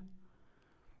Benjamin,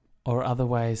 or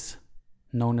otherwise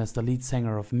known as the lead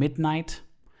singer of Midnight,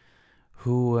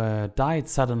 who died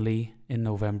suddenly in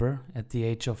November at the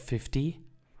age of 50.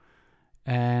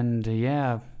 And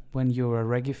yeah, when you're a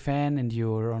reggae fan and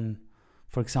you're on,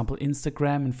 for example,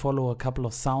 Instagram and follow a couple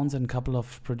of sounds and a couple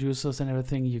of producers and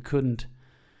everything, you couldn't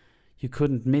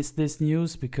miss this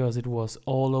news because it was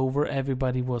all over.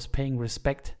 Everybody was paying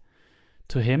respect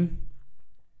to him.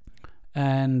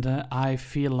 And I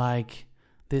feel like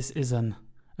this is a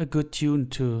good tune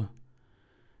to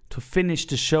finish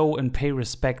the show and pay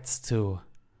respects to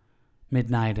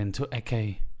Midnight and to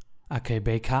Ake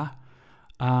Baker.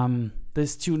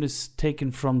 This tune is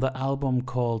taken from the album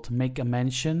called Make a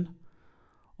Mention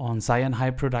on Zion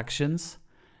High Productions,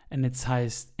 and it's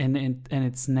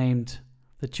named.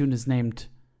 The tune is named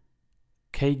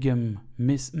Kagem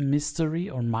Mystery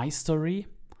or My Story,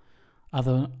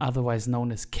 otherwise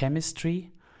known as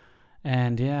Chemistry.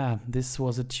 And yeah, this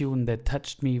was a tune that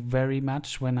touched me very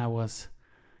much when I was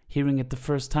hearing it the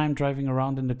first time driving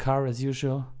around in the car. As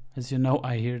usual, as you know,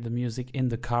 I hear the music in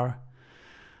the car.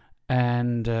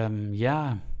 And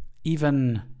yeah,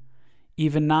 even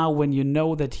now when you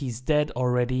know that he's dead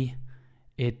already,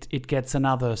 it gets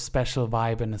another special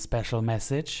vibe and a special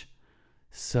message.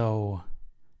 So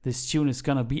this tune is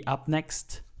gonna be up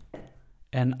next,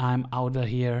 and I'm out of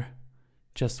here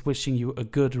just wishing you a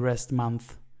good rest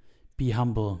month. Be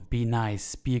humble, be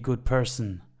nice, be a good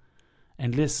person,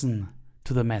 and listen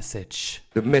to the message.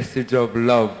 The message of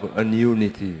love and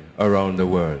unity around the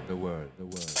world.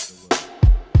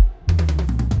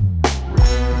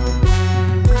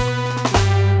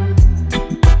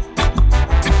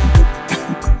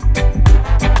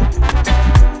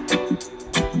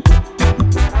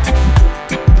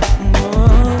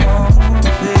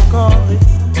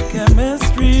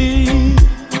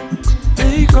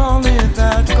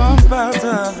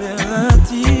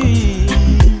 Compatibility.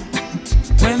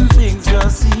 When things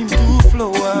just seem to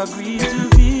flow, agree to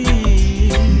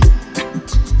be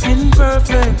in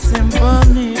perfect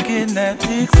symphony,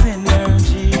 kinetic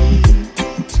synergy.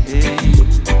 Hey,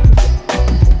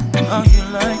 how you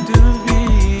like to be?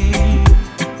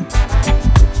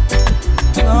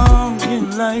 How you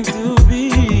like to be?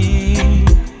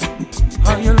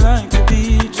 How you like to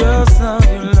be? Just how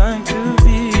you like to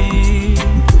be.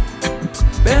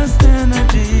 Best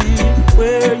energy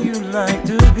where you like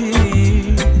to be.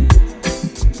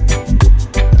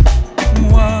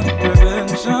 What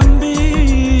prevention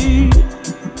be?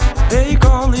 They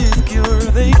call it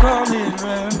cure, they call it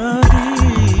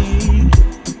remedy.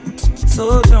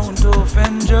 So don't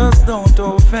offend, just don't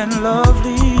offend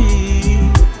lovely.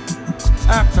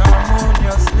 Act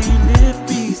harmoniously, live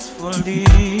peacefully.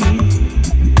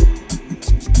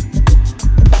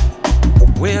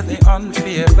 Where the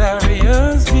unfair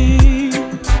barriers be,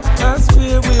 that's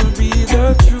where will be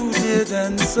the truth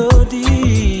hidden so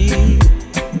deep.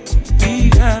 We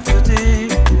have to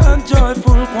take a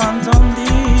joyful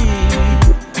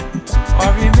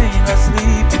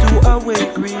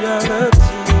awake realities.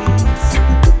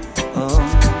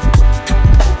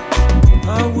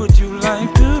 How would you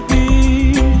like to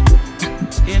be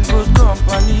in good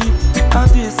company? A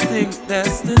distinct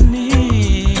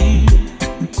destiny,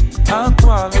 a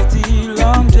quality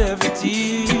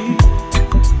longevity.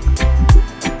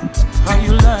 How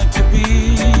you like to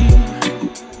be?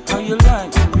 How you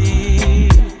like to be?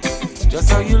 Just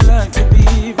how you like to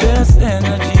be, best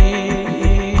energy.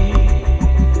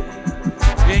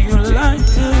 Where you like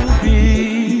to be,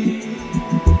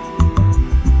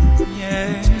 yeah.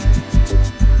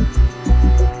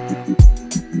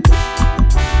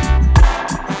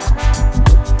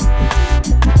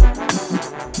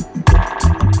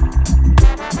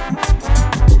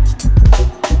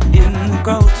 In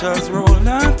culture's role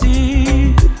not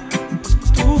deep,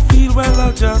 to feel well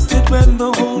adjusted when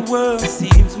the whole world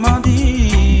seems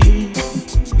muddy.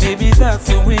 Maybe that's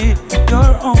the way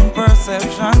your own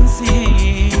perception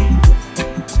sees.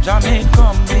 Jah made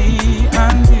comedy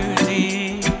and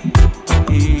beauty,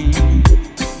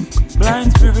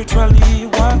 blind spiritually,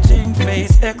 watching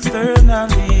face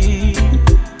externally.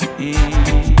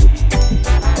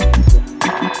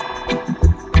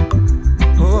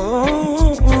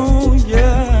 Oh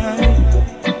yeah,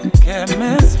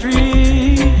 chemistry.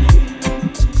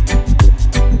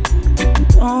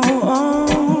 Oh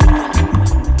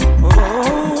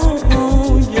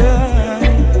yeah,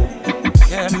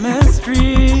 chemistry.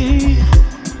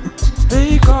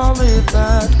 They call it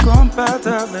that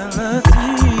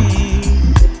compatibility.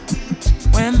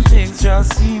 When things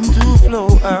just seem to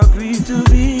flow, agree to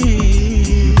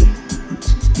be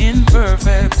in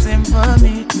perfect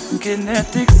symphony,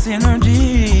 kinetic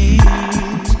synergy.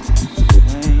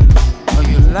 Hey, how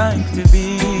you like to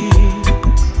be?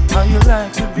 How you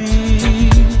like to be?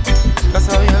 That's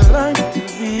how you like to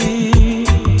be.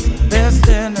 Best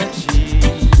energy.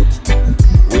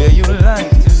 Where you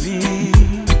like to be?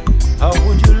 How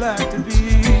would you like to be?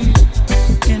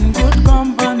 In good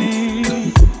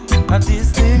company, a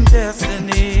distinct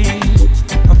destiny,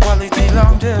 a quality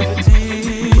longevity.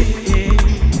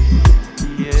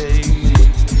 Yeah.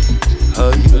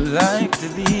 How you like to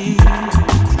be?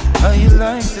 How you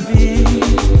like to be?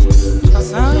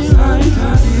 That's how you like to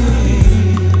be.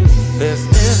 Best